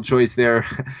musical choice there,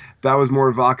 that was more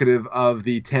evocative of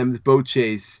the Thames boat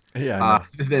chase than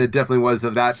it definitely was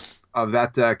of that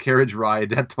carriage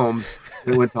ride at Holmes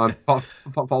that went on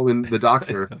following the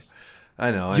Doctor.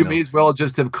 I know. You may as well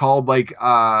just have called like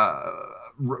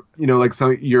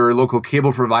your local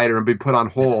cable provider and be put on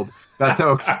hold. That's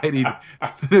how exciting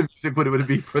the music would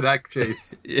be for that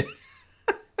chase. Yeah.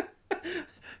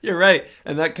 You're right.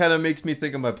 And that kind of makes me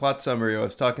think of my plot summary. I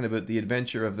was talking about the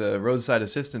adventure of the roadside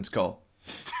assistance call.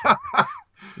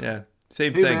 Yeah,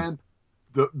 same thing. Man,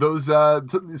 those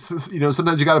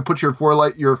sometimes you got to put your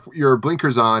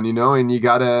blinkers on, and you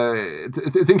got to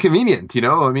it's inconvenient,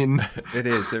 I mean, it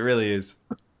is. It really is.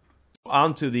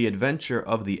 On to the adventure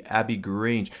of the Abbey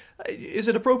Grange. Is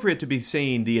it appropriate to be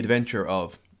saying the adventure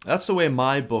of? That's the way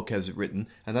my book has it written,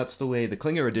 and that's the way the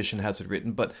Klinger edition has it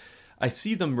written, but I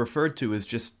see them referred to as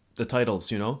just the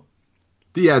titles,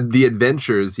 The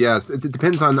adventures, yes. It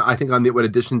depends on, I think, on what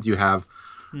editions you have.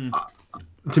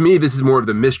 To me, this is more of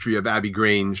the mystery of Abbey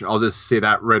Grange. I'll just say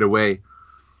that right away.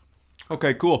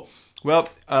 Okay, cool. Well,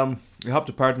 you'll have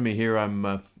to pardon me here.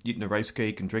 I'm eating a rice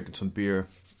cake and drinking some beer,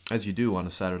 as you do on a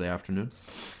Saturday afternoon.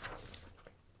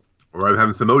 Or I'm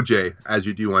having some OJ, as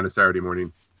you do on a Saturday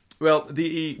morning. Well,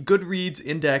 the Goodreads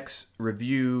Index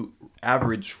review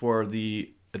average for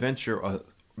the adventure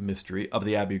mystery of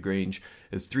the Abbey Grange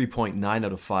is 3.9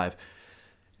 out of 5.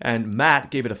 And Matt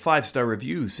gave it a 5-star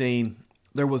review, saying,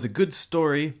 "There was a good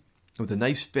story with a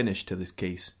nice finish to this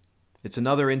case. It's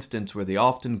another instance where the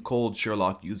often cold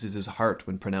Sherlock uses his heart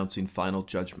when pronouncing final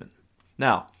judgment."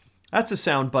 Now, that's a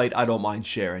soundbite I don't mind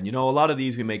sharing. A lot of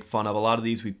these we make fun of, a lot of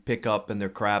these we pick up and they're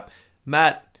crap.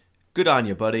 Matt, good on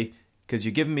you, buddy, because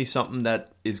you're giving me something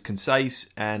that is concise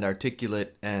and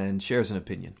articulate and shares an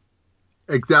opinion.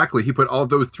 Exactly. He put all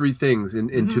those 3 things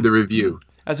into the review.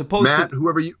 As opposed Matt, to...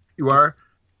 whoever you are...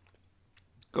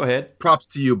 Go ahead. Props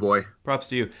to you, boy. Props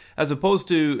to you. As opposed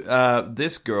to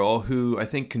this girl who I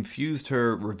think confused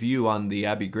her review on the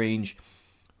Abbey Grange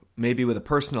maybe with a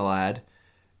personal ad.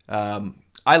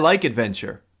 I like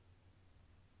adventure.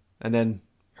 And then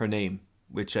her name,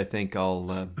 which I think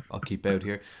I'll keep out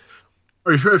here.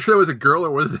 Are you sure it was a girl,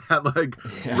 or was that like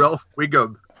Ralph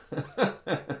Wiggum?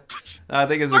 I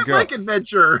think it's a girl. I like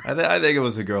adventure. I think it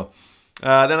was a girl.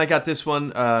 Then I got this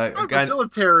one. I'm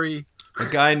military. A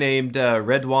guy named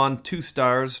Redwan, 2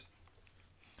 stars.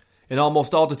 In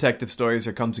almost all detective stories,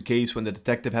 there comes a case when the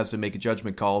detective has to make a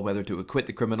judgment call whether to acquit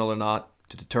the criminal or not,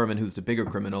 to determine who's the bigger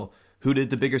criminal, who did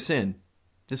the bigger sin.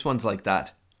 This one's like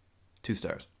that. 2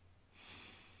 stars.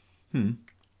 And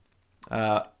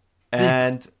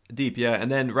deep, yeah. And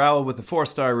then Raoul with a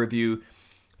 4-star review.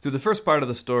 Through the first part of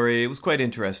the story, it was quite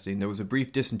interesting. There was a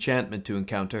brief disenchantment to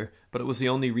encounter, but it was the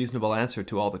only reasonable answer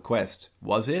to all the quest.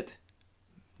 Was it?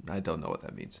 I don't know what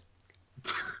that means.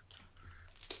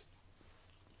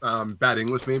 Bad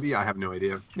English, maybe? I have no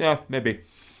idea. Yeah, maybe.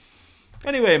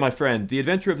 Anyway, my friend, The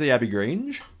Adventure of the Abbey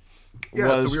Grange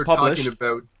was published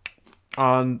about...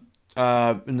 on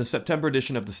in the September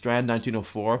edition of The Strand,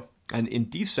 1904, and in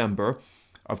December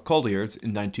of Collier's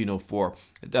in 1904.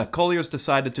 Collier's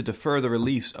decided to defer the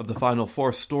release of the final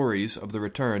 4 stories of the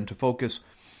return to focus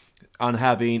on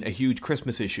having a huge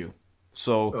Christmas issue.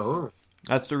 So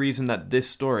that's the reason that this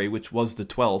story, which was the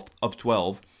 12th of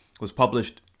 12, was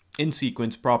published in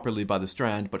sequence properly by the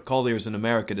Strand, but Collier's in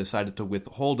America decided to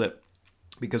withhold it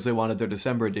because they wanted their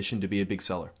December edition to be a big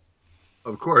seller.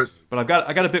 Of course. But I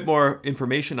got a bit more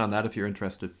information on that if you're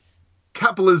interested.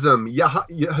 Capitalism,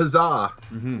 huzzah.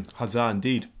 Huzzah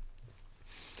indeed.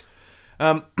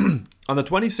 On the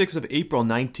 26th of April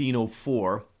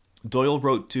 1904, Doyle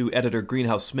wrote to editor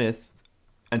Greenhouse Smith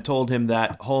and told him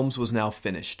that Holmes was now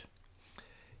finished.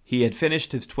 He had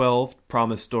finished his 12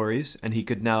 promised stories, and he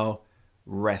could now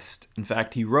rest. In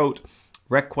fact, he wrote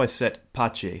Requiescat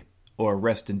pace, or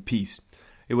Rest in Peace.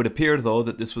 It would appear, though,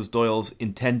 that this was Doyle's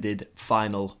intended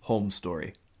final Holmes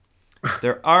story.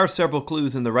 There are several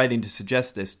clues in the writing to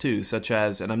suggest this, too, such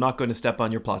as, and I'm not going to step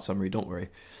on your plot summary, don't worry,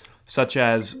 such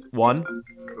as, 1,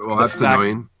 well, that's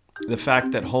annoying. The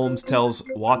fact that Holmes tells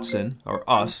Watson, or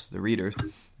us, the readers,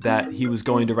 that he was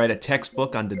going to write a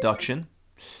textbook on deduction.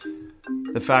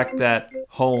 The fact that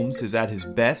Holmes is at his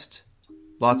best,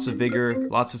 lots of vigor,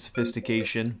 lots of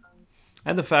sophistication,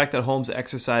 and the fact that Holmes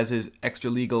exercises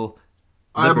extra-legal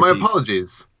liberties. My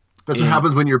apologies. That's what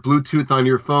happens when your Bluetooth on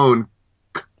your phone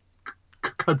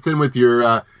cuts in with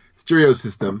your stereo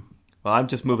system. Well, I'm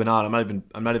just moving on.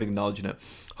 I'm not even acknowledging it.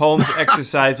 Holmes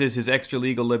exercises his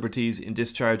extra-legal liberties in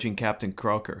discharging Captain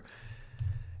Croker.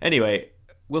 Anyway,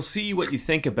 we'll see what you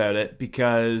think about it,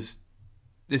 because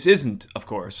this isn't, of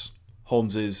course,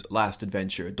 Holmes's last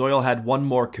adventure. Doyle had one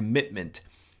more commitment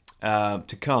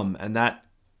to come, and that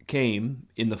came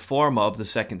in the form of The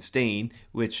Second Stain,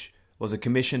 which was a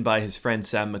commission by his friend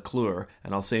Sam McClure,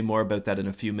 and I'll say more about that in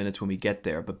a few minutes when we get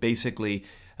there. But basically,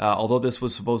 although this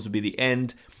was supposed to be the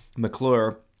end,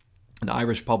 McClure, an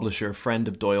Irish publisher, friend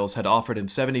of Doyle's, had offered him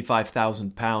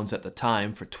 £75,000 at the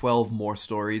time for 12 more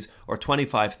stories, or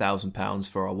 £25,000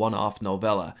 for a one-off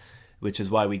novella, which is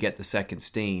why we get The Second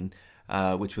Stain,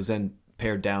 which was then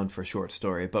pared down for a short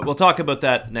story. But we'll talk about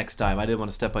that next time. I didn't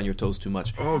want to step on your toes too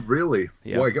much. Oh, really?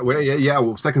 Yeah.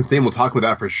 Well, Second Stain, we'll talk about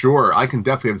that for sure. I can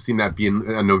definitely have seen that being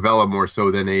a novella more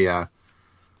so than a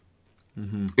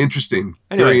interesting.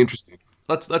 Anyway, very interesting.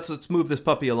 Let's move this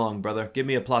puppy along, brother. Give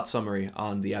me a plot summary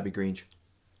on the Abbey Grange.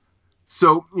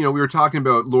 So, we were talking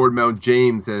about Lord Mount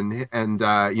James and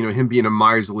him being a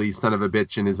miserly son of a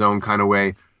bitch in his own kind of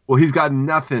way. Well, he's got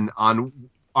nothing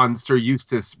on Sir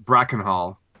Eustace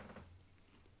Brackenhall.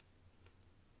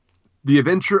 The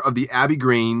Adventure of the Abbey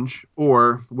Grange,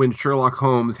 or When Sherlock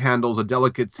Holmes Handles a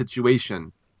Delicate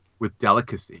Situation with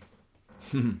Delicacy.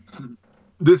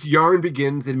 This yarn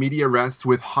begins in media res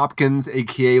with Hopkins,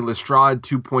 a.k.a. Lestrade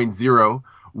 2.0,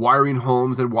 wiring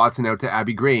Holmes and Watson out to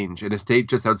Abbey Grange, an estate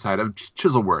just outside of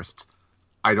Chislehurst.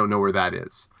 I don't know where that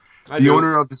is. The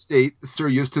owner of the estate, Sir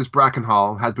Eustace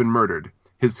Brackenhall, has been murdered.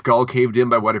 His skull caved in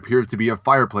by what appears to be a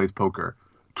fireplace poker.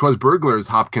 'Twas burglars,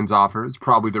 Hopkins offers,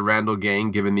 probably the Randall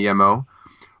gang given the M.O.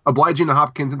 Obliging to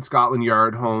Hopkins in Scotland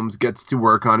Yard, Holmes gets to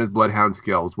work on his bloodhound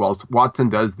skills, whilst Watson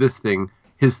does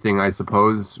his thing, I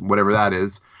suppose, whatever that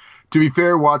is. To be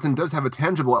fair, Watson does have a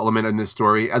tangible element in this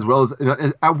story, as well,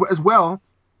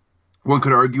 one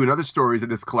could argue, in other stories in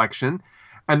this collection,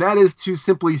 and that is to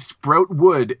simply sprout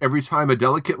wood every time a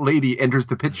delicate lady enters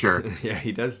the picture. Yeah,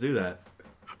 he does do that.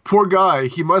 Poor guy,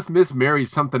 he must miss Mary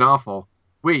something awful.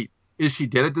 Wait, is she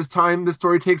dead at this time the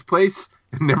story takes place?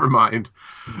 Never mind.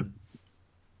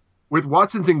 With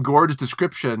Watson's engorged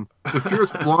description, the fierce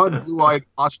blonde, blue-eyed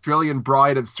Australian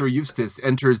bride of Sir Eustace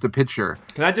enters the picture.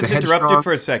 Can I just interrupt you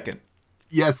for a second?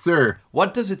 Yes, sir.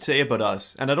 What does it say about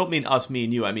us, and I don't mean us, me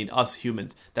and you, I mean us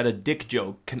humans, that a dick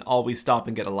joke can always stop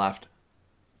and get a laugh?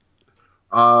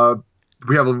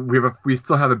 We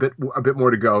still have a bit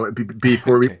more to go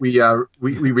before okay.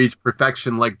 we reach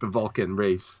perfection like the Vulcan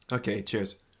race. Okay,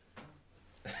 cheers.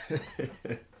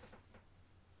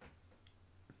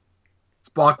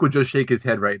 Spock would just shake his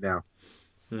head right now.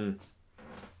 He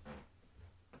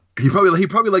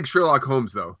probably likes Sherlock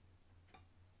Holmes though.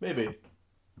 Maybe.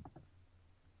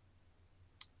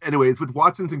 Anyways, with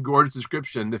Watson's engorged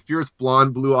description, the fierce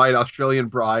blonde, blue-eyed Australian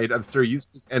bride of Sir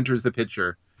Eustace enters the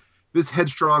picture. This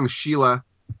headstrong Sheila,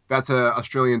 that's an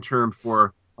Australian term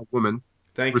for a woman,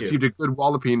 received a good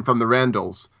walloping from the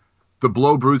Randalls. The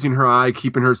blow bruising her eye,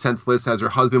 keeping her senseless as her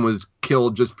husband was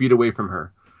killed just feet away from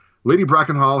her. Lady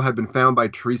Brackenhall had been found by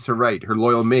Teresa Wright, her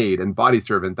loyal maid and body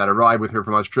servant that arrived with her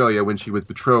from Australia when she was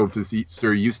betrothed to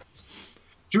Sir Eustace.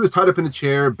 She was tied up in a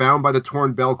chair, bound by the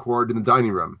torn bell cord in the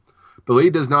dining room. The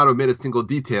lady does not omit a single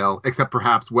detail, except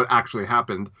perhaps what actually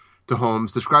happened, to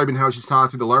Holmes, describing how she saw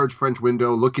through the large French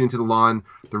window, looking into the lawn,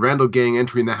 the Randall gang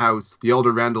entering the house, the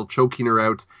elder Randall choking her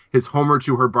out, his Homer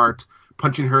to her Bart,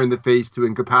 punching her in the face to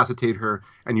incapacitate her,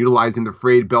 and utilizing the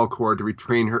frayed bell cord to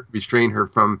restrain her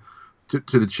from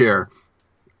to the chair.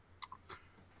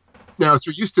 Now,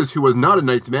 Sir Eustace, who was not a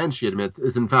nice man, she admits,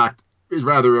 is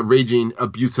rather a raging,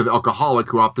 abusive alcoholic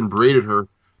who often berated her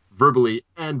verbally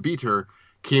and beat her,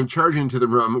 came charging into the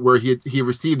room where he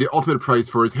received the ultimate price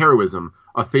for his heroism,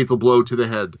 a fatal blow to the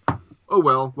head. Oh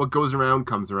well, what goes around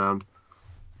comes around.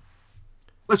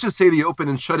 Let's just say the open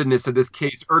and shuttedness of this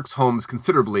case irks Holmes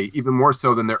considerably, even more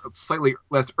so than their slightly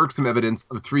less irksome evidence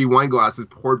of 3 wine glasses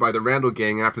poured by the Randall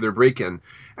gang after their break-in,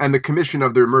 and the commission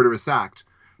of their murderous act.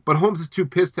 But Holmes is too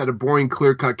pissed at a boring,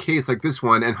 clear-cut case like this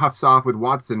one and huffs off with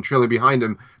Watson trailing behind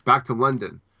him back to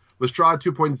London. Lestrade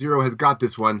 2.0 has got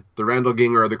this one. The Randall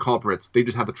gang are the culprits. They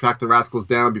just have to track the rascals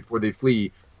down before they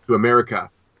flee to America.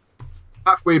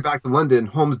 Halfway back to London,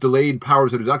 Holmes' delayed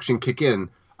powers of deduction kick in.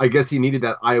 I guess he needed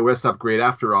that iOS upgrade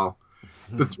after all.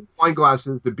 The 3 wine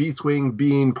glasses, the B-swing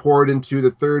being poured into the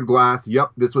 3rd glass.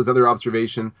 Yup, this was another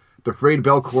observation. The frayed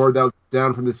bell cord that was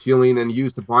down from the ceiling and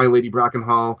used to bind Lady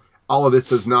Brackenhall. All of this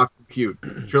does not compute.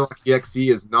 Sherlock EXE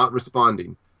is not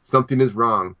responding. Something is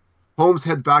wrong. Holmes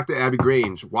heads back to Abbey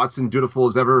Grange. Watson, dutiful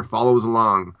as ever, follows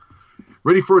along.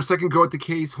 Ready for a second go at the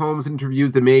case, Holmes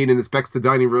interviews the maid and inspects the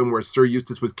dining room where Sir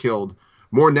Eustace was killed.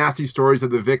 More nasty stories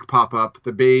of the Vic pop up,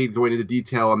 the Babe going into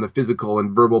detail on the physical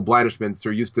and verbal blandishments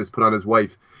Sir Eustace put on his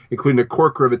wife, including a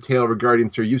corker of a tale regarding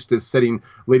Sir Eustace setting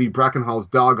Lady Brackenhall's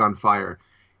dog on fire.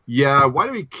 Yeah, why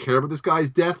do we care about this guy's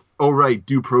death? Oh, right,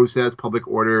 due process, public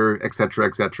order, etc.,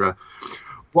 etc.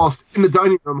 Whilst in the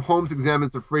dining room, Holmes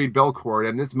examines the frayed bell cord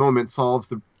and in this moment solves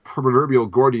the proverbial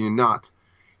Gordian knot.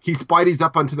 He spidies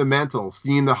up onto the mantel,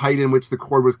 seeing the height in which the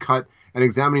cord was cut and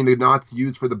examining the knots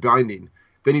used for the binding.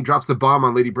 Then he drops the bomb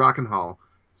on Lady Brackenhall.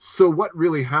 So what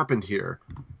really happened here?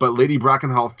 But Lady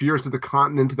Brackenhall, fierce at the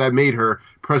continent that made her,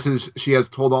 presses she has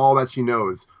told all that she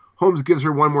knows. Holmes gives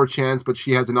her one more chance, but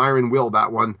she has an iron will,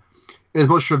 that one. In his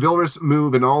most chivalrous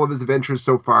move in all of his adventures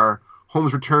so far,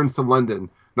 Holmes returns to London,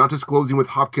 not disclosing with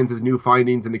Hopkins his new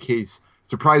findings in the case.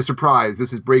 Surprise, surprise,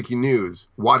 this is breaking news.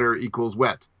 Water equals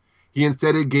wet. He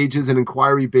instead engages an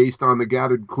inquiry based on the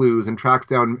gathered clues and tracks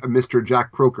down Mr.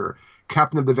 Jack Croker,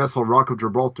 captain of the vessel Rock of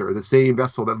Gibraltar, the same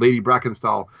vessel that Lady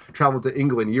Brackenstall traveled to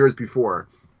England years before.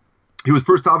 He was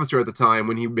first officer at the time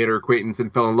when he made her acquaintance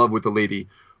and fell in love with the lady.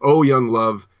 Oh, young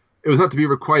love. It was not to be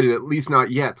requited, at least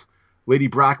not yet. Lady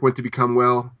Brack went to become,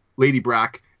 well, Lady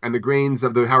Brack, and the grains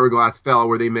of the hourglass fell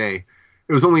where they may.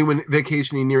 It was only when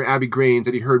vacationing near Abbey Grange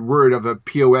that he heard word of a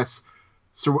POS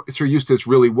Sir Eustace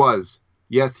really was.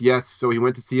 Yes, so he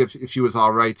went to see if she was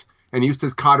all right. And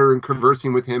Eustace caught her and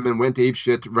conversing with him and went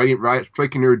apeshit,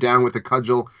 striking her down with a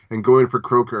cudgel and going for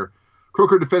Croker.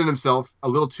 Croker defended himself a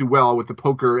little too well with the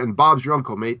poker, and Bob's your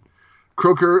uncle, mate.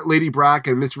 Croker, Lady Brack,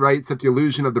 and Miss Wright set the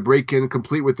illusion of the break-in,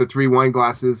 complete with the 3 wine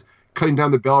glasses, cutting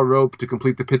down the bell rope to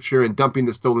complete the picture and dumping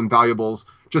the stolen valuables,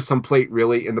 just some plate,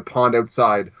 really, in the pond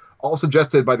outside, all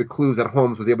suggested by the clues that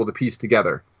Holmes was able to piece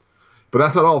together. But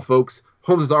that's not all, folks.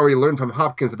 Holmes has already learned from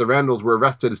Hopkins that the Randalls were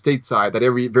arrested stateside that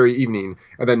very evening,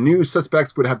 and that new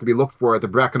suspects would have to be looked for at the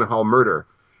Brackenhall murder.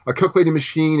 A cook lady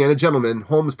machine and a gentleman,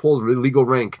 Holmes pulls legal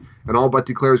rank, and all but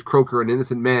declares Croker an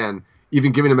innocent man,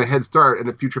 even giving him a head start and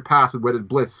a future pass with wedded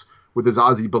bliss with his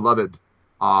Aussie beloved.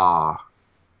 Ah.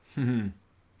 You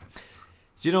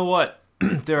know what?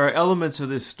 There are elements of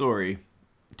this story,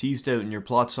 teased out in your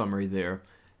plot summary there,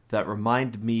 that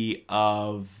remind me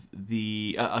of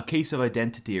a Case of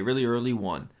Identity, a really early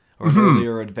one, or an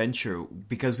earlier adventure,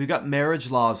 because we've got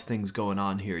marriage laws things going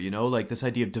on here, you know, like this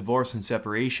idea of divorce and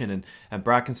separation, and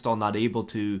Brackenstall not able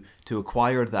to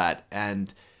acquire that,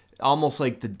 and almost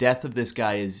like the death of this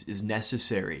guy is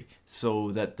necessary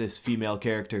so that this female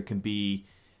character can be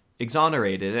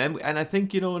exonerated, and I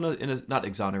think, you know, in a not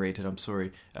exonerated, I'm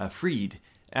sorry, freed.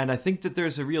 And I think that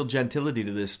there's a real gentility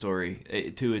to this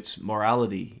story, to its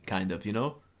morality, kind of, you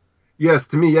know? Yes,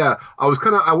 to me, yeah. I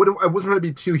wasn't trying to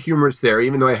be too humorous there,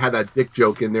 even though I had that dick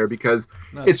joke in there, because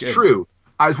it's true.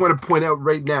 I just want to point out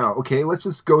right now, okay, let's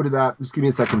just go to that. Just give me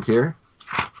a second here.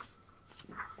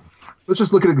 Let's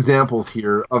just look at examples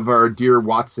here of our dear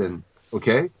Watson,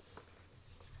 okay?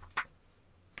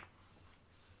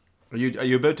 Are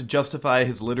you about to justify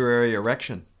his literary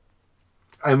erection?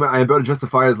 I'm about to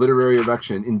justify his literary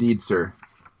erection, indeed, sir.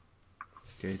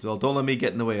 Okay, well, don't let me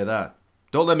get in the way of that.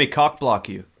 Don't let me cock block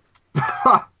you.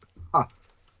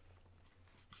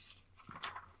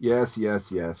 Yes.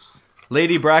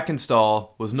 Lady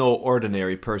Brackenstall was no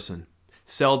ordinary person.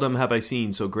 Seldom have I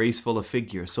seen so graceful a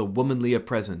figure, so womanly a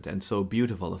present, and so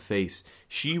beautiful a face.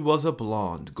 She was a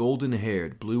blonde,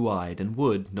 golden-haired, blue-eyed, and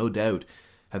would, no doubt,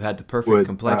 have had the perfect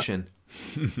complexion,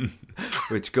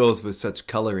 which goes with such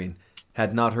colouring,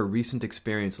 had not her recent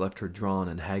experience left her drawn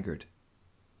and haggard.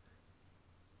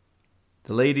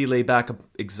 The lady lay back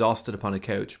exhausted upon a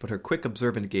couch, but her quick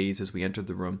observant gaze as we entered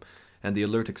the room, and the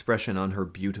alert expression on her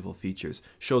beautiful features,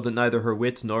 showed that neither her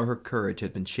wits nor her courage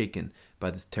had been shaken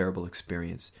by this terrible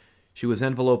experience. She was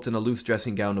enveloped in a loose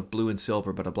dressing gown of blue and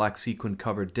silver, but a black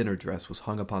sequin-covered dinner dress was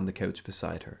hung upon the couch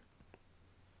beside her.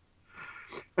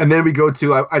 And then we go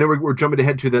to, I know we're jumping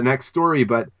ahead to the next story,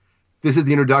 but this is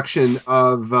the introduction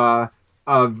of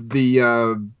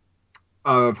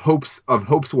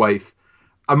Hope's wife.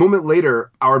 A moment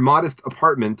later, our modest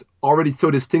apartment, already so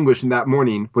distinguished in that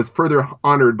morning, was further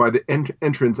honored by the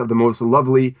entrance of the most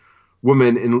lovely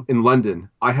woman in London.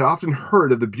 I had often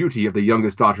heard of the beauty of the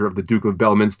youngest daughter of the Duke of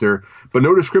Belminster, but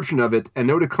no description of it and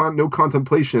no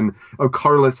contemplation of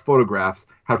colourless photographs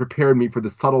had prepared me for the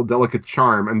subtle, delicate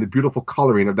charm and the beautiful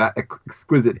colouring of that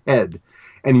exquisite head.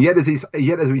 And yet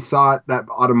as we saw it that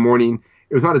autumn morning,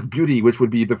 it was not its beauty which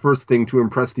would be the first thing to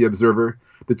impress the observer.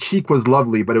 The cheek was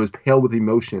lovely, but it was pale with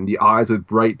emotion. The eyes were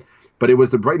bright, but it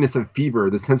was the brightness of fever.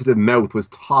 The sensitive mouth was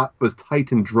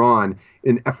tight and drawn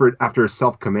in effort after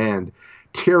self-command.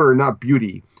 Terror, not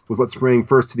beauty, was what sprang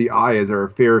first to the eye as our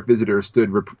fair visitor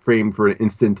stood framed for an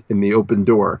instant in the open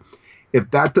door. If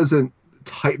that doesn't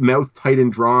mouth tight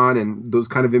and drawn, and those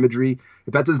kind of imagery,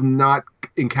 if that does not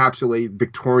encapsulate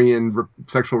Victorian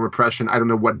sexual repression, I don't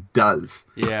know what does.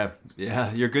 Yeah,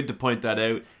 you're good to point that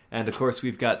out. And of course,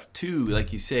 we've got two,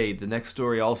 like you say. The next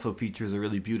story also features a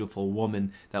really beautiful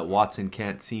woman that Watson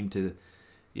can't seem to,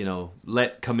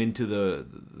 let come into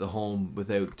the home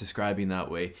without describing that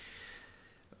way.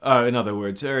 In other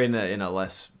words, or in a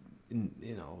less,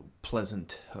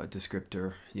 pleasant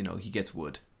descriptor. He gets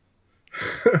wood.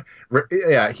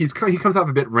 Yeah, he comes off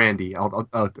a bit randy.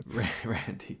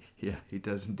 Randy, yeah, he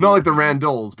does. Indeed. Not like the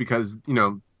Randolls, because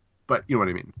but you know what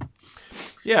I mean.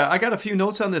 Yeah, I got a few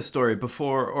notes on this story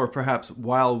before, or perhaps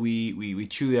while we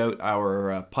chew out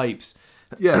our pipes.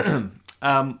 Yes.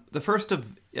 The first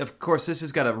of course, this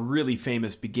has got a really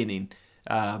famous beginning,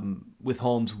 with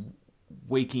Holmes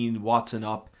waking Watson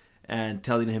up and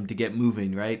telling him to get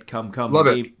moving. Right, come. Love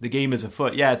the game is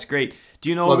afoot. Yeah, it's great. Do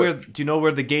you know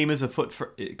where the game is afoot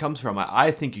it comes from?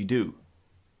 I think you do.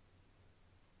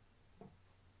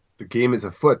 The game is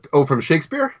afoot. Oh, from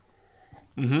Shakespeare?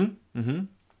 Mm-hmm.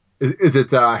 Is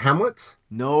it Hamlet?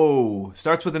 No.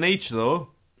 Starts with an H, though.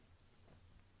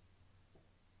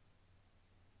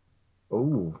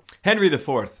 Oh. Henry IV.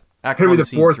 Act Henry 1, IV,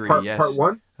 Scene 3, part, yes. part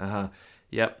 1? Uh-huh.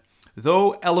 Yep.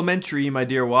 Though Elementary, my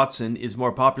dear Watson, is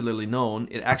more popularly known,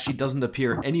 it actually doesn't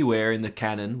appear anywhere in the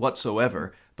canon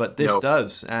whatsoever. But this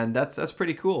does, and that's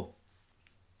pretty cool.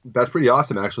 That's pretty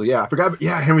awesome, actually. Yeah, I forgot.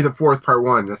 Yeah, Henry IV, part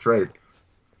 1. That's right.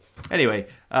 Anyway,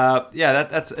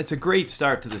 it's a great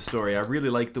start to the story. I really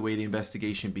like the way the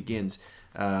investigation begins,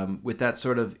 with that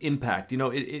sort of impact.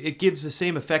 It gives the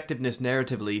same effectiveness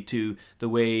narratively to the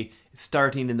way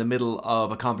starting in the middle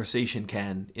of a conversation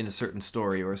can in a certain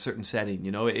story or a certain setting.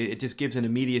 It just gives an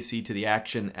immediacy to the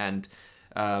action, and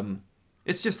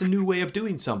it's just a new way of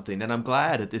doing something. And I'm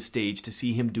glad at this stage to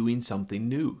see him doing something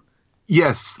new.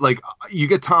 Yes, like you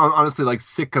get honestly like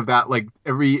sick of that. Like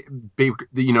every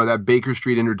that Baker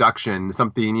Street introduction,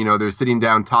 something they're sitting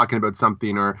down talking about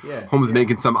something, or Holmes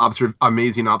making some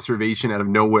amazing observation out of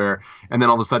nowhere, and then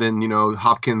all of a sudden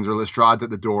Hopkins or Lestrade's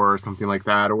at the door or something like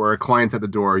that, or a client's at the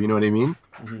door. You know what I mean?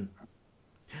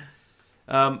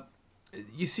 Mm-hmm.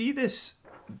 You see this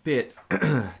bit.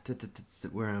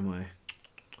 Where am I?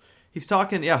 He's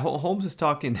talking. Yeah, Holmes is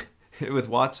talking with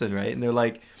Watson, right? And they're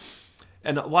like.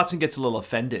 And Watson gets a little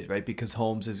offended, right? Because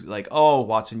Holmes is like, "Oh,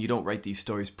 Watson, you don't write these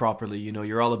stories properly.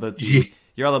 You're all about the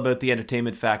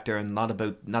entertainment factor and not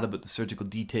about the surgical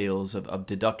details of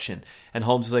deduction." And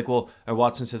Holmes is like, "Well," or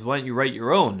Watson says, "Why don't you write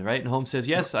your own?" Right? And Holmes says,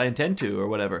 "Yes, I intend to," or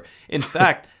whatever. In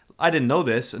fact, I didn't know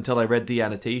this until I read the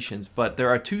annotations, but there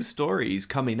are 2 stories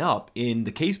coming up in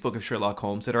the Casebook of Sherlock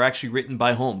Holmes that are actually written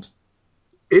by Holmes.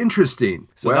 Interesting.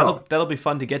 So that'll be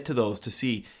fun to get to those to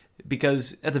see.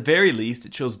 Because at the very least,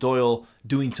 it shows Doyle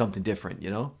doing something different,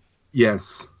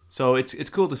 Yes. So it's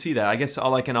cool to see that. I guess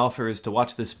all I can offer is to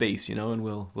watch this space, and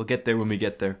we'll get there when we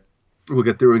get there. We'll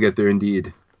get there when we get there,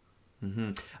 indeed.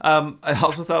 Mm-hmm. I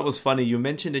also thought it was funny. You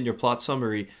mentioned in your plot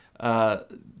summary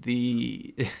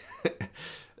the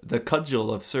the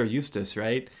cudgel of Sir Eustace,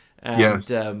 right? And,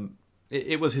 yes.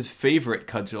 It was his favorite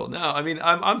cudgel. Now, I mean,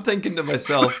 I'm thinking to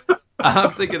myself.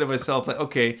 Like,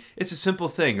 okay, it's a simple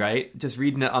thing, right? Just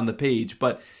reading it on the page.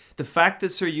 But the fact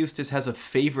that Sir Eustace has a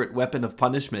favorite weapon of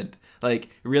punishment, like,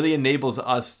 really enables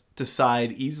us to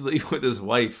side easily with his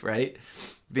wife, right?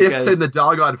 Because if saying the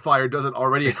dog on fire doesn't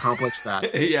already accomplish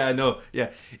that. Yeah, I know.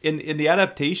 Yeah. In the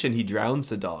adaptation, he drowns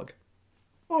the dog.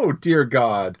 Oh, dear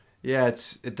God. Yeah,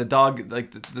 it's the dog,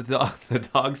 like, the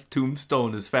dog's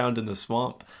tombstone is found in the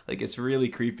swamp. Like, it's really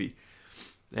creepy.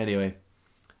 Anyway.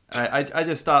 I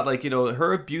just thought, like,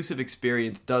 her abusive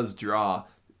experience does draw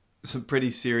some pretty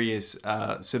serious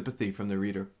sympathy from the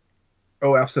reader.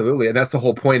 Oh, absolutely. And that's the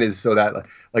whole point, is so that,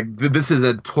 like, this is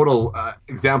a total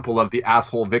example of the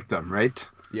asshole victim, right?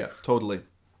 Yeah, totally.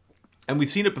 And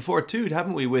we've seen it before, too,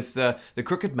 haven't we, with the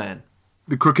Crooked Man?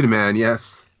 The Crooked Man,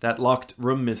 yes. That locked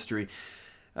room mystery.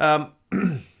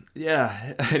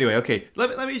 Yeah, anyway, okay.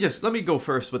 Let me go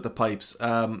first with the pipes.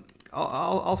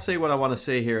 I'll say what I want to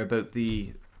say here about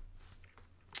the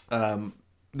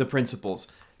principals.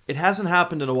 It hasn't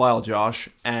happened in a while, Josh,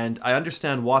 and I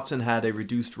understand Watson had a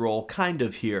reduced role kind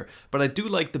of here, but I do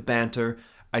like the banter.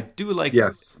 I do like,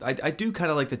 yes. I do kind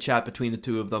of like the chat between the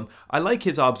two of them. I like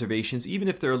his observations, even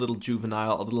if they're a little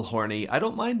juvenile, a little horny. I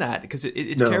don't mind that because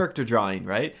it's character drawing,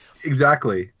 right?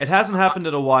 Exactly. It hasn't happened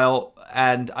in a while,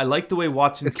 and I like the way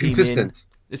Watson came in.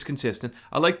 It's consistent.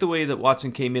 I like the way that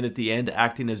Watson came in at the end,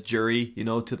 acting as jury,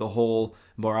 to the whole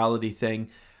morality thing.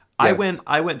 Yes.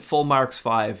 I went full marks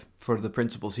 5 for the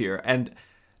principals here, and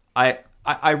I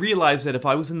I realized that if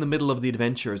I was in the middle of the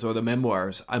adventures or the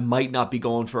memoirs, I might not be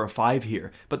going for a 5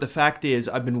 here. But the fact is,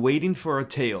 I've been waiting for a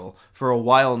tale for a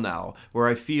while now where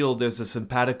I feel there's a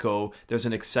simpatico, there's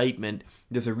an excitement,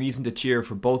 there's a reason to cheer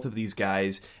for both of these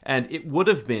guys. And it would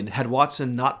have been, had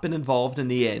Watson not been involved in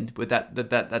the end with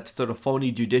that sort of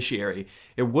phony judiciary,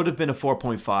 it would have been a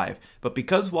 4.5. But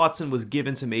because Watson was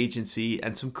given some agency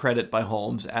and some credit by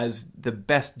Holmes as the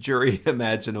best jury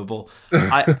imaginable,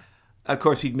 of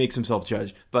course, he makes himself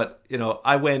judge. But,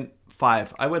 I went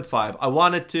 5. I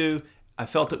wanted to. I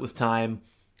felt it was time.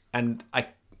 And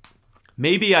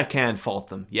maybe I can fault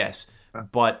them, yes.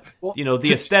 But,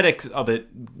 the aesthetics of it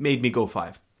made me go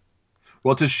 5.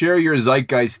 Well, to share your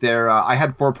zeitgeist there, I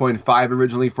had 4.5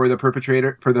 originally for the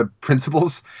perpetrator, for the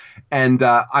principals. And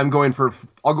I'll go for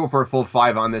a full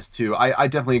 5 on this, too. I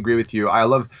definitely agree with you. I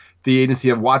love the agency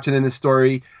of Watson in this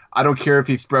story. I don't care if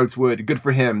he sprouts wood. Good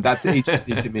for him. That's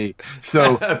agency to me.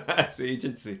 So that's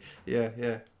agency.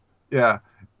 Yeah.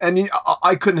 And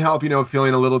I couldn't help,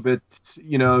 feeling a little bit,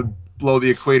 below the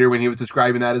equator when he was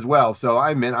describing that as well. So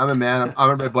I'm a man. I'm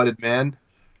a red-blooded man.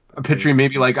 I'm picturing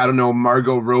maybe like, I don't know,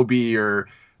 Margot Robbie or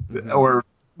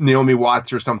Naomi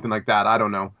Watts or something like that. I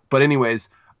don't know. But anyways,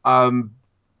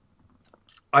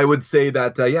 I would say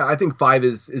that, I think 5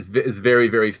 is very,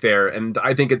 very fair. And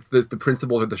I think it's the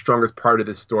principles are the strongest part of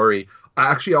this story.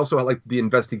 I actually also like the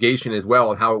investigation as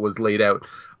well and how it was laid out.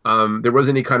 There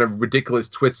wasn't any kind of ridiculous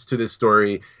twists to this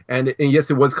story. And yes,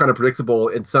 it was kind of predictable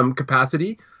in some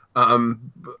capacity. I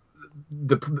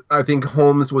think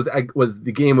Holmes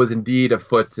the game was indeed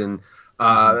afoot, and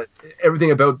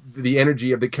everything about the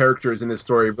energy of the characters in this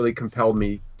story really compelled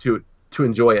me to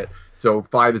enjoy it. So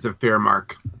 5 is a fair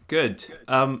mark. Good.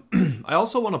 I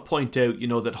also want to point out,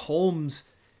 that Holmes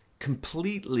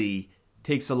completely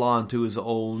takes the law into his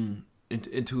own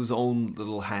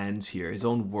little hands here, his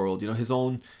own world, his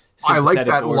own sympathetic I like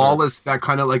that order. lawless, that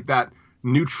kind of like that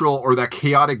neutral or that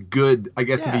chaotic good, I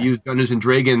guess, if you use Dungeons and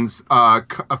Dragons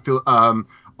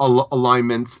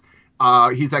alignments.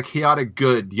 He's that chaotic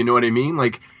good, you know what I mean?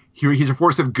 Like he's a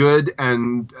force of good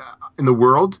and in the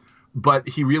world, but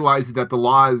he realizes that the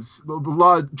law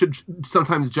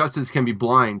sometimes justice can be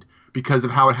blind because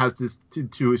of how it has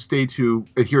to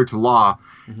adhere to law.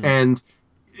 Mm-hmm. And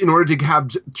in order to have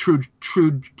true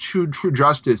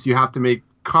justice, you have to make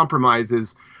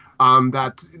compromises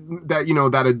that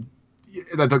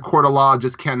the court of law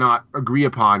just cannot agree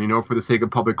upon, for the sake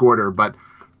of public order. But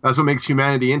that's what makes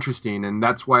humanity interesting, and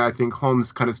that's why I think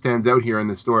Holmes kind of stands out here in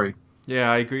this story.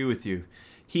 Yeah, I agree with you.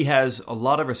 He has a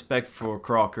lot of respect for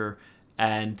Crocker,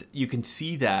 and you can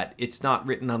see that. It's not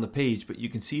written on the page, but you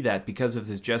can see that because of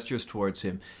his gestures towards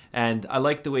him. And I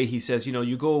like the way he says,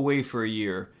 you go away for a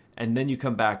year, and then you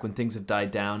come back when things have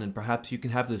died down, and perhaps you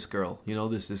can have this girl,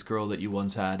 this girl that you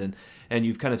once had, and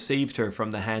you've kind of saved her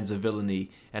from the hands of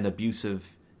villainy and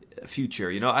abusive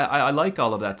future. I like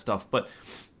all of that stuff, but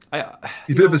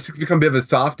He's become a bit of a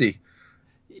softie.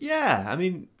 Yeah, I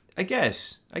mean, I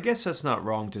guess that's not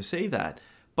wrong to say that.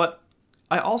 But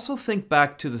I also think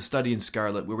back to The Study in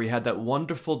Scarlet, where we had that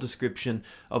wonderful description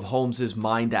of Holmes's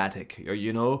mind attic,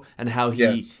 and how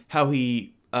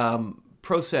he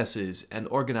processes and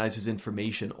organizes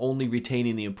information, only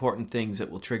retaining the important things that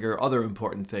will trigger other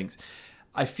important things.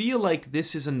 I feel like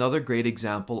this is another great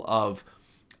example of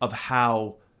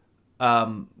how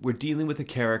we're dealing with a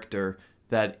character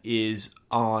that is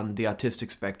on the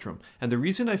autistic spectrum. And the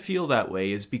reason I feel that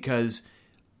way is because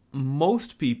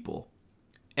most people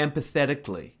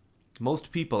empathetically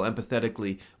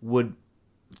would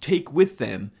take with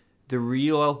them the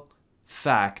real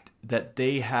fact that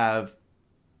they have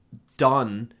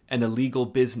done an illegal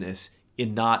business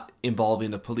in not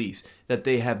involving the police, that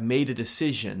they have made a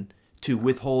decision to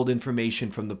withhold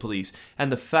information from the police. And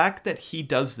the fact that he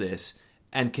does this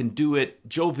and can do it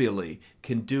jovially,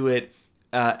 can do it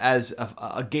as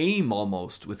a game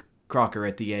almost with Crocker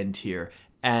at the end here,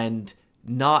 and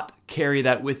not carry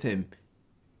that with him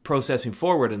processing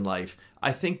forward in life,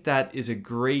 I think that is a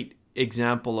great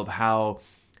example of how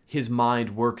his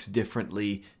mind works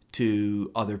differently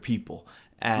to other people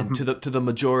and to the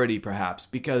majority perhaps.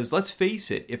 Because let's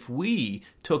face it, if we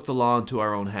took the law into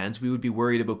our own hands, we would be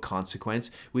worried about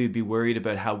consequence. We would be worried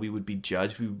about how we would be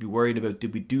judged. We would be worried about,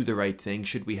 did we do the right thing?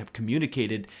 Should we have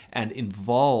communicated and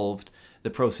involved the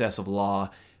process of law?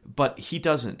 But he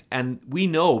doesn't. And we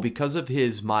know, because of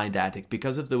his mind attic,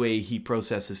 because of the way he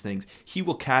processes things, he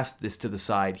will cast this to the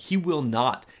side. He will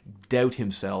not doubt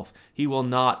himself. He will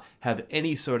not have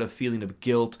any sort of feeling of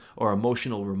guilt or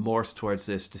emotional remorse towards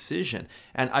this decision.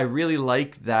 And I really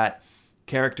like that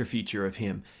character feature of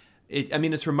him.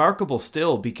 It's remarkable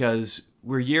still, because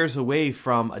we're years away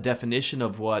from a definition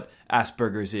of what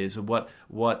Asperger's is, or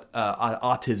what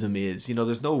autism is.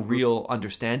 There's no real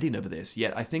understanding of this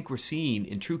yet. I think we're seeing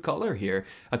in true color here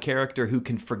a character who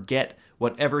can forget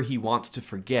whatever he wants to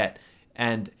forget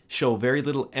and show very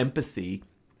little empathy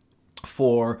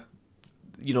for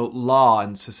law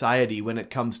and society when it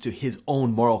comes to his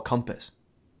own moral compass.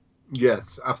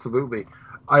 Yes, absolutely.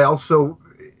 I also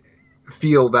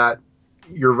feel that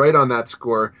you're right on that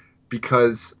score,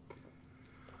 because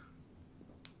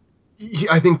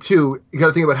I think too, you got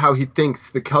to think about how he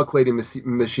thinks, the calculating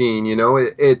machine.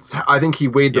 I think he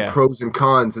weighed the pros and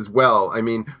cons as well. I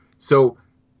mean, so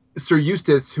Sir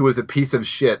Eustace, who is a piece of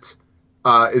shit,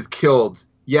 is killed.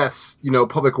 Yes,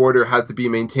 public order has to be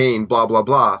maintained, blah, blah,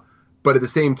 blah. But at the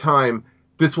same time,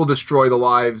 this will destroy the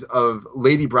lives of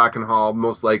Lady Brackenhall,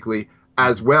 most likely,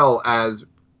 as well as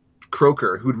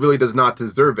Croker, who really does not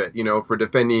deserve it, for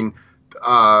defending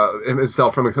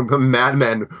himself from a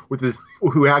madman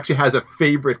who actually has a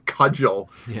favorite cudgel.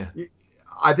 Yeah.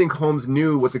 I think Holmes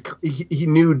knew he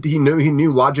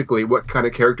knew logically what kind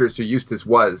of character Sir Eustace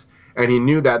was, and he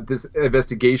knew that this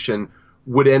investigation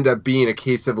would end up being a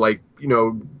case of the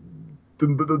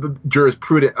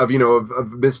jurisprudence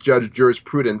of misjudged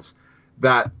jurisprudence.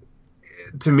 That,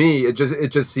 to me, it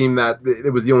just seemed that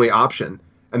it was the only option,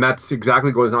 and that's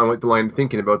exactly goes on with the line of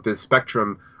thinking about this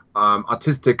spectrum,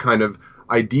 autistic kind of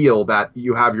ideal that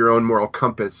you have your own moral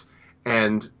compass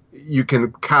and you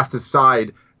can cast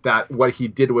aside that what he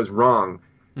did was wrong.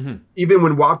 Mm-hmm.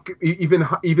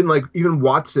 Even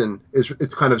Watson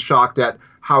is kind of shocked at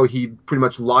how he pretty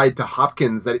much lied to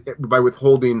Hopkins by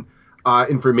withholding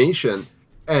information,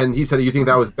 and he said, "You think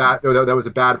that was bad? That was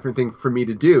a bad thing for me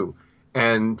to do."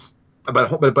 And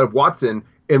but Watson,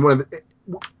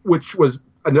 which was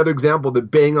another example, the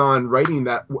bang on writing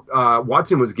that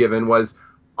Watson was given was,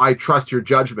 "I trust your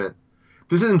judgment."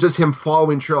 This isn't just him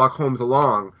following Sherlock Holmes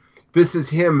along. This is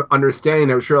him understanding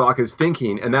how Sherlock is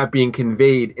thinking, and that being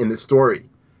conveyed in the story.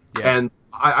 Yeah. And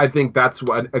I think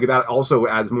that also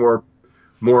adds more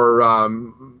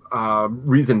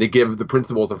reason to give the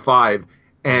principles a 5,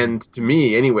 and to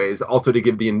me, anyways, also to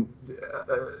give the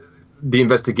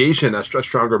investigation a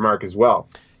stronger mark as well.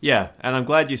 Yeah, and I'm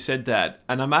glad you said that,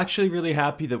 and I'm actually really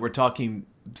happy that we're talking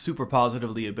super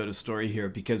positively about a story here,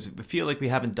 because I feel like we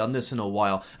haven't done this in a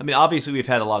while. I mean, obviously we've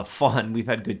had a lot of fun, we've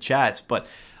had good chats, but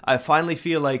I finally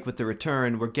feel like with the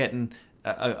return, we're getting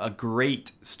a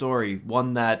great story,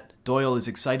 one that Doyle is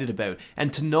excited about.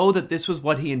 And to know that this was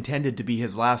what he intended to be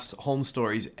his last Holmes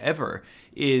stories ever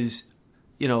is,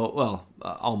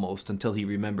 almost, until he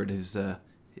remembered his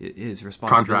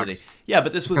responsibility. Contracts. Yeah,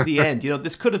 but this was the end.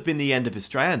 This could have been the end of his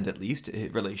Strand, at least,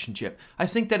 relationship. I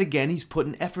think that, again, he's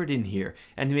putting effort in here,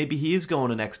 and maybe he is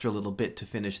going an extra little bit to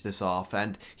finish this off,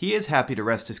 and he is happy to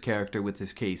rest his character with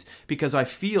this case, because I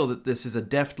feel that this is a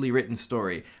deftly written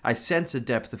story. I sense a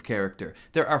depth of character.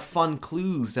 There are fun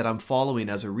clues that I'm following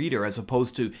as a reader, as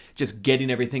opposed to just getting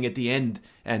everything at the end,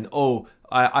 and,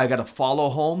 I got to follow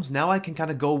Holmes. Now I can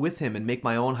kind of go with him and make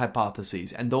my own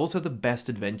hypotheses. And those are the best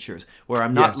adventures, where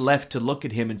I'm not left to look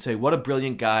at him and say, what a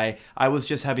brilliant guy. I was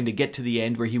just having to get to the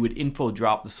end where he would info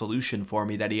drop the solution for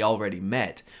me that he already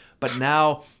met. But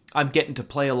now I'm getting to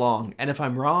play along. And if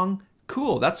I'm wrong,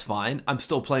 cool, that's fine. I'm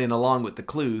still playing along with the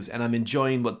clues, and I'm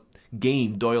enjoying what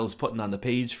game Doyle's putting on the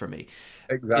page for me.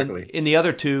 Exactly. In the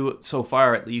other two, so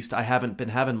far at least, I haven't been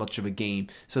having much of a game.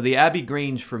 So the Abbey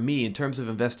Grange, for me, in terms of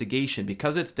investigation,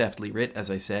 because it's deftly writ,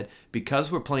 as I said, because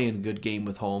we're playing a good game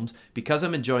with Holmes, because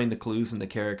I'm enjoying the clues and the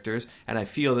characters, and I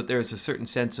feel that there's a certain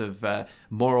sense of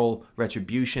moral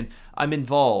retribution, I'm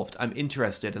involved, I'm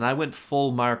interested, and I went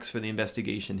full marks for the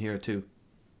investigation here too.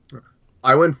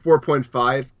 I went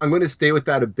 4.5. I'm going to stay with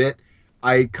that a bit.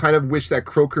 I kind of wish that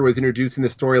Croker was introducing the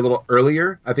story a little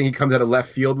earlier. I think he comes out of left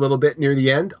field a little bit near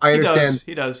the end. I understand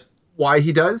he does. Why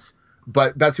he does,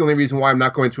 but that's the only reason why I'm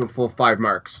not going to a full 5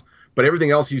 marks. But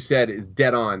everything else you said is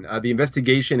dead on. The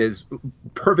investigation is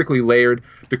perfectly layered.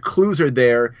 The clues are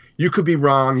there. You could be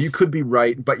wrong. You could be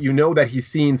right. But you know that he's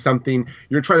seeing something.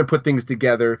 You're trying to put things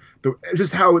together.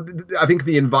 Just how I think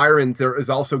the environs there is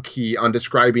also key on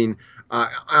describing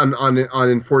on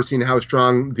enforcing how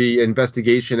strong the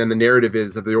investigation and the narrative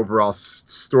is of the overall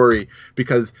story,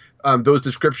 because those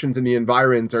descriptions in the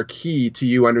environs are key to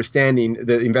you understanding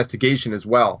the investigation as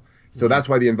well. So that's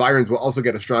why the environs will also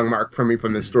get a strong mark from me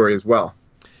from this story as well.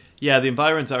 Yeah, the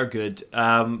environs are good.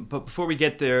 But before we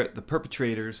get there, the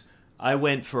perpetrators, I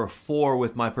went for a 4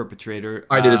 with my perpetrator.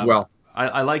 I did as well.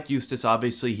 I like Eustace.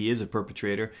 Obviously, he is a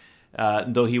perpetrator.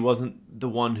 Though he wasn't the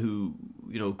one who,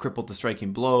 crippled the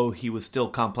striking blow, he was still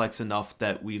complex enough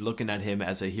that we looking at him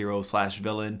as a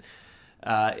hero/villain.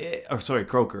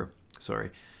 Croker.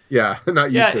 Sorry. Yeah,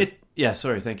 not Eustace.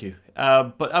 Sorry, thank you.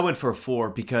 But I went for a 4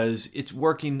 because it's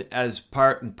working as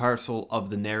part and parcel of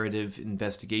the narrative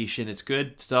investigation. It's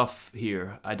good stuff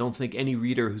here. I don't think any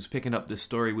reader who's picking up this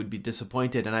story would be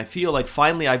disappointed. And I feel like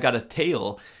finally I've got a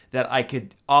tale that I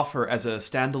could offer as a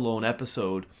standalone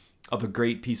episode of a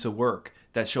great piece of work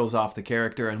that shows off the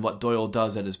character and what Doyle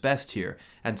does at his best here.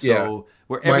 And so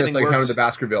where everything minus like works... Hound of the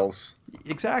Baskervilles.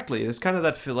 Exactly. There's kind of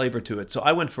that flavor to it. So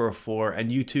I went for a 4,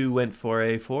 and you two went for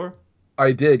a 4?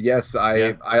 I did, yes.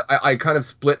 I kind of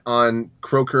split on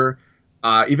Croker,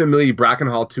 even Millie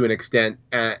Brackenhall to an extent,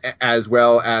 as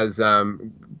well as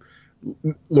Lord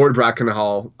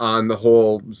Brackenhall on the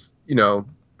whole,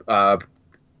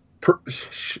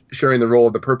 sharing the role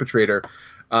of the perpetrator.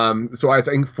 So I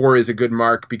think 4 is a good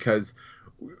mark because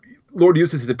Lord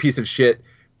Eustace is a piece of shit.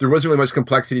 There wasn't really much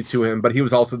complexity to him, but he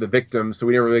was also the victim, so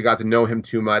we never really got to know him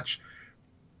too much.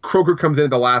 Croker comes in at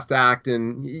the last act,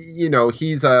 and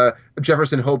he's a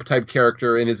Jefferson Hope type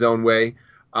character in his own way,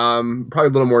 probably a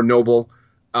little more noble.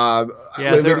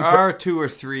 There are 2 or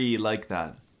 3 like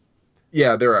that.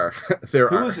 Yeah, there are.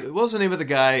 What was the name of the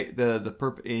guy? The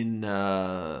perp in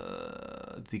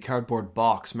the cardboard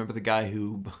box. Remember the guy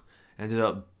who ended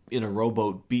up in a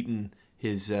rowboat beating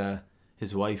his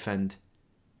wife and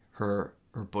her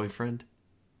boyfriend?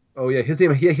 Oh yeah, his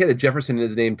name. He had a Jefferson in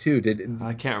his name too.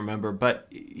 I can't remember, but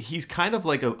he's kind of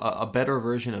like a better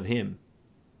version of him.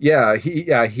 Yeah,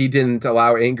 he didn't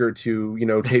allow anger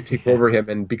to take over him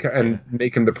and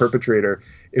make him the perpetrator.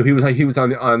 He was on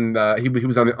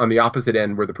the opposite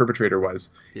end where the perpetrator was.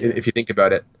 Yeah. If you think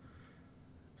about it.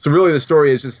 So really, the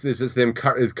story is just them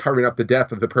covering up the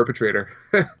death of the perpetrator.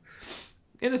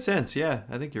 In a sense, yeah,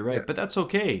 I think you're right, but that's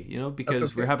okay,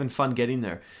 because we're having fun getting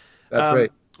there. That's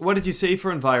right. What did you say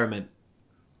for environment?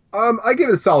 I give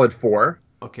it a solid 4.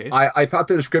 Okay. I thought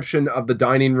the description of the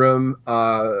dining room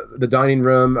of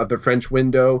the French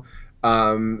window,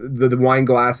 the wine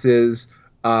glasses,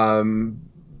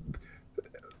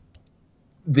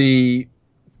 the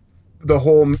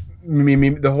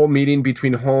whole meeting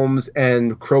between Holmes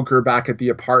and Croker back at the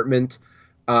apartment,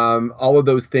 all of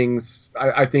those things,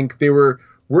 I think they were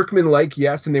workmanlike,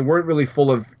 yes, and they weren't really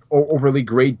full of overly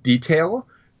great detail,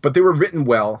 but they were written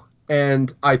well.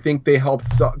 And I think they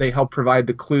helped provide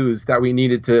the clues that we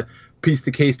needed to piece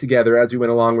the case together as we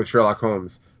went along with Sherlock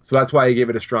Holmes. So that's why I gave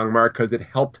it a strong mark, because it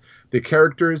helped the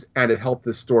characters and it helped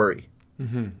the story.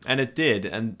 Mm-hmm. And it did.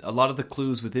 And a lot of the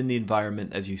clues within the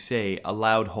environment, as you say,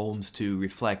 allowed Holmes to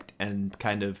reflect and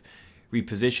kind of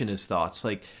reposition his thoughts.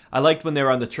 Like, I liked when they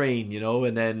were on the train,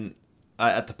 and then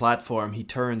at the platform, he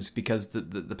turns because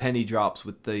the penny drops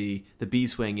with the bee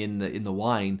swing in the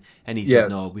wine, and he says,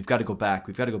 "No, we've got to go back.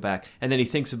 We've got to go back." And then he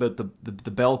thinks about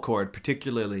the bell cord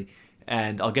particularly,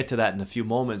 and I'll get to that in a few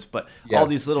moments. But all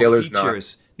these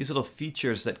little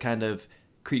features that kind of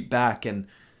creep back, and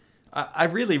I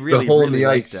really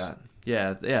like that.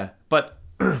 Yeah. But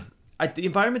the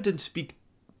environment didn't speak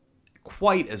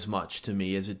quite as much to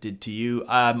me as it did to you.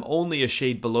 I'm only a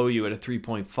shade below you at a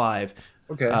 3.5.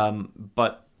 Okay.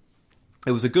 But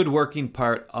it was a good working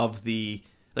part of the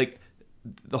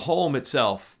home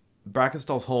itself,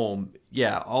 Brackenstall's home.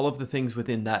 Yeah, all of the things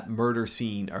within that murder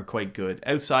scene are quite good.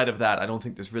 Outside of that, I don't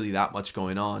think there's really that much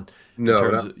going on in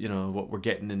terms of what we're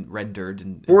getting and rendered.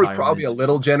 And 4 is probably a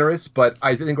little generous, but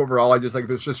I think overall,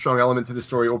 there's just strong elements of the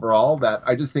story overall that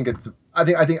I just think I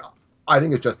think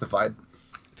it's justified.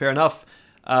 Fair enough.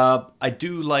 I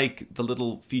do like the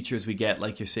little features we get,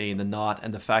 like you're saying, the knot,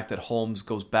 and the fact that Holmes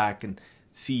goes back and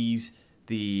sees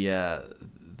the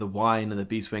wine and the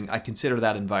bee swing. I consider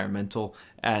that environmental,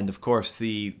 and of course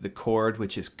the cord,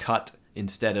 which is cut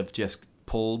instead of just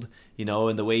pulled,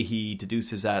 and the way he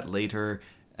deduces that later,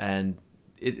 and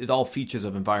it all features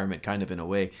of environment, kind of in a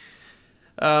way.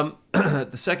 The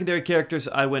secondary characters,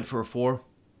 I went for a 4.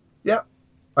 Yeah,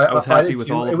 I was happy with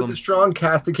all of them. It was a strong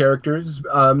cast of characters.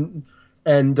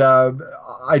 And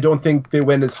I don't think they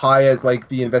went as high as like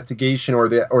the investigation or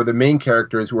the main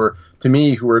characters who were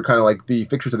kind of like the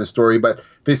fixtures of the story, but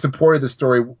they supported the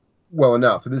story well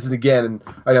enough. So this is again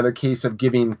another case of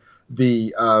giving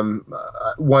the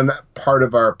one part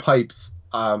of our pipes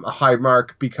a high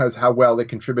mark because how well they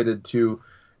contributed to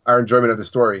our enjoyment of the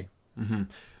story. Mm-hmm.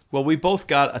 Well, we both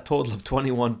got a total of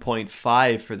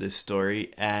 21.5 for this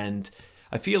story, and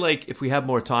I feel like if we had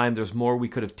more time, there's more we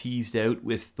could have teased out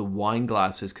with the wine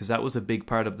glasses, because that was a big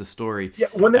part of the story. Yeah,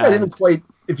 one thing I didn't quite,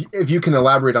 if you can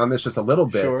elaborate on this just a little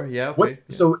bit. Sure, yeah. Okay.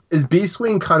 So is bee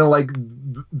swing kind of like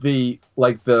the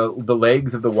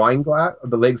legs of the wine glass,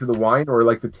 the legs of the wine, or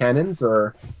like the tannins,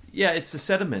 or? Yeah, it's the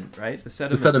sediment, right? The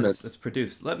sediment, that's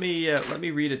produced. Let me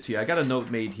read it to you. I got a note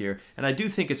made here, and I do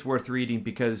think it's worth reading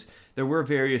because there were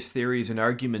various theories and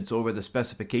arguments over the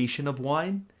specification of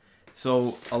wine.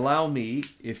 So allow me,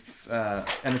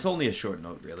 and it's only a short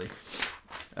note, really.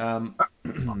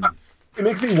 It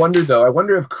makes me wonder, though. I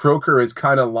wonder if Croker is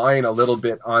kind of lying a little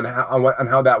bit on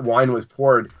how that wine was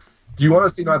poured. Do you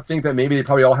honestly not think that maybe they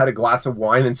probably all had a glass of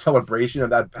wine in celebration of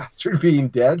that bastard being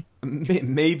dead?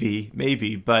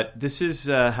 Maybe, but this is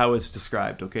how it's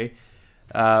described, okay?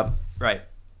 Right.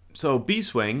 So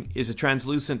Beeswing is a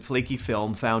translucent, flaky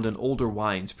film found in older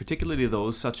wines, particularly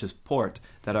those such as port,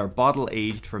 that are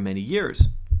bottle-aged for many years.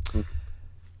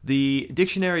 The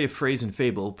Dictionary of Phrase and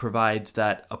Fable provides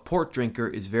that a port drinker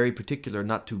is very particular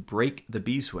not to break the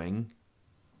Beeswing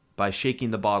by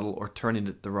shaking the bottle or turning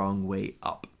it the wrong way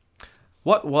up.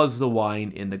 What was the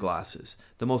wine in the glasses?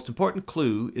 The most important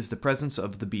clue is the presence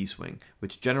of the Beeswing,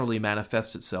 which generally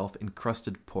manifests itself in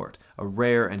crusted port, a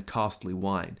rare and costly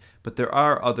wine. But there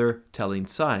are other telling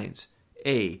signs.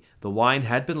 A. The wine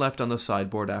had been left on the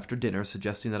sideboard after dinner,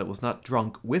 suggesting that it was not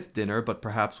drunk with dinner, but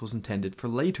perhaps was intended for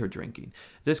later drinking.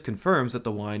 This confirms that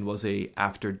the wine was a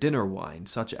after-dinner wine,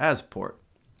 such as port.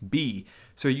 B.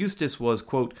 Sir Eustace was,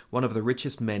 quote, one of the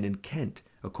richest men in Kent,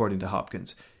 according to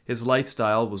Hopkins. His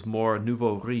lifestyle was more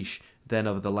nouveau riche than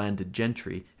of the landed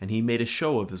gentry, and he made a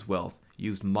show of his wealth,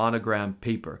 used monogram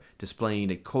paper, displaying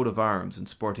a coat of arms and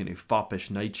sporting a foppish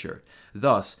nightshirt.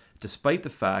 Thus, despite the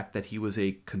fact that he was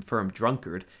a confirmed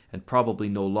drunkard, and probably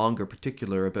no longer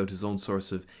particular about his own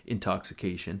source of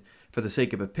intoxication, for the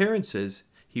sake of appearances,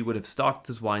 he would have stocked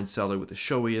his wine cellar with the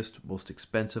showiest, most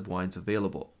expensive wines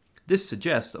available. This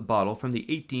suggests a bottle from the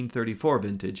 1834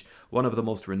 vintage, one of the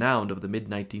most renowned of the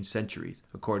mid-19th centuries,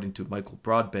 according to Michael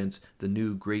Broadbent's The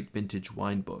New Great Vintage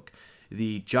Wine Book.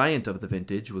 The giant of the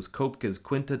vintage was Kopke's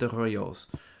Quinta de Royos.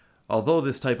 Although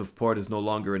this type of port is no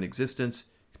longer in existence,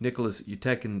 Nicholas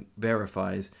Utekin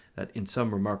verifies that in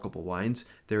some remarkable wines,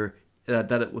 that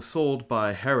it was sold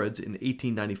by Harrods in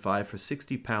 1895 for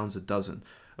 £60 a dozen.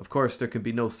 Of course, there can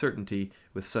be no certainty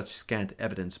with such scant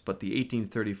evidence, but the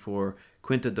 1834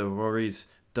 Quinta de Roris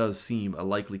does seem a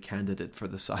likely candidate for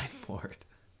the sideboard.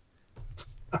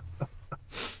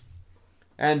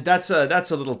 And that's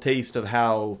a little taste of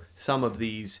how some of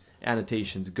these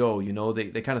annotations go. You know,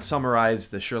 they kind of summarize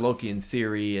the Sherlockian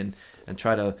theory and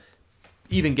try to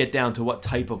even get down to what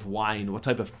type of wine, what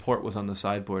type of port was on the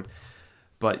sideboard.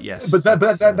 But yes, but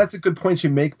that's a good point you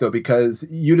make, though, because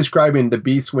you describing the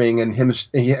Beeswing and him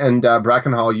and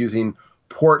Brackenhall using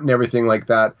port and everything like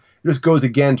that, it just goes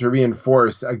again to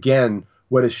reinforce again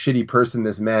what a shitty person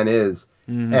this man is,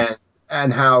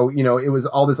 and how, you know, it was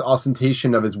all this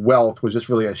ostentation of his wealth was just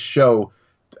really a show,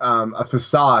 a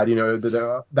facade, you know,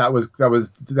 that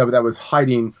was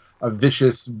hiding a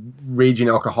vicious, raging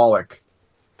alcoholic.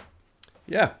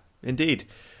 Yeah, indeed.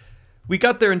 We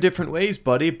got there in different ways,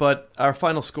 buddy, but our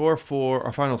final scores for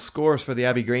the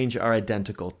Abbey Grange are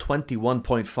identical,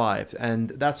 21.5, and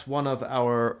that's one of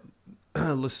our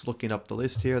looking up the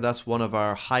list here, that's one of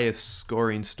our highest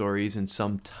scoring stories in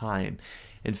some time.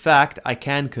 In fact, I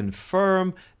can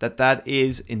confirm that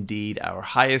is indeed our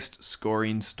highest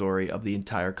scoring story of the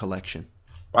entire collection.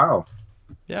 Wow.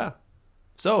 Yeah.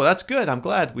 So that's good. I'm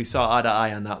glad we saw eye to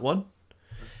eye on that one.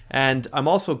 And I'm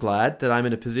also glad that I'm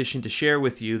in a position to share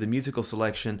with you the musical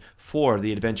selection for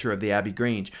The Adventure of the Abbey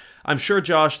Grange. I'm sure,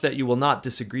 Josh, that you will not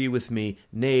disagree with me.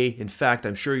 Nay, in fact,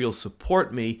 I'm sure you'll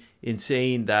support me in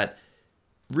saying that,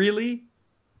 really,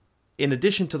 in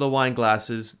addition to the wine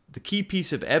glasses, the key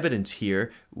piece of evidence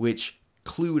here, which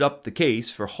clued up the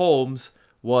case for Holmes,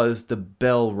 was the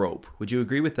bell rope. Would you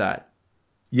agree with that?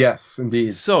 Yes,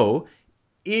 indeed. So,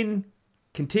 in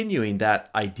continuing that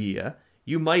idea,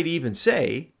 you might even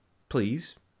say,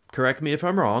 please correct me if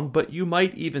I'm wrong, but you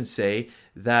might even say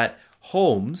that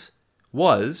Holmes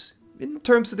was, in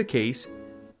terms of the case,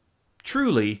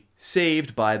 truly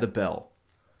saved by the bell.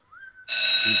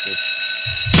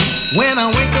 When I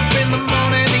wake up in the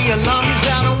morning, the alarm gives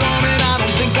out a warning. I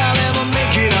don't think I'll ever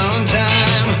make it on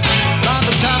time. By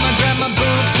the time I grab my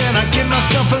books and I give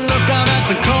myself a look, I'm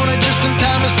at the corner just in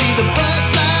time to see the bus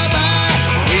fly by.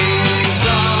 It's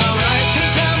alright,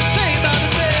 'cause I'm saved by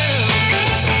the bell.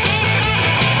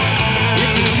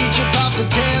 If the teacher pops a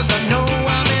test, I know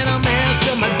I'm in a mess.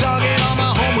 Said my dog ate all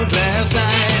my homework last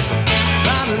night.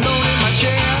 Lying alone in my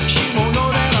chair, she won't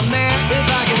know that I'm there. If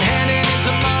I can hand it in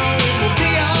tomorrow, it will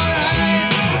be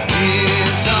alright.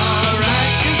 It's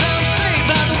alright, 'cause I'm saved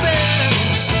by the bell.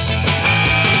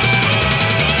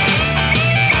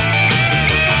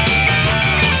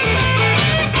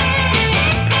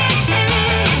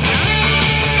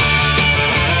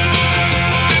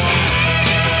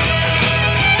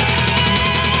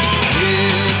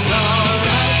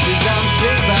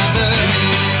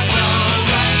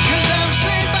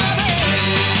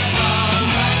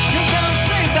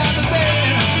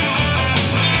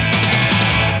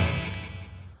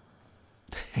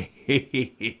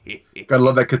 Gotta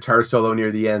love that guitar solo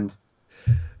near the end.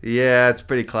 Yeah, it's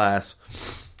pretty class.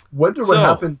 Wonder what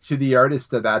happened to the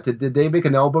artist of that. Did they make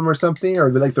an album or something,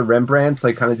 or like the Rembrandts,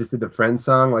 like kind of just did the Friends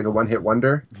song, like a one-hit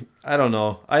wonder? I don't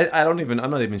know. I'm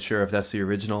not even sure if that's the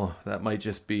original. That might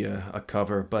just be a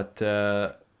cover. But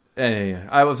anyway,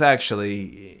 I was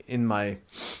actually in my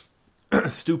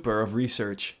stupor of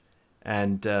research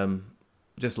and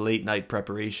just late night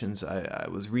preparations. I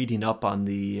was reading up on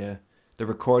the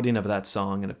recording of that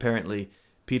song, and apparently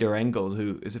Peter Engel,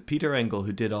 who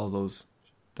did all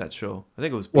that show. I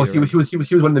think it was Peter. Well, he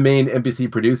was one of the main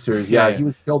NBC producers. Yeah, he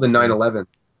was killed in 9/11.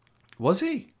 Was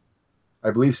he?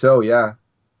 I believe so. Yeah.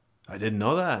 I didn't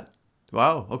know that.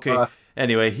 Wow. Okay.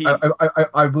 Anyway,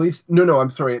 I believe no. I'm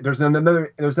sorry. There's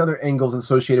another Engels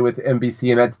associated with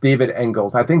NBC, and that's David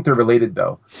Engels. I think they're related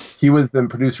though. He was the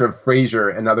producer of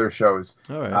Frasier and other shows.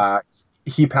 All right.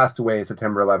 He passed away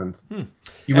September 11th.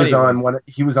 He was on one.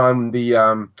 He was on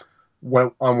the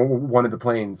one of the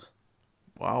planes.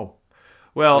 Wow.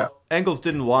 Well, yeah. Engels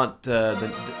didn't want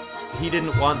he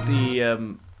didn't want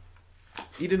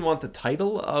the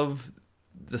title of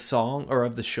the song or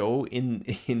of the show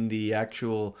in the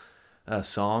actual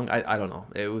song. I don't know.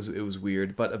 It was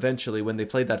weird, but eventually when they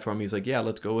played that for him, he's like, "Yeah,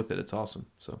 let's go with it. It's awesome."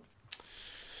 So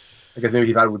I guess maybe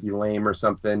he thought it would be lame or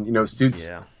something. You know,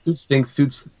 suits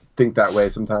think that way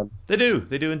sometimes. They do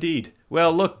indeed.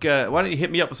 Well, look, why don't you hit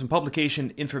me up with some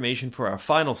publication information for our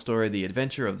final story, The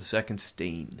Adventure of the Second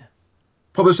Stain.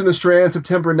 Published in the Strand,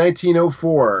 September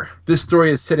 1904. This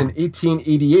story is set in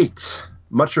 1888,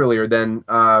 much earlier than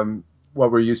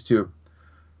what we're used to.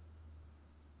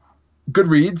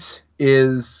 Goodreads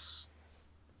is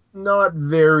not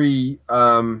very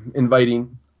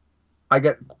inviting. I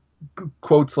get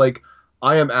quotes like,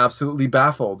 "I am absolutely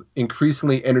baffled,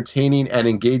 increasingly entertaining and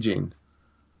engaging."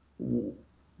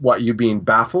 What, you being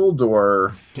baffled,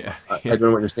 or yeah. I don't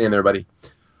know what you're saying there, buddy.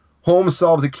 Holmes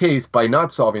solves a case by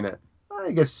not solving it.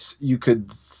 I guess you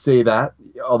could say that,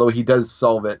 although he does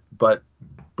solve it, but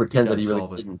pretends that he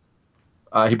really didn't.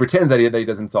 He pretends that he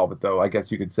doesn't solve it, though, I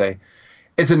guess you could say.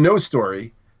 It's a no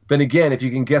story. Then again, if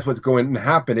you can guess what's going to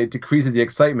happen, it decreases the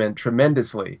excitement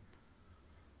tremendously.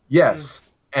 Yes,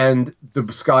 and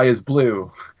the sky is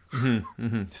blue. Mm-hmm,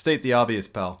 mm-hmm. State the obvious,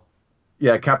 pal.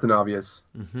 Yeah, Captain Obvious.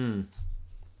 Mm-hmm.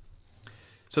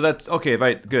 So that's, okay,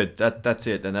 right, good. That's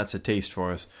it, and that's a taste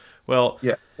for us. Well,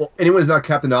 yeah. Well, anyone's not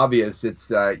Captain Obvious.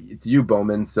 It's you,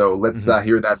 Bowman. So let's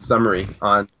hear that summary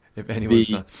on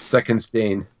the Second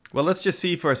Stain. Well, let's just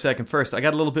see for a second. First, I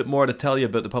got a little bit more to tell you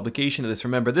about the publication of this.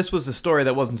 Remember, this was the story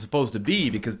that wasn't supposed to be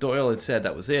because Doyle had said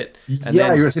that was it. And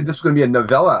yeah, you were saying this was going to be a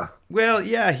novella. Well,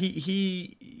 yeah,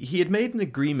 he had made an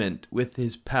agreement with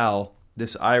his pal,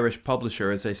 this Irish publisher,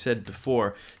 as I said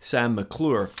before, Sam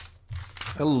McClure.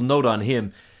 A little note on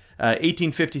him.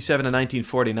 1857 and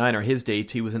 1949 are his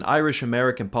dates. He was an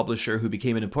Irish-American publisher who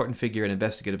became an important figure in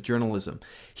investigative journalism.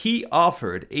 He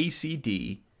offered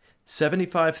ACD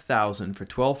 $75,000 for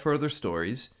 12 further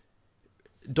stories.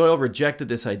 Doyle rejected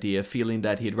this idea, feeling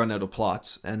that he had run out of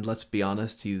plots, and let's be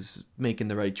honest, he's making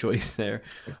the right choice there.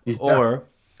 Yeah. Or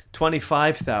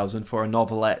 $25,000 for a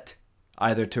novelette,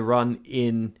 either to run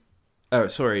in...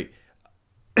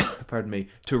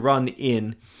 to run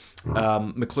in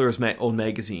McClure's own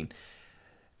magazine.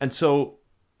 And so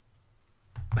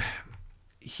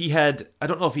he had, I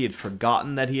don't know if he had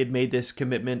forgotten that he had made this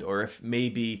commitment, or if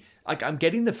maybe, like, I'm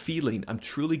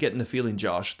truly getting the feeling,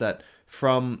 Josh, that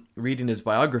from reading his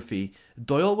biography,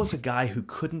 Doyle was a guy who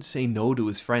couldn't say no to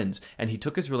his friends, and he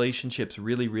took his relationships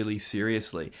really, really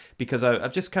seriously, because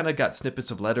I've just kind of got snippets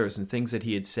of letters and things that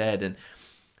he had said. And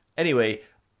anyway,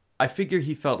 I figure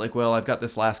he felt like, well, I've got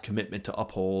this last commitment to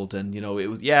uphold, and, you know, it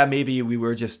was, yeah, maybe we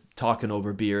were just talking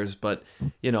over beers, but,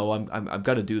 you know, I've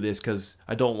got to do this because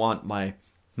I don't want my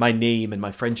name and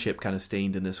my friendship kind of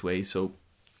stained in this way. So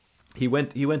he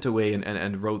went away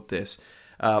and wrote this.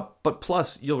 But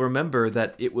plus, you'll remember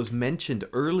that it was mentioned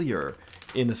earlier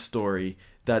in the story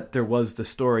that there was the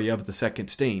story of the Second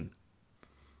Stain.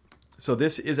 So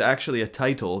this is actually a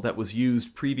title that was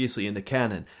used previously in the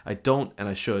canon. I don't, and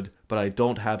I should, but I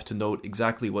don't have to note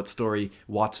exactly what story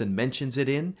Watson mentions it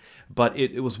in. But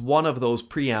it was one of those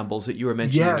preambles that you were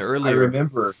mentioning earlier. I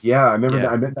remember. Yeah, I remember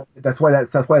that. That's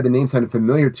why the name sounded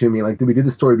familiar to me. Like, did we do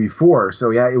the story before? So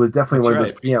yeah, it was definitely one of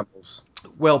those preambles.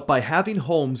 Well, by having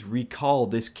Holmes recall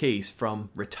this case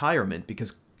from retirement,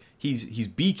 because he's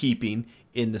beekeeping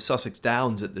in the Sussex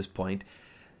Downs at this point.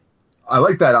 I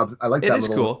like that. I like that. It is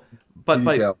cool.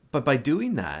 But by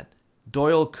doing that,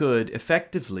 Doyle could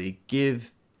effectively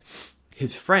give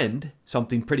his friend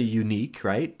something pretty unique,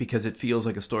 right? Because it feels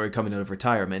like a story coming out of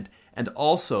retirement. And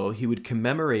also, he would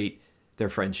commemorate their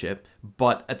friendship,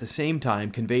 but at the same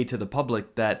time convey to the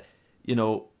public that,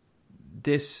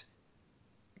 this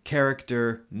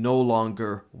character no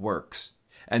longer works.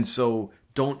 And so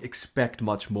don't expect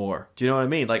much more. Do you know what I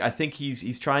mean? Like, I think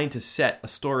he's trying to set a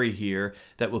story here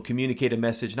that will communicate a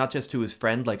message, not just to his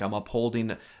friend, like, I'm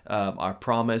upholding our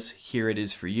promise, here it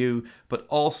is for you, but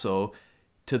also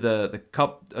to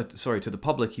the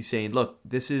public. He's saying, look,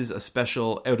 this is a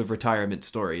special out of retirement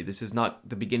story. This is not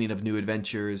the beginning of new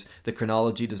adventures. The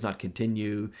chronology does not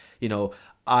continue.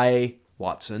 I,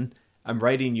 Watson, I'm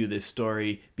writing you this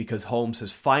story because Holmes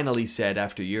has finally said,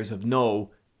 after years of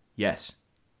no, yes.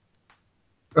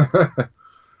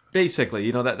 Basically,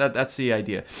 that's the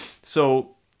idea.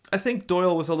 So I think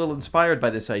Doyle was a little inspired by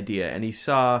this idea, and he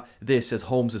saw this as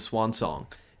Holmes' swan song.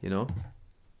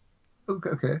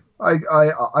 Okay.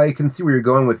 I can see where you're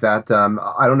going with that.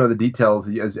 I don't know the details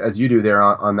as you do there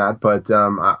on that, but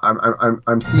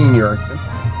I'm seeing your.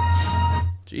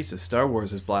 Jesus, Star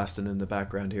Wars is blasting in the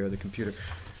background here of the computer.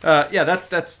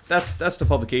 That's the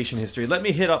publication history. Let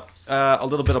me hit up a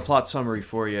little bit of plot summary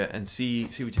for you and see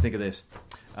what you think of this.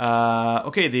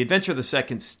 Okay, The Adventure of the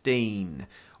Second Stain.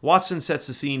 Watson sets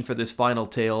the scene for this final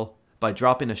tale by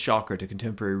dropping a shocker to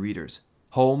contemporary readers.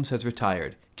 Holmes has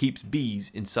retired, keeps bees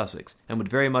in Sussex, and would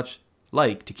very much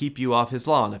like to keep you off his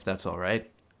lawn if that's all right.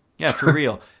 Yeah, for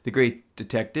real. The great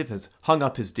detective has hung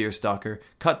up his deerstalker,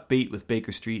 cut bait with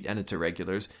Baker Street and its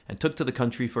irregulars, and took to the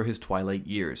country for his twilight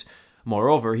years.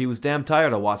 Moreover, he was damn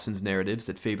tired of Watson's narratives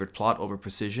that favored plot over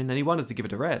precision, and he wanted to give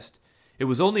it a rest. It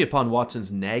was only upon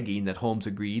Watson's nagging that Holmes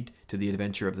agreed to The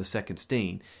Adventure of the Second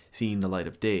Stain, seeing the light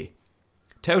of day.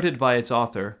 Touted by its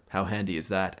author, how handy is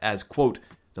that, as, quote,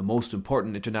 the most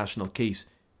important international case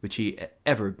which he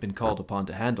ever been called upon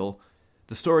to handle,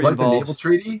 the story involves... the Naval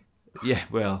Treaty? Yeah,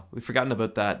 well, we've forgotten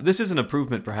about that. This is an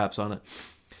improvement, perhaps, on it.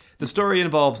 The story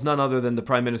involves none other than the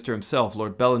Prime Minister himself,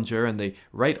 Lord Bellinger, and the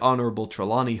Right Honourable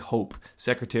Trelawney Hope,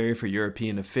 Secretary for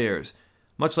European Affairs.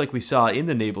 Much like we saw in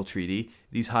the Naval Treaty,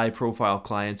 these high-profile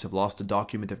clients have lost a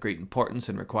document of great importance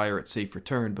and require its safe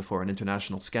return before an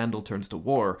international scandal turns to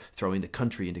war, throwing the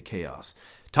country into chaos.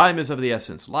 Time is of the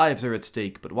essence, lives are at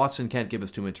stake, but Watson can't give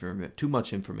us too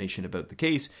much information about the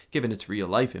case, given its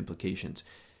real-life implications.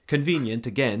 Convenient,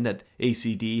 again, that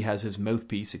ACD has his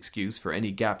mouthpiece excuse for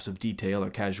any gaps of detail or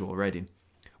casual writing.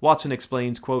 Watson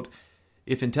explains, quote,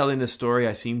 if in telling this story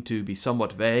I seem to be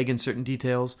somewhat vague in certain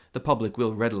details, the public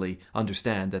will readily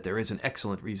understand that there is an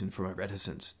excellent reason for my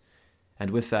reticence. And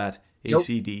with that,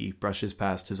 ACD brushes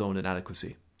past his own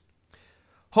inadequacy.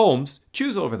 Holmes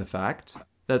chews over the facts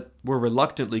that were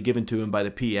reluctantly given to him by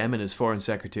the PM and his foreign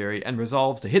secretary, and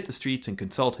resolves to hit the streets and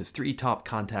consult his 3 top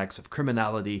contacts of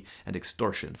criminality and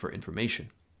extortion for information.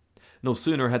 No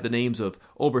sooner had the names of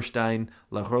Oberstein,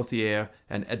 La Rothière,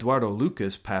 and Eduardo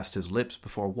Lucas passed his lips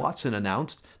before Watson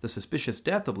announced the suspicious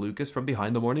death of Lucas from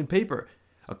behind the morning paper.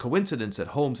 A coincidence that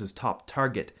Holmes's top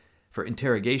target for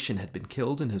interrogation had been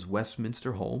killed in his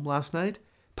Westminster home last night?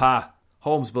 Pah!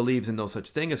 Holmes believes in no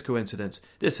such thing as coincidence.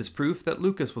 This is proof that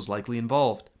Lucas was likely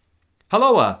involved.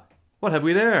 Halloa! What have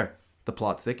we there? The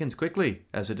plot thickens quickly,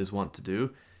 as it is wont to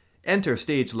do. Enter,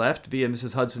 stage left, via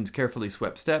Mrs. Hudson's carefully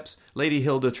swept steps, Lady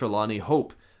Hilda Trelawney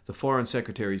Hope, the Foreign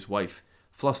Secretary's wife.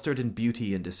 Flustered in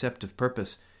beauty and deceptive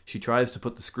purpose, she tries to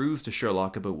put the screws to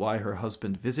Sherlock about why her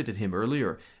husband visited him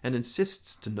earlier, and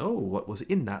insists to know what was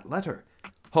in that letter.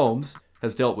 Holmes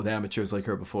has dealt with amateurs like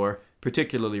her before,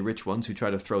 particularly rich ones who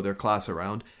try to throw their class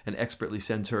around, and expertly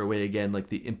sends her away again like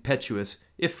the impetuous,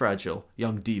 if fragile,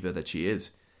 young diva that she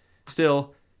is.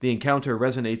 Still, the encounter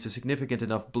resonates a significant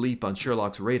enough bleep on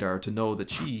Sherlock's radar to know that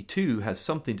she, too, has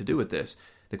something to do with this.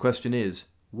 The question is,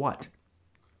 what?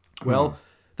 Well,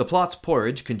 the plot's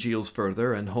porridge congeals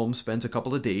further, and Holmes spends a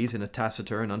couple of days in a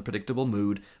taciturn, unpredictable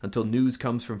mood until news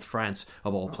comes from France,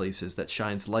 of all places, that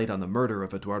shines light on the murder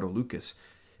of Eduardo Lucas.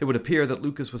 It would appear that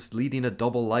Lucas was leading a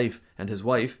double life, and his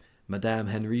wife, Madame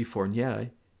Henri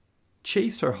Fournier,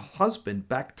 chased her husband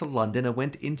back to London and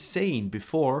went insane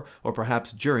before, or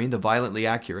perhaps during, the violently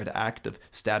accurate act of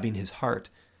stabbing his heart.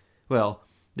 Well,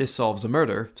 this solves the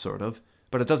murder, sort of,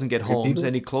 but it doesn't get Holmes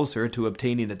any closer to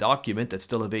obtaining the document that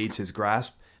still evades his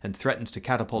grasp and threatens to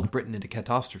catapult Britain into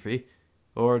catastrophe.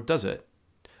 Or does it?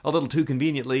 A little too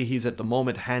conveniently, he's at the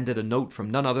moment handed a note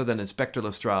from none other than Inspector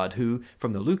Lestrade, who,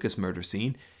 from the Lucas murder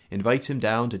scene, invites him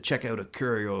down to check out a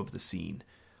curio of the scene.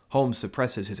 Holmes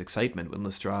suppresses his excitement when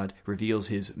Lestrade reveals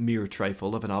his mere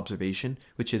trifle of an observation,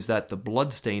 which is that the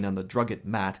bloodstain on the drugget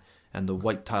mat and the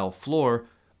white tile floor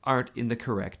aren't in the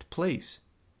correct place.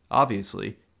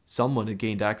 Obviously, someone had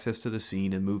gained access to the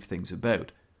scene and moved things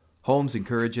about. Holmes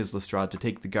encourages Lestrade to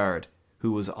take the guard,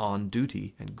 who was on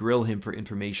duty, and grill him for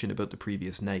information about the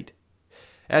previous night.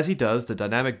 As he does, the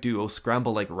dynamic duo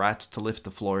scramble like rats to lift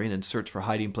the flooring and search for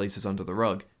hiding places under the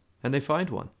rug, and they find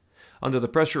one. Under the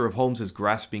pressure of Holmes's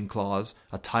grasping claws,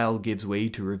 a tile gives way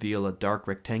to reveal a dark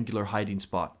rectangular hiding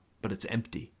spot, but it's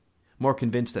empty. More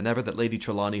convinced than ever that Lady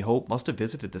Trelawney Hope must have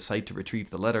visited the site to retrieve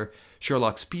the letter,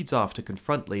 Sherlock speeds off to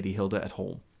confront Lady Hilda at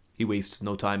home. He wastes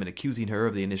no time in accusing her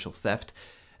of the initial theft,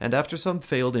 and after some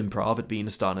failed improv at being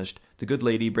astonished, the good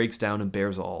lady breaks down and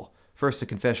bears all. First a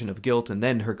confession of guilt, and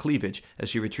then her cleavage as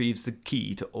she retrieves the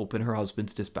key to open her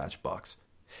husband's dispatch box.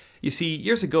 You see,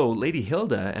 years ago, Lady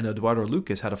Hilda and Eduardo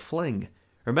Lucas had a fling.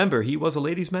 Remember, he was a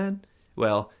ladies' man?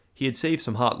 Well, he had saved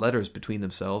some hot letters between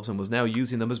themselves and was now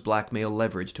using them as blackmail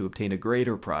leverage to obtain a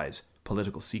greater prize,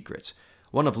 political secrets.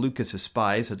 One of Lucas's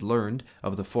spies had learned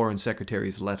of the Foreign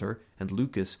Secretary's letter, and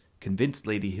Lucas convinced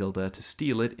Lady Hilda to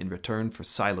steal it in return for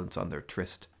silence on their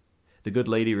tryst. The good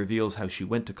lady reveals how she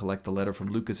went to collect the letter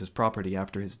from Lucas's property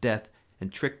after his death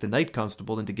and tricked the night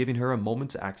constable into giving her a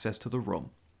moment's access to the room.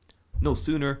 No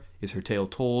sooner is her tale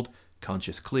told,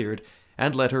 conscience cleared,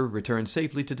 and letter returned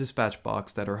safely to dispatch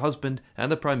box that her husband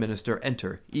and the Prime Minister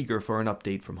enter, eager for an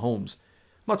update from Holmes.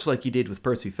 Much like he did with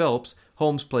Percy Phelps,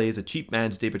 Holmes plays a cheap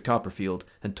man's David Copperfield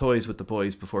and toys with the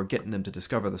boys before getting them to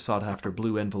discover the sought-after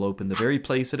blue envelope in the very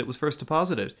place that it was first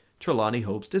deposited, Trelawney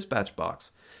Hope's dispatch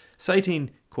box. Citing,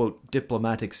 quote,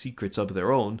 diplomatic secrets of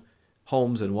their own,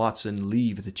 Holmes and Watson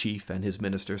leave the chief and his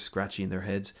minister scratching their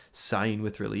heads, sighing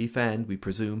with relief, and, we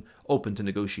presume, open to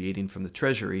negotiating from the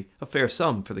Treasury a fair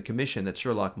sum for the commission that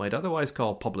Sherlock might otherwise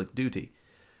call public duty.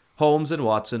 Holmes and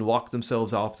Watson walk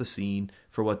themselves off the scene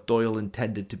for what Doyle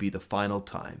intended to be the final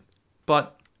time.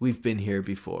 But we've been here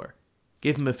before.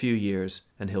 Give him a few years,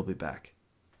 and he'll be back.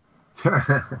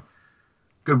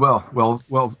 Good,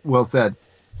 well said.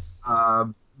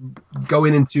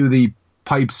 Going into the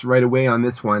pipes right away on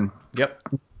this one. Yep.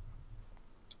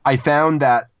 I found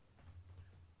that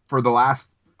for the last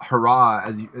hurrah,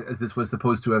 as this was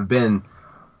supposed to have been,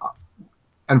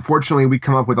 unfortunately, we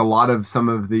come up with a lot of some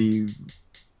of the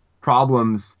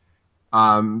problems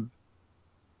that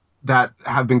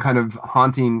have been kind of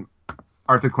haunting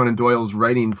Arthur Conan Doyle's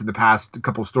writing to the past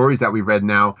couple stories that we've read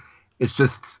now. It's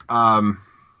just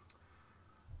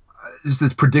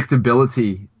this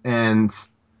predictability, and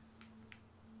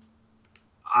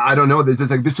I don't know. There's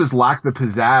just like this just lacked the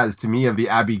pizzazz to me of the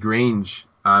Abbey Grange,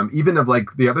 even of like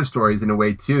the other stories in a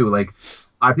way too. Like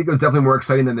I think it was definitely more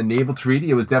exciting than the Naval Treaty.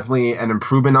 It was definitely an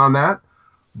improvement on that,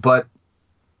 but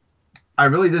I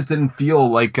really just didn't feel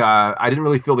like I didn't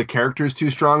really feel the characters too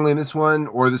strongly in this one,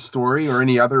 or the story, or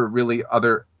any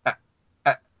other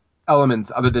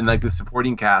elements other than like the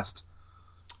supporting cast.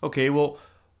 Okay, well,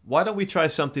 why don't we try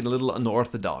something a little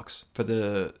unorthodox for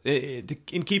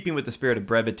in keeping with the spirit of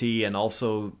brevity, and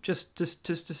also just to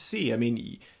see. I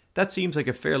mean, that seems like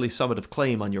a fairly summative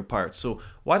claim on your part. So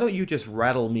why don't you just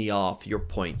rattle me off your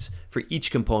points for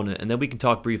each component, and then we can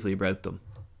talk briefly about them.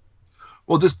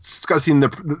 Well, just discussing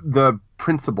the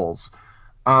principles.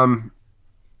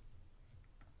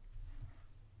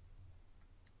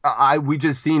 We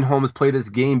just seen Holmes play this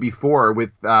game before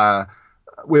with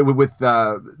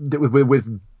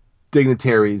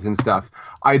dignitaries and stuff.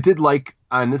 I did like,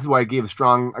 and this is why I gave it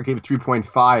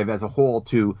 3.5 as a whole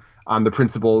to the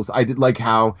principles. I did like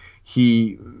how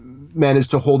he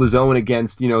managed to hold his own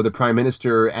against, the Prime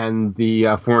Minister and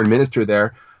the Foreign Minister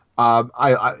there.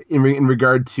 In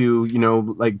regard to,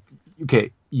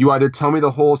 okay, you either tell me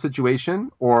the whole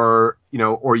situation or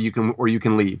you can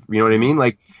leave. You know what I mean?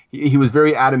 Like he was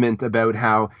very adamant about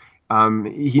how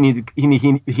he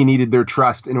needed their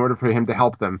trust in order for him to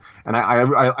help them. And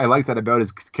I like that about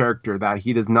his character, that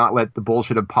he does not let the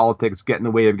bullshit of politics get in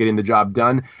the way of getting the job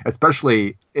done,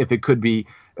 especially if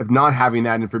not having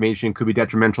that information could be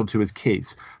detrimental to his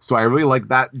case. So I really like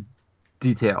that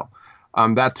detail.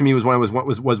 That to me was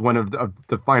one of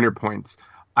the finer points.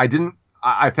 I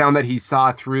found that he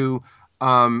saw through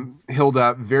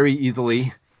Hilda very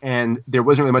easily, and there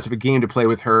wasn't really much of a game to play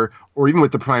with her, or even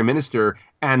with the Prime Minister,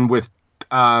 and with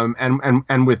Lord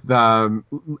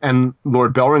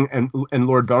Bellinger,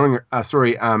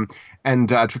 and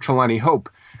Trelawney Hope.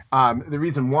 The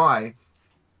reason why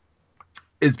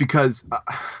is because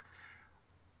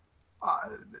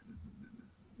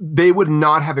they would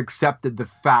not have accepted the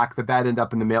fact that ended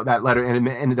up in the mail. That letter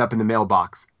ended up in the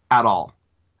mailbox at all,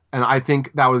 and I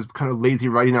think that was kind of lazy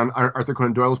writing on Arthur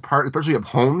Conan Doyle's part, especially of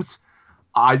Holmes.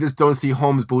 I just don't see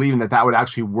Holmes believing that would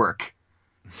actually work.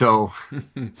 So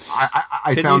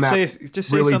I found that.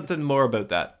 Say something more about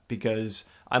that, because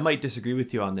I might disagree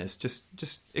with you on this. Just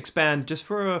expand just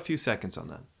for a few seconds on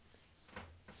that.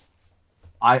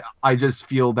 I just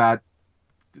feel that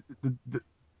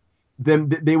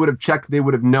they would have checked. They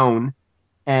would have known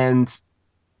And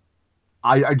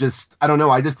I don't know.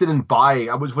 I just didn't buy.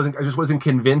 I just wasn't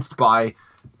convinced by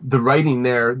the writing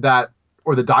there that,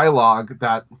 or the dialogue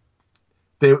that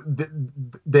they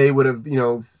they would have,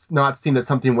 not seen that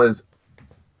something was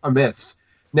amiss.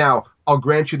 Now, I'll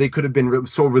grant you they could have been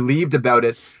so relieved about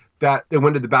it that it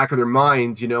went to the back of their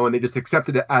minds, and they just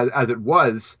accepted it as it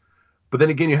was. But then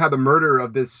again, you have the murder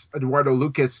of this Eduardo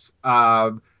Lucas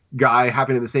guy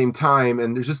happening at the same time,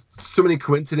 and there's just so many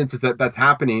coincidences that's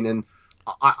happening, and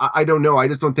I don't know. I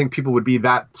just don't think people would be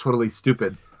that totally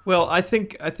stupid. Well, I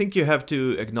think you have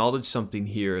to acknowledge something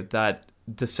here, that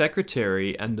the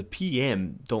secretary and the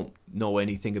PM don't know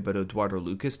anything about Eduardo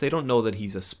Lucas. They don't know that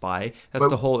he's a spy. That's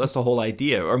the whole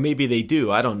idea. Or maybe they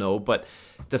do. I don't know. But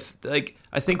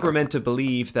I think we're meant to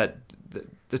believe that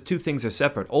the two things are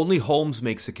separate. Only Holmes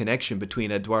makes a connection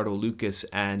between Eduardo Lucas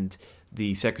and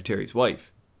the secretary's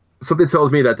wife. Something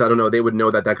tells me that, I don't know, they would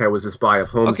know that guy was a spy of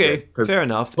Holmes. Okay, fair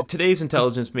enough. Today's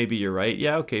intelligence, maybe you're right.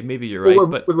 Yeah, okay, maybe you're right. Well,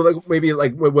 but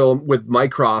with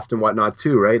Mycroft and whatnot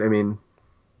too, right? I mean,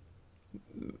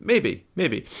 maybe.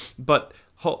 But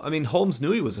Holmes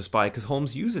knew he was a spy because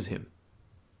Holmes uses him.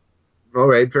 All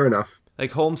right, fair enough.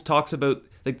 Like, Holmes talks about,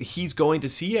 he's going to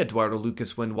see Eduardo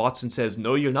Lucas when Watson says,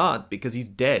 "No, you're not," because he's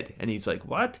dead. And he's like,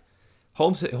 "What?"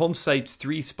 Holmes cites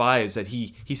 3 spies that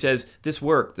he says this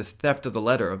work, this theft of the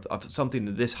letter of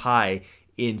something this high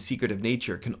in secretive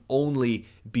nature, can only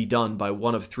be done by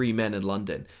one of 3 men in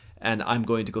London, and I'm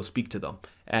going to go speak to them.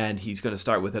 And he's going to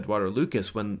start with Eduardo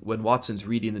Lucas when Watson's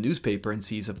reading the newspaper and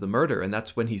sees of the murder, and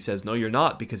that's when he says, "No, you're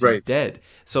not," because he's dead.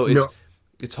 So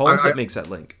it's Holmes that makes that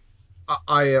link.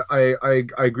 I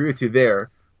agree with you there,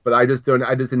 but I just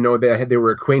didn't know they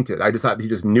were acquainted. I just thought he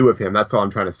just knew of him. That's all I'm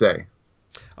trying to say.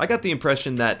 I got the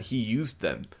impression that he used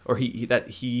them, or that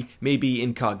he maybe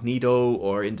incognito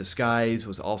or in disguise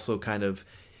was also kind of,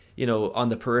 on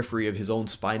the periphery of his own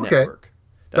spy network.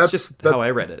 That's just how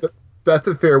I read it. That's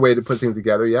a fair way to put things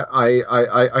together. Yeah,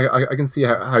 I can see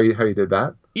how you did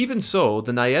that. Even so,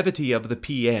 the naivety of the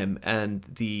PM and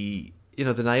the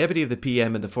naivety of the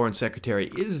PM and the Foreign Secretary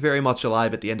is very much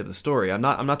alive at the end of the story. I'm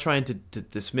not trying to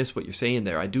dismiss what you're saying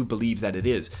there. I do believe that it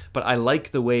is, but I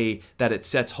like the way that it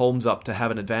sets Holmes up to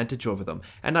have an advantage over them.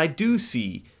 And I do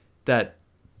see that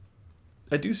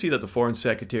the Foreign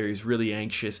Secretary is really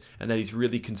anxious and that he's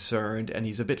really concerned and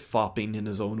he's a bit fopping in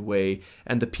his own way.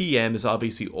 And the PM is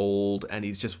obviously old and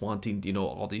he's just wanting,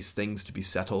 all these things to be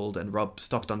settled and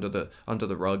stuffed under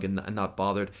the rug and not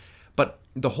bothered. But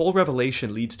the whole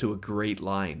revelation leads to a great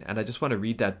line, and I just want to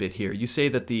read that bit here. You say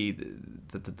that the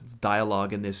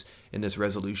dialogue in this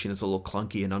resolution is a little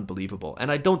clunky and unbelievable, and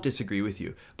I don't disagree with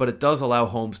you, but it does allow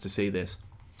Holmes to say this.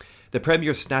 The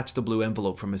Premier snatched the blue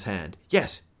envelope from his hand.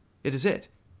 "Yes, it is it,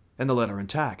 and the letter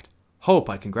intact. Hope,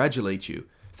 I congratulate you.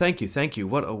 Thank you,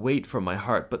 what a weight from my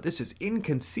heart, but this is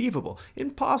inconceivable,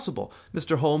 impossible.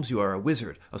 Mr. Holmes, you are a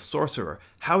wizard, a sorcerer.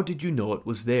 How did you know it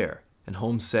was there?" And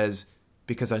Holmes says,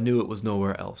 "Because I knew it was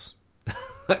nowhere else."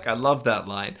 I love that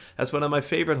line. That's one of my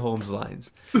favorite Holmes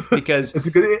lines because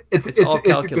it's all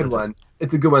calculated. It's a good one.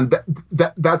 It's a good one.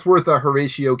 That's worth a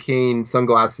Horatio Caine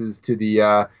sunglasses to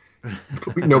the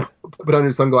put on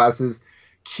your sunglasses.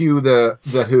 Cue the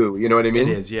Who. You know what I mean?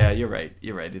 It is. Yeah, you're right.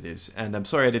 It is. And I'm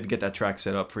sorry I didn't get that track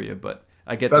set up for you, but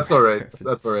I get that's all right.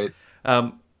 That's all right.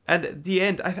 And at the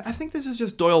end, I think this is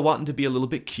just Doyle wanting to be a little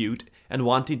bit cute and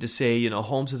wanting to say,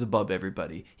 Holmes is above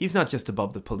everybody. He's not just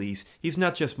above the police. He's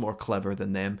not just more clever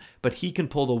than them, but he can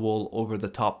pull the wool over the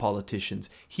top politicians.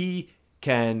 He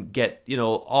can get,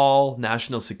 all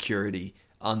national security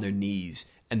on their knees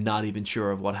and not even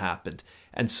sure of what happened.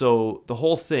 And so the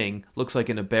whole thing looks like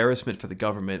an embarrassment for the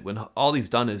government when all he's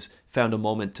done is found a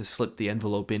moment to slip the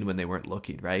envelope in when they weren't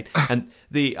looking, right? And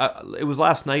it was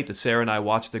last night that Sarah and I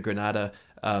watched the Granada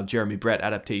Jeremy Brett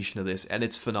adaptation of this, and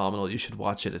it's phenomenal. You should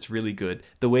watch it. It's really good.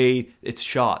 The way it's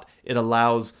shot, it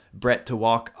allows Brett to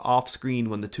walk off screen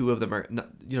when the two of them are,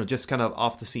 just kind of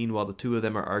off the scene while the two of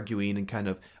them are arguing and kind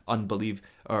of unbelieve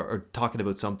or talking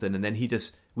about something, and then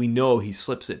we know he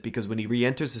slips it because when he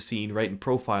re-enters the scene right in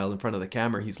profile in front of the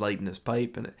camera, he's lighting his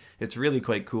pipe, and it's really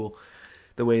quite cool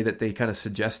the way that they kind of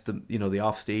suggest the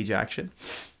offstage action.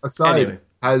 Aside, anyway.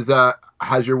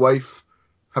 Has your wife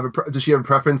does she have a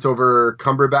preference over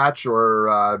Cumberbatch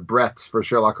or Brett for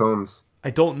Sherlock Holmes? I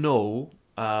don't know.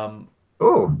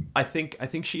 I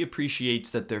think she appreciates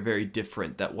that they're very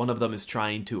different, that one of them is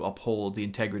trying to uphold the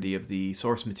integrity of the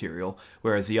source material,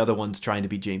 whereas the other one's trying to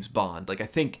be James Bond. I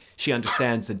think she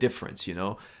understands the difference,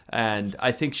 and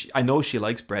I know she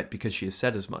likes Brett because she has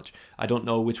said as much. I don't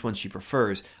know which one she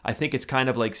prefers. I think it's kind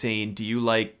of like saying, do you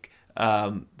like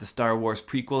the Star Wars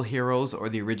prequel heroes or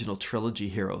the original trilogy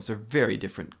heroes? They're very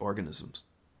different organisms.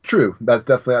 True. That's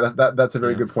definitely that's a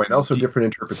very Yeah. good point. Also, different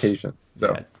interpretation.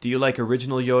 So Yeah. Do you like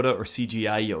original Yoda or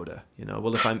CGI Yoda?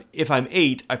 Well, if I'm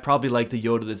 8, I probably like the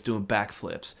Yoda that's doing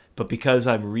backflips. But because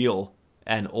I'm real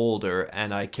and older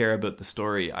and I care about the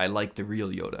story, I like the real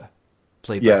Yoda,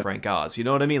 played by Yes. Frank Oz. You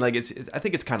know what I mean? Like it's I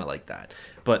think it's kind of like that.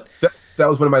 But that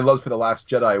was one of my loves for The Last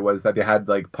Jedi, was that they had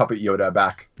like puppet Yoda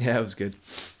back. yeah, it was good.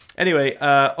 Anyway,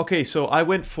 okay, so I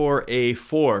went for a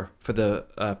 4 for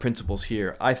the principles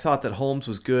here. I thought that Holmes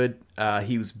was good.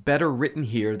 He was better written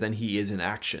here than he is in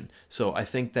action. So I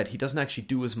think that he doesn't actually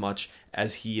do as much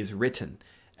as he is written.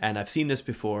 And I've seen this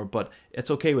before, but it's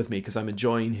okay with me because I'm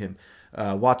enjoying him.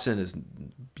 Watson is,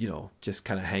 just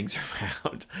kind of hangs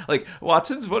around. Like,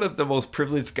 Watson's one of the most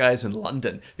privileged guys in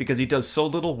London because he does so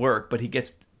little work, but he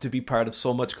gets to be part of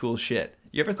so much cool shit.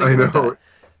 You ever think I about know. that?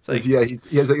 It's like, Yeah,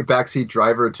 he has like a backseat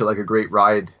driver to like a great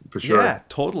ride for sure. yeah,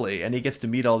 totally. And he gets to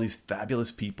meet all these fabulous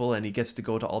people, and he gets to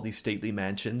go to all these stately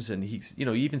mansions, and he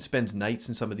even spends nights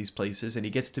in some of these places, and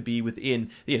he gets to be within,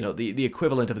 the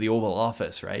equivalent of the Oval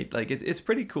Office, right? Like it's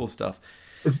pretty cool stuff.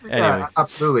 Anyway. Yeah,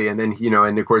 absolutely. And then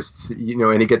and of course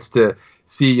and he gets to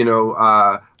see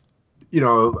the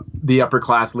upper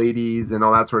class ladies and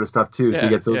all that sort of stuff too. So he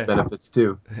gets those benefits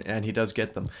too. And he does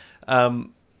get them.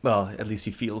 Well, at least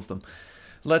he feels them.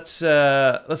 Let's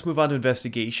move on to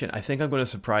investigation. I think I'm going to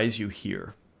surprise you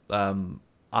here. I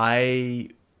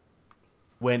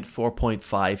went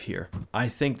 4.5 here. I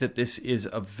think that this is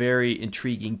a very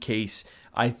intriguing case.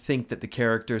 I think that the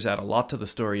characters add a lot to the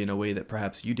story in a way that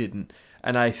perhaps you didn't.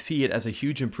 And I see it as a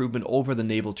huge improvement over the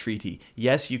Naval Treaty.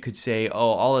 Yes, you could say,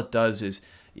 all it does is,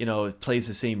 it plays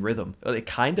the same rhythm. It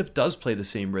kind of does play the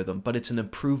same rhythm, but it's an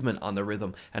improvement on the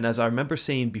rhythm. And as I remember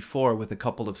saying before with a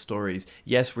couple of stories,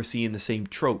 yes, we're seeing the same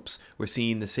tropes, we're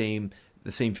seeing the same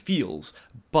feels,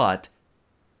 but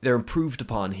they're improved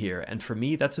upon here. And for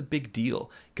me, that's a big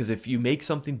deal, because if you make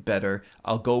something better,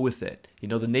 I'll go with it.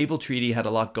 The Naval Treaty had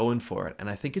a lot going for it, and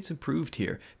I think it's improved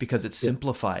here because it's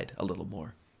simplified a little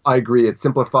more. I agree. It's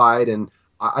simplified, and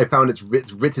I found it's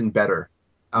written better.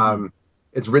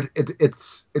 It's written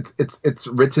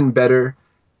better,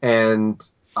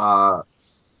 and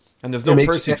there's no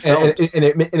Percy Phelps. And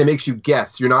it makes you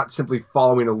guess. You're not simply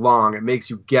following along. It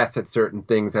makes you guess at certain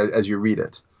things as you read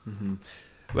it. Mm-hmm.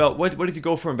 Well, what did you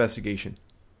go for investigation?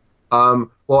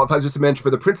 Well, if I just mention for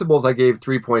the principles, I gave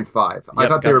 3.5. I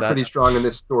thought they were pretty strong in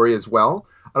this story as well.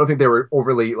 I don't think they were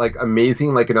overly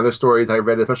amazing like in other stories I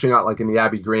read, especially not like in the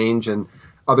Abbey Grange and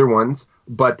other ones.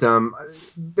 But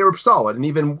they were solid, and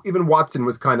even Watson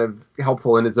was kind of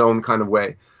helpful in his own kind of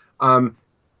way.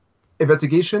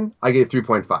 Investigation, I gave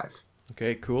 3.5.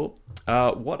 Okay, cool.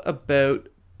 What about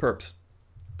Perps?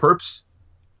 Perps,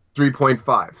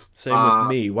 3.5. Same with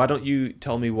me. Why don't you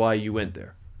tell me why you went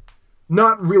there?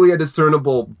 Not really a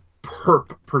discernible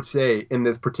perp per se in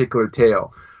this particular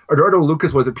tale. Eduardo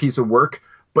Lucas was a piece of work,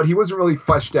 but he wasn't really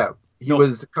fleshed out. He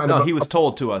was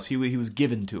told to us. He was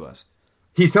given to us.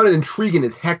 He sounded intriguing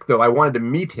as heck, though. I wanted to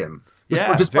meet him.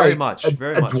 Just very much.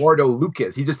 Eduardo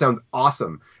Lucas. He just sounds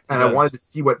awesome, and I wanted to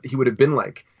see what he would have been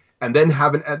like. And then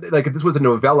if this was a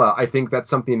novella, I think that's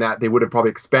something that they would have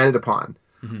probably expanded upon.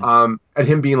 Mm-hmm. And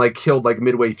him being killed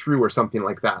midway through or something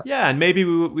like that. Yeah, and maybe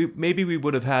we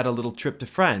would have had a little trip to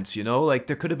France.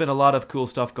 There could have been a lot of cool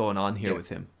stuff going on here with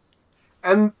him.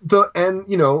 And the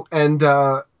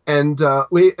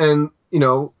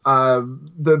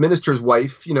minister's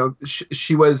wife,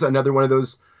 she was another one of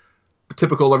those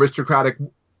typical aristocratic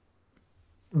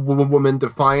woman,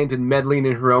 defiant and meddling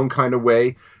in her own kind of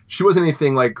way. She wasn't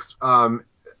anything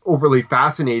overly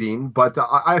fascinating, but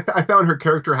I found her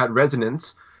character had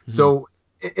resonance. Mm-hmm. So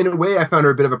in a way, I found her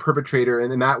a bit of a perpetrator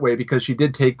in that way, because she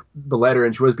did take the letter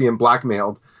and she was being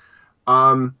blackmailed.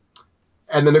 And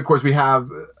then, of course, we have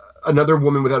another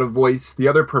woman without a voice. The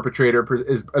other perpetrator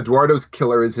is Eduardo's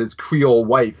killer is his Creole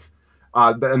wife.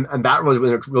 And that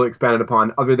really expanded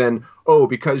upon, other than,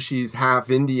 because she's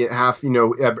half Indian, half,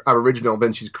 Aboriginal,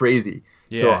 then she's crazy.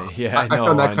 Yeah, so I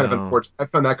found that kind of unfortunate. I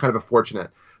found that kind of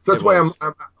unfortunate. So that's why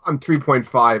I'm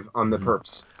 3.5 on the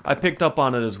Perps. I picked up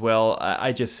on it as well.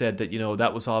 I just said that,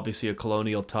 that was obviously a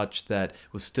colonial touch that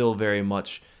was still very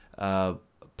much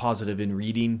positive in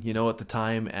reading, at the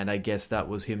time. And I guess that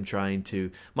was him trying to,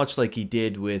 much like he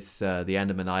did with the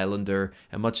Andaman Islander,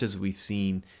 and much as we've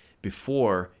seen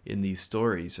before in these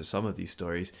stories, or some of these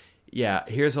stories,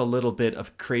 here's a little bit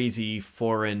of crazy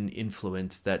foreign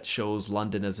influence that shows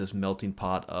London as this melting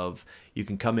pot of, you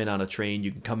can come in on a train,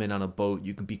 you can come in on a boat,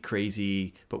 you can be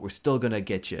crazy, but we're still gonna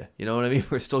get you. You know what I mean?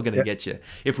 We're still gonna get you.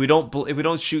 If we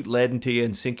don't shoot lead into you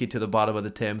and sink you to the bottom of the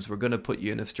Thames, we're gonna put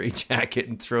you in a straitjacket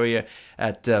and throw you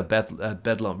at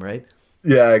Bedlam, right?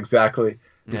 Yeah, exactly.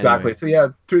 Exactly. Anyway, So yeah,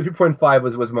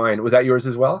 3.5 was mine. Was that yours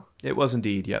as well? it was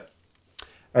indeed, yep.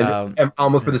 And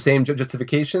almost for the same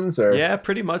justifications, or Yeah,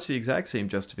 pretty much the exact same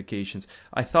justifications.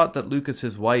 I thought that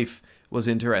Lucas's wife was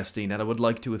interesting, and I would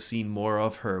like to have seen more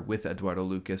of her with Eduardo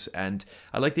Lucas. And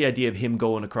I like the idea of him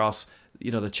going across,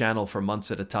 the channel for months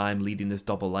at a time, leading this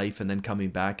double life, and then coming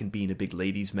back and being a big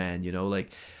ladies' man. You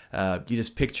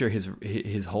just picture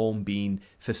his home being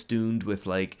festooned with,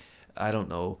 like, I don't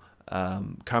know,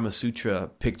 Kama Sutra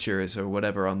pictures or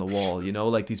whatever on the wall,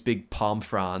 like these big palm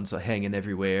fronds hanging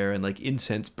everywhere and like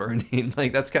incense burning.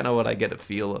 Like that's kind of what I get a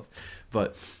feel of.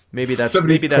 But maybe that's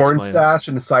porn my stash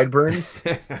and sideburns,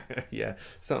 yeah,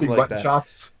 something big like button that.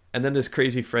 chops. And then this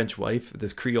crazy French wife,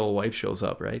 this Creole wife shows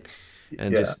up, right?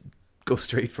 And just go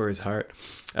straight for his heart.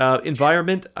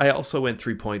 Environment, I also went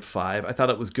 3.5. I thought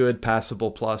it was good,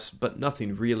 passable plus, but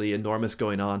nothing really enormous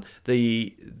going on.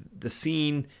 The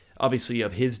scene, obviously,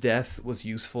 of his death was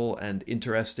useful and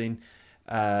interesting,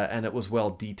 and it was well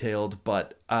detailed.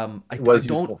 But It was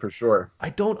useful for sure. I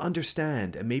don't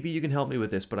understand, and maybe you can help me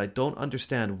with this, but I don't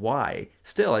understand why.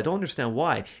 Still, I don't understand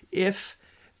why. If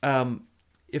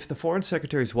the Foreign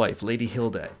Secretary's wife, Lady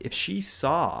Hilda, if she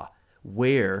saw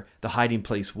where the hiding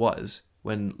place was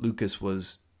when Lucas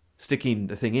was sticking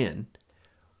the thing in,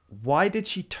 why did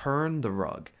she turn the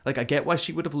rug? Like, I get why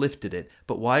she would have lifted it,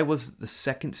 but why was the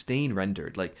second stain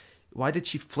rendered? Like, why did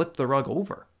she flip the rug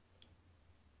over?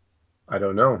 I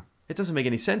don't know. It doesn't make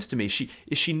any sense to me.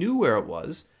 She knew where it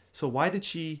was, so why did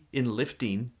she, in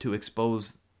lifting to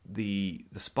expose the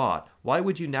spot, why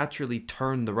would you naturally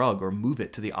turn the rug or move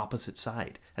it to the opposite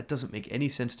side? That doesn't make any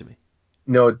sense to me.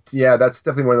 No, yeah, that's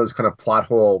definitely one of those kind of plot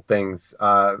hole things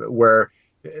where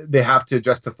they have to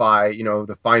justify,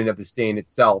 the finding of the stain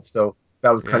itself. So that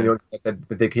was kind of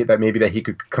that maybe that he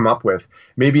could come up with.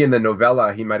 Maybe in the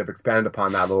novella he might have expanded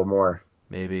upon that a little more.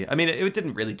 Maybe. I mean, it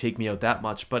didn't really take me out that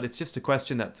much, but it's just a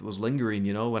question that was lingering,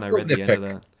 when I read the end of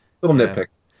that. Little nitpick.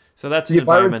 So that's an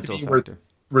environmental factor.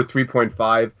 Were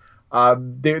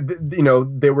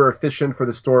 3.5. They were efficient for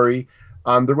the story.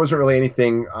 There wasn't really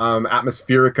anything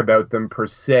atmospheric about them per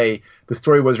se. The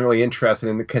story wasn't really interested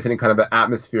in any kind of an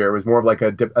atmosphere. It was more of like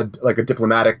a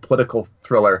diplomatic political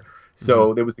thriller.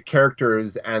 So there was the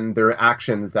characters and their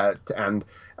actions and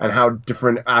how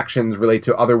different actions relate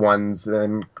to other ones,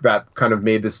 and that kind of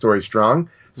made this story strong.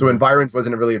 So environs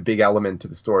wasn't really a big element to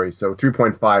the story. So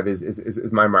 3.5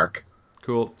 is my mark.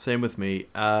 Cool. Same with me.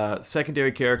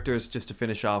 Secondary characters, just to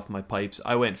finish off my pipes,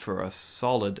 I went for a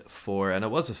solid 4, and it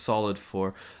was a solid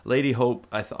 4. Lady Hope,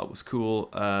 I thought was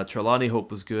cool. Trelawney Hope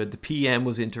was good. The PM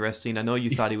was interesting. I know you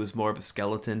thought he was more of a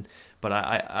skeleton, but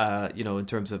I in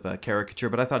terms of a caricature,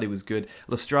 but I thought he was good.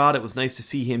 Lestrade, it was nice to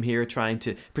see him here trying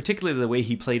to, particularly the way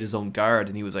he played his own guard,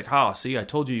 and he was like, see, I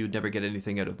told you you'd never get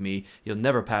anything out of me. You'll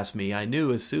never pass me. I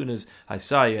knew as soon as I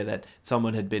saw you that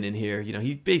someone had been in here.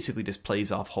 He basically just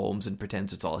plays off Holmes and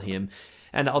pretends it's all him.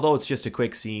 And although it's just a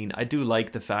quick scene, I do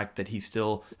like the fact that he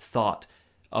still thought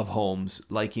of Holmes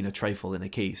liking a trifle in a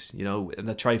case, and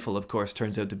the trifle, of course,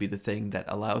 turns out to be the thing that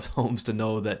allows Holmes to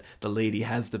know that the lady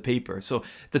has the paper. So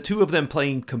the two of them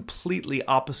playing completely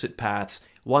opposite paths.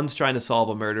 One's trying to solve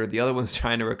a murder, the other one's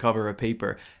trying to recover a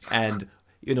paper. And,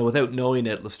 without knowing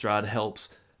it, Lestrade helps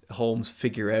Holmes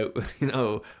figure out,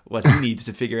 what he needs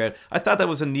to figure out. I thought that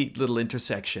was a neat little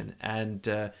intersection. And,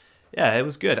 it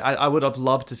was good. I would have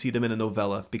loved to see them in a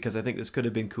novella, because I think this could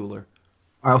have been cooler.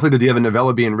 I also like the idea of a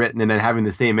novella being written and then having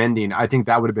the same ending. I think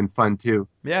that would have been fun too.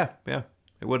 Yeah, it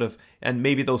would have. And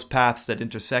maybe those paths that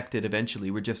intersected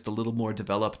eventually were just a little more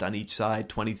developed on each side.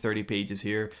 20, 30 pages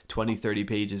here, 20, 30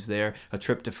 pages there. A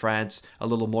trip to France, a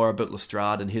little more about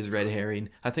Lestrade and his red herring.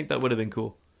 I think that would have been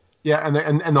cool. Yeah,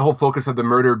 and the whole focus of the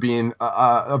murder being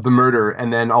of the murder,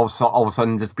 and then all of a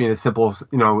sudden just being a simple,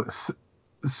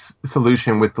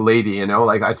 solution with the lady.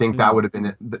 I think that would have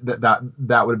been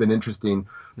that would have been interesting.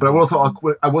 But I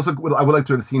would like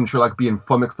to have seen Sherlock being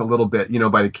flummoxed a little bit,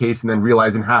 by the case, and then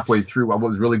realizing halfway through what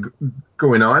was really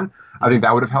going on. I think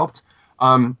that would have helped.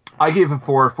 I gave a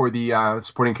 4 for the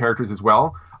supporting characters as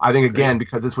well. I think, again,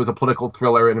 because this was a political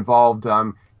thriller, it involved,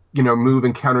 move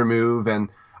and counter move and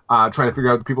trying to figure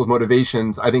out people's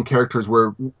motivations. I think characters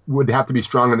would have to be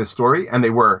strong in this story, and they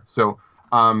were. So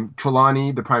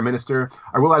Trelawney, the Prime Minister.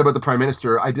 I will add about the Prime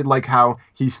Minister. I did like how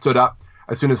he stood up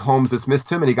as soon as Holmes dismissed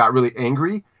him, and he got really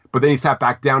angry. But then he sat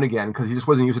back down again because he just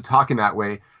wasn't used to talking that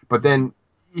way. But then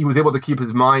he was able to keep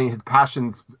his mind, his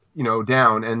passions,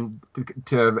 down,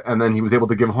 and then he was able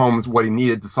to give Holmes what he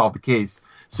needed to solve the case.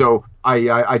 So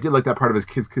I did like that part of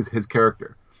his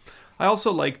character. I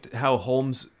also liked how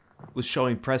Holmes was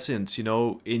showing prescience,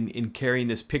 in carrying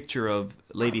this picture of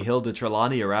Lady Hilda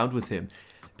Trelawney around with him,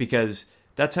 because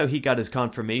That's how he got his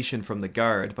confirmation from the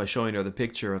guard by showing him the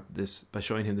picture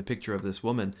of this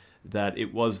woman, that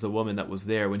it was the woman that was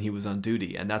there when he was on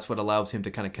duty, and that's what allows him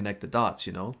to kind of connect the dots,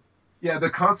 you know. Yeah,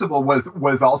 the constable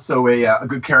was also a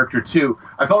good character too.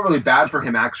 I felt really bad for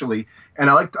him actually, and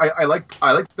I liked.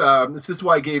 This is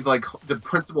why I gave like the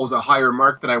principals a higher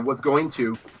mark than I was going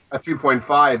to at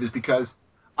 3.5, is because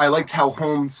I liked how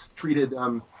Holmes treated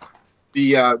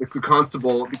the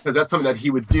constable, because that's something that he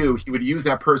would do. He would use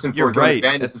that person for his own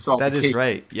advantage to solve the case. That is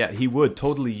right. Yeah, he would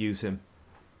totally use him.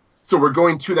 So we're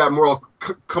going to that moral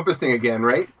compass thing again,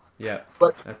 right? Yeah,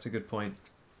 but that's a good point.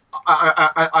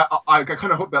 I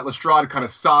kind of hope that Lestrade kind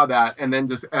of saw that, and then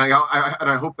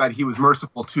I hope that he was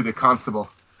merciful to the constable.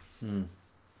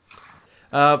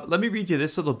 Let me read you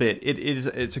this little bit.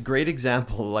 It's a great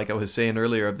example, like I was saying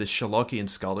earlier, of the Sherlockian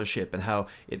scholarship and how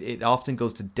it often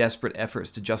goes to desperate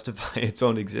efforts to justify its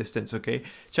own existence. Okay,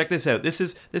 check this out. This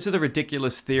is the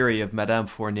ridiculous theory of Madame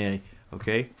Fournier.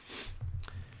 Okay.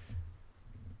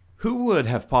 Who would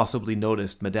have possibly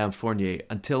noticed Madame Fournier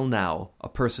until now, a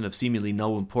person of seemingly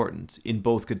no importance, in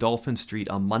both Godolphin Street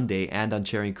on Monday and on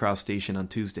Charing Cross Station on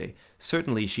Tuesday?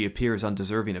 Certainly she appears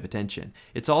undeserving of attention.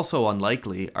 It's also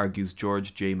unlikely, argues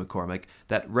George J. McCormick,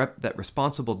 that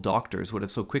responsible doctors would have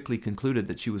so quickly concluded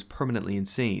that she was permanently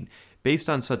insane. Based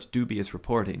on such dubious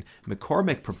reporting,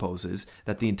 McCormick proposes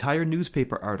that the entire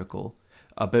newspaper article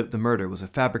about the murder was a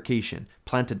fabrication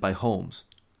planted by Holmes.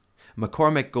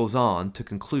 McCormick goes on to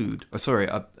conclude,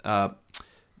 the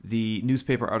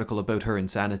newspaper article about her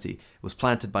insanity was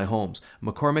planted by Holmes.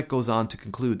 McCormick goes on to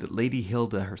conclude that Lady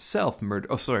Hilda herself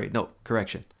murdered... I'm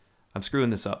screwing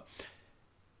this up.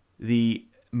 The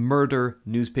murder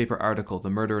newspaper article, The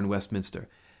Murder in Westminster.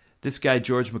 This guy,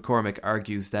 George McCormick,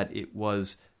 argues that it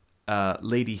was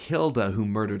Lady Hilda who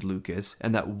murdered Lucas,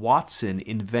 and that Watson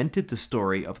invented the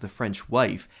story of the French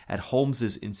wife at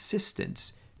Holmes's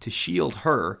insistence to shield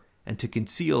her and to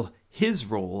conceal his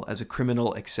role as a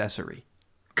criminal accessory.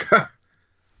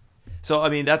 So, I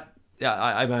mean,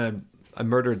 I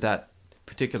murdered that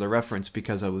particular reference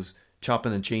because I was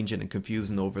chopping and changing and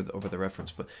confusing over the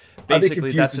reference. But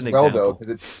basically, that's an example.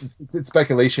 Though, it's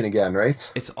speculation again,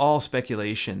 right? It's all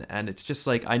speculation, and it's just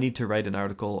like, I need to write an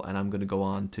article, and I'm going to go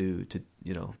on to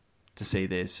say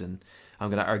this, and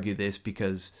I'm going to argue this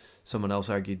because someone else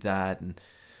argued that, and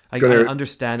I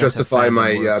understand justify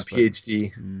my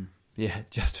PhD.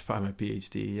 Justify my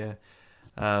PhD.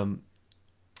 Yeah.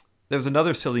 There's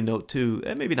another silly note too.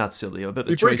 Maybe not silly, but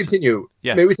before we continue,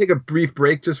 maybe we take a brief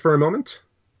break just for a moment.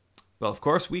 Well, of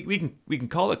course, we can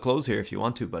call it close here if you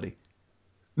want to, buddy.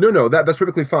 No, that's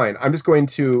perfectly fine. I'm just going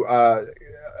to. I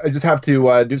just have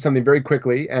to do something very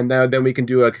quickly, and then we can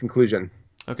do a conclusion.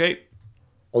 Okay.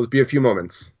 I'll just be a few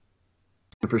moments.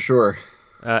 For sure.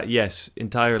 Yes,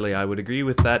 entirely. I would agree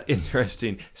with that.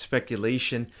 Interesting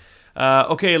speculation.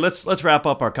 Okay, let's wrap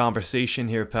up our conversation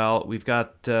here, pal. We've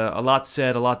got a lot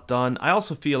said, a lot done. I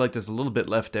also feel like there's a little bit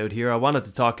left out here. I wanted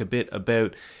to talk a bit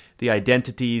about the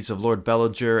identities of Lord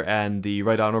Bellinger and the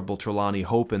Right Honourable Trelawney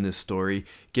Hope in this story,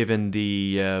 given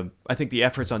I think the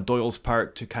efforts on Doyle's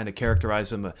part to kind of characterize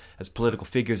them as political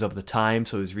figures of the time,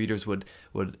 so his readers would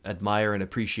admire and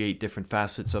appreciate different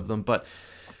facets of them. But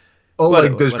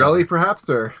like Disraeli, perhaps,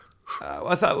 or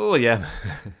I thought, yeah,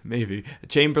 maybe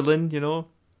Chamberlain,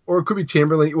 or it could be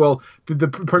Chamberlain. Well, the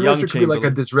Prime Minister could be like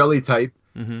a Disraeli type,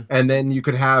 and then you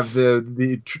could have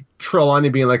the Trelawney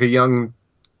being like a young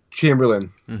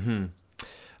Chamberlain.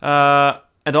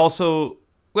 And also,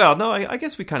 well, no, I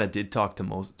guess we kind of did talk to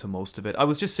most of it. I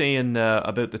was just saying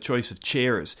about the choice of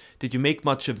chairs. Did you make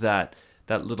much of that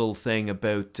little thing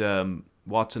about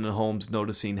Watson and Holmes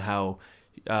noticing how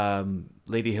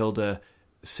Lady Hilda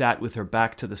sat with her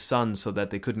back to the sun so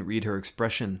that they couldn't read her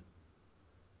expression?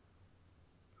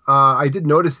 I did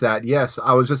notice that. Yes,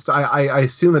 I was just I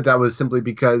assume that was simply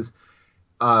because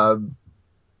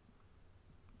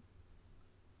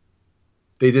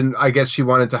they didn't. I guess she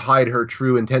wanted to hide her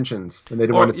true intentions, and they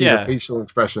didn't want to see her facial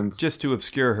expressions, just to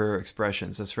obscure her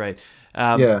expressions. That's right.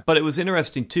 But it was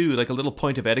interesting too, like a little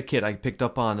point of etiquette I picked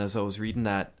up on as I was reading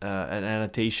that an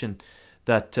annotation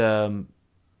that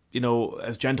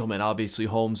as gentlemen, obviously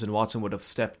Holmes and Watson would have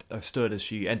stood as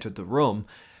she entered the room.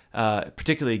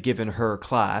 Particularly given her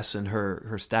class and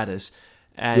her status.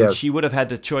 And she would have had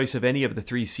the choice of any of the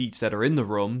 3 seats that are in the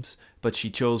rooms, but she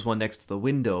chose one next to the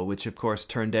window, which of course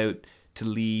turned out to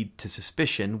lead to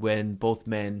suspicion when both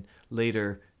men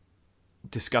later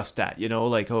discussed that,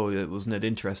 wasn't it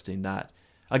interesting that,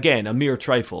 again, a mere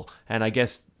trifle. And I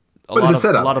guess a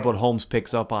lot of what Holmes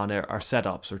picks up on are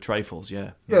setups or trifles,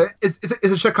 yeah. Yeah, it's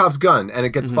a Chekhov's gun, and it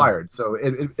gets fired, so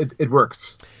it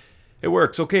works. It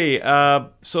works. Okay,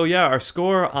 so yeah, our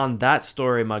score on that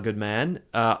story, my good man,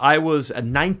 I was a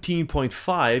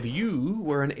 19.5. You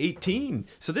were an 18.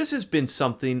 So this has been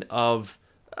something of,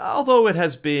 although it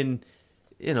has been,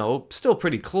 still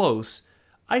pretty close,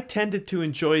 I tended to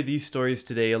enjoy these stories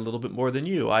today a little bit more than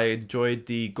you. I enjoyed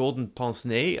the Golden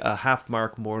Pince-Nez a half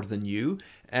mark more than you,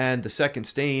 and the Second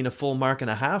Stain a full mark and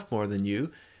a half more than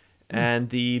you, and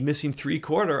the Missing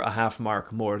Three-Quarter a half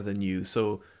mark more than you.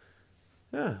 So,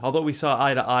 yeah, although we saw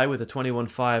eye to eye with a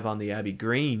 21.5 on the Abbey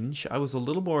Grange, I was a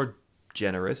little more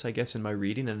generous, I guess, in my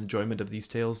reading and enjoyment of these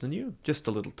tales than you. Just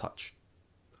a little touch.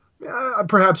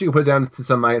 Perhaps you could put it down to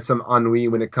some ennui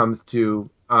when it comes to,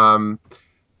 I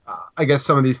guess,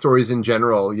 some of these stories in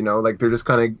general. Like they're just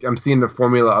kind of, I'm seeing the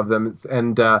formula of them,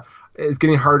 and it's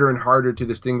getting harder and harder to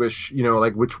distinguish,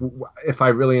 like which, if I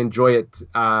really enjoy it,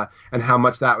 and how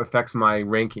much that affects my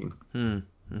ranking.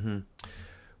 Mm-hmm.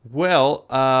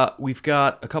 Well, we've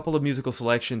got a couple of musical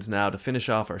selections now to finish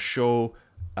off our show.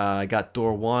 I got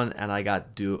door 1 and I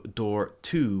got door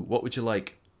 2. What would you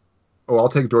like? Oh, I'll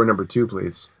take door number 2,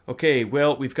 please. Okay,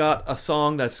 well, we've got a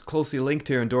song that's closely linked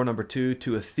here in door number 2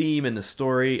 to a theme in the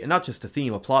story, and not just a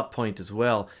theme, a plot point as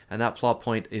well, and that plot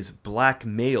point is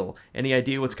blackmail. Any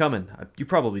idea what's coming? You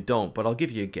probably don't, but I'll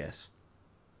give you a guess.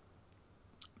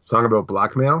 Song about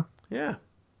blackmail? Yeah.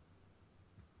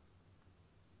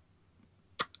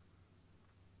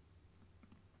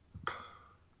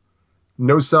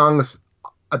 No songs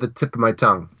at the tip of my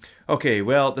tongue. Okay,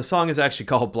 well, the song is actually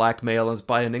called Blackmail, and it's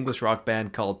by an English rock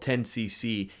band called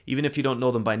 10cc. Even if you don't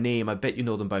know them by name, I bet you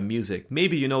know them by music.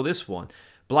 Maybe you know this one.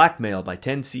 Blackmail by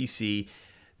 10cc.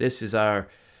 This is our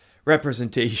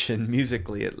representation,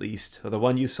 musically at least, or the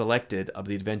one you selected, of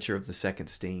the adventure of the Second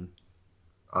Stain.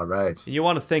 All right. And you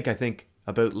want to think, I think,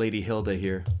 about Lady Hilda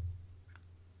here.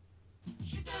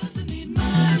 She doesn't need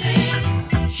money.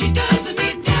 She doesn't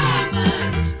need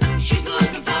diamonds. She's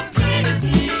looking for pretty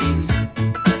things.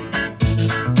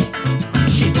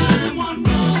 She doesn't want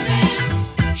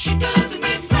romance. She doesn't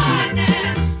need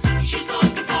finance. She's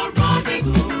looking for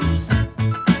rendezvous.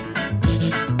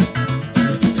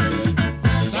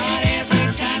 But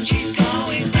every time she's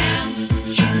going down,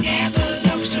 she never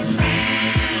looks around.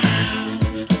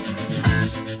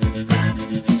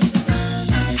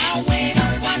 I wait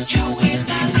and watch her with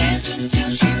my lens until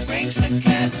she breaks the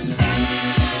curtain down.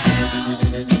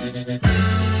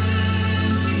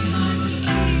 Behind the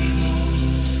keyhole,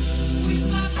 with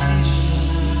my face shut,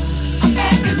 I'm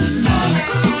back in the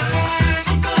dark.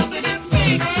 I'm covered in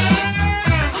fake surf.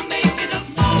 I'm making a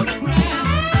photograph.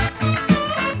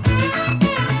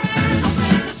 I'll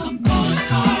send her some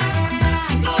postcards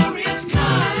in glorious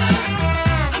color.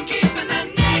 I'm keeping them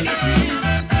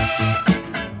negatives.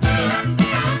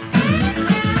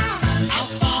 I'll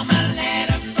form a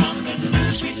letter from the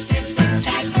news with different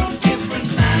type from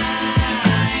different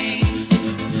minds.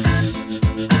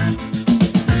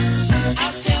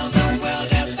 I'll tell the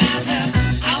world about her.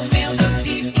 I'll mail the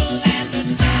people and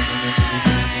the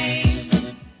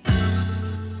times.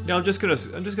 Now I'm just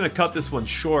gonna cut this one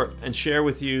short and share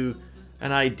with you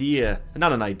an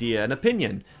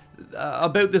opinion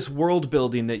about this world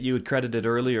building that you had credited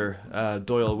earlier,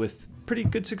 Doyle, with pretty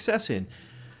good success in.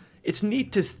 It's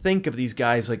neat to think of these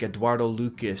guys like Eduardo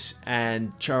Lucas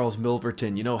and Charles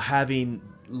Milverton, having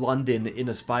London in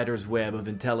a spider's web of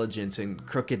intelligence and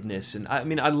crookedness. And I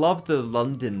mean, I love the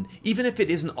London, even if it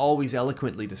isn't always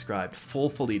eloquently described,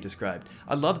 fully described.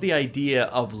 I love the idea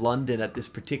of London at this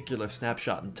particular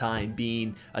snapshot in time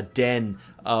being a den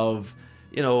of,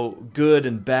 good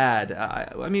and bad.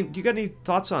 I mean, do you got any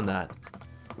thoughts on that?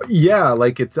 Yeah,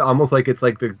 like it's almost like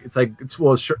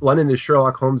London is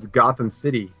Sherlock Holmes' Gotham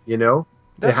City,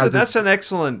 That's an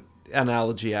excellent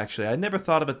analogy, actually. I never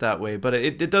thought of it that way, but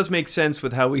it does make sense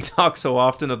with how we talk so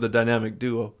often of the dynamic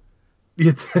duo.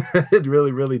 It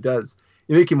really, really does.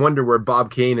 You make him wonder where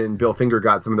Bob Kane and Bill Finger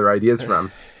got some of their ideas from.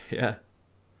 Yeah.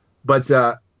 But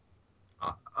the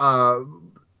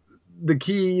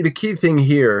key thing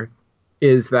here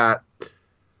is that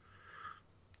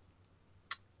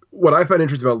what I find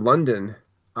interesting about London,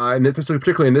 and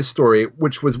particularly in this story,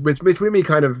 which made me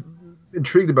kind of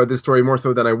intrigued about this story more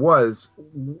so than I was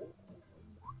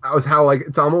how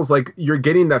it's almost like you're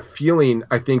getting that feeling.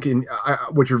 I think in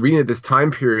what you're reading at this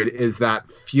time period is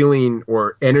that feeling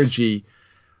or energy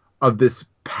of this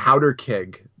powder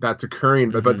keg that's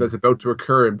occurring, but that's about to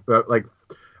occur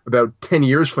about 10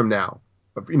 years from now.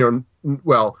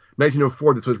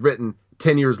 1904. This was written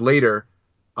 10 years later.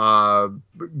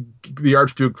 The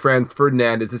Archduke Franz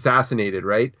Ferdinand is assassinated,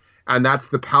 right? And that's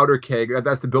the powder keg.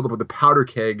 That's the buildup of the powder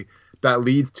keg that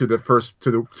leads to the First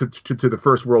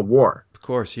World War. Of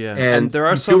course, yeah. And And there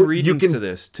are you some feel- you readings can- to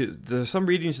this. There's some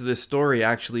readings to this story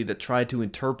actually that try to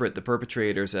interpret the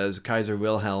perpetrators as Kaiser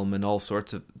Wilhelm and all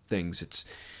sorts of things.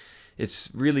 It's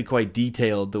really quite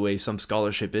detailed the way some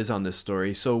scholarship is on this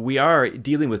story. So we are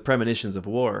dealing with premonitions of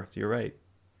war. You're right.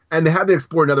 And they have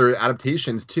explored in other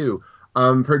adaptations too.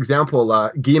 For example,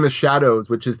 Game of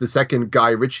Shadows, which is the second Guy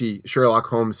Ritchie Sherlock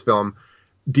Holmes film,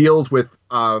 deals with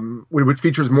which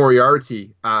features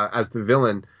Moriarty as the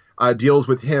villain. Deals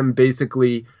with him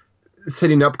basically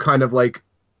setting up kind of like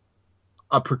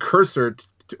a precursor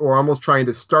or almost trying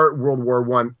to start World War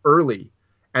I early,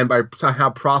 and by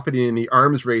somehow profiting in the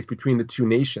arms race between the two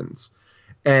nations.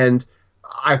 And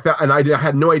I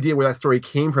had no idea where that story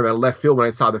came from at left field when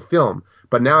I saw the film.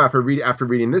 But now after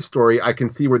reading this story, I can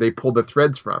see where they pulled the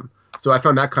threads from. So I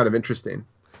found that kind of interesting.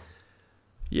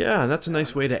 Yeah, that's a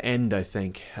nice way to end, I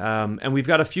think. And we've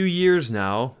got a few years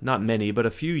now, not many, but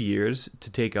a few years to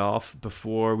take off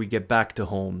before we get back to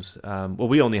Holmes. Well,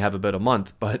 we only have about a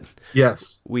month, but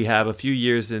Yes. we have a few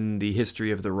years in the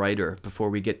history of the writer before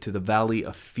we get to the Valley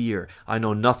of Fear. I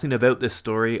know nothing about this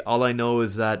story. All I know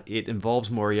is that it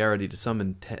involves Moriarty to some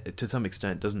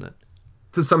extent, doesn't it?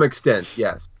 To some extent,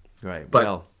 yes. Right. But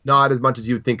Well, not as much as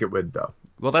you'd think it would, though.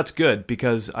 Well, that's good,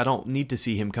 because I don't need to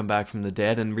see him come back from the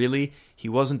dead, and really, he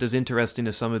wasn't as interesting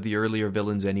as some of the earlier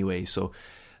villains anyway, so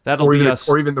that'll be us.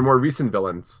 Or even the more recent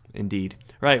villains. Indeed.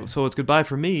 Right, so it's goodbye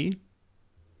from me.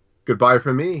 Goodbye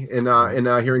from me in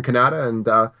here in Canada, and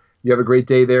you have a great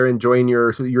day there enjoying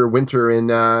your winter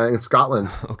in Scotland.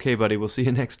 Okay, buddy, we'll see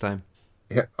you next time.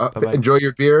 Yeah, Bye-bye. enjoy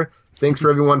your beer. Thanks for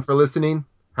everyone for listening.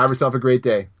 Have yourself a great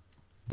day.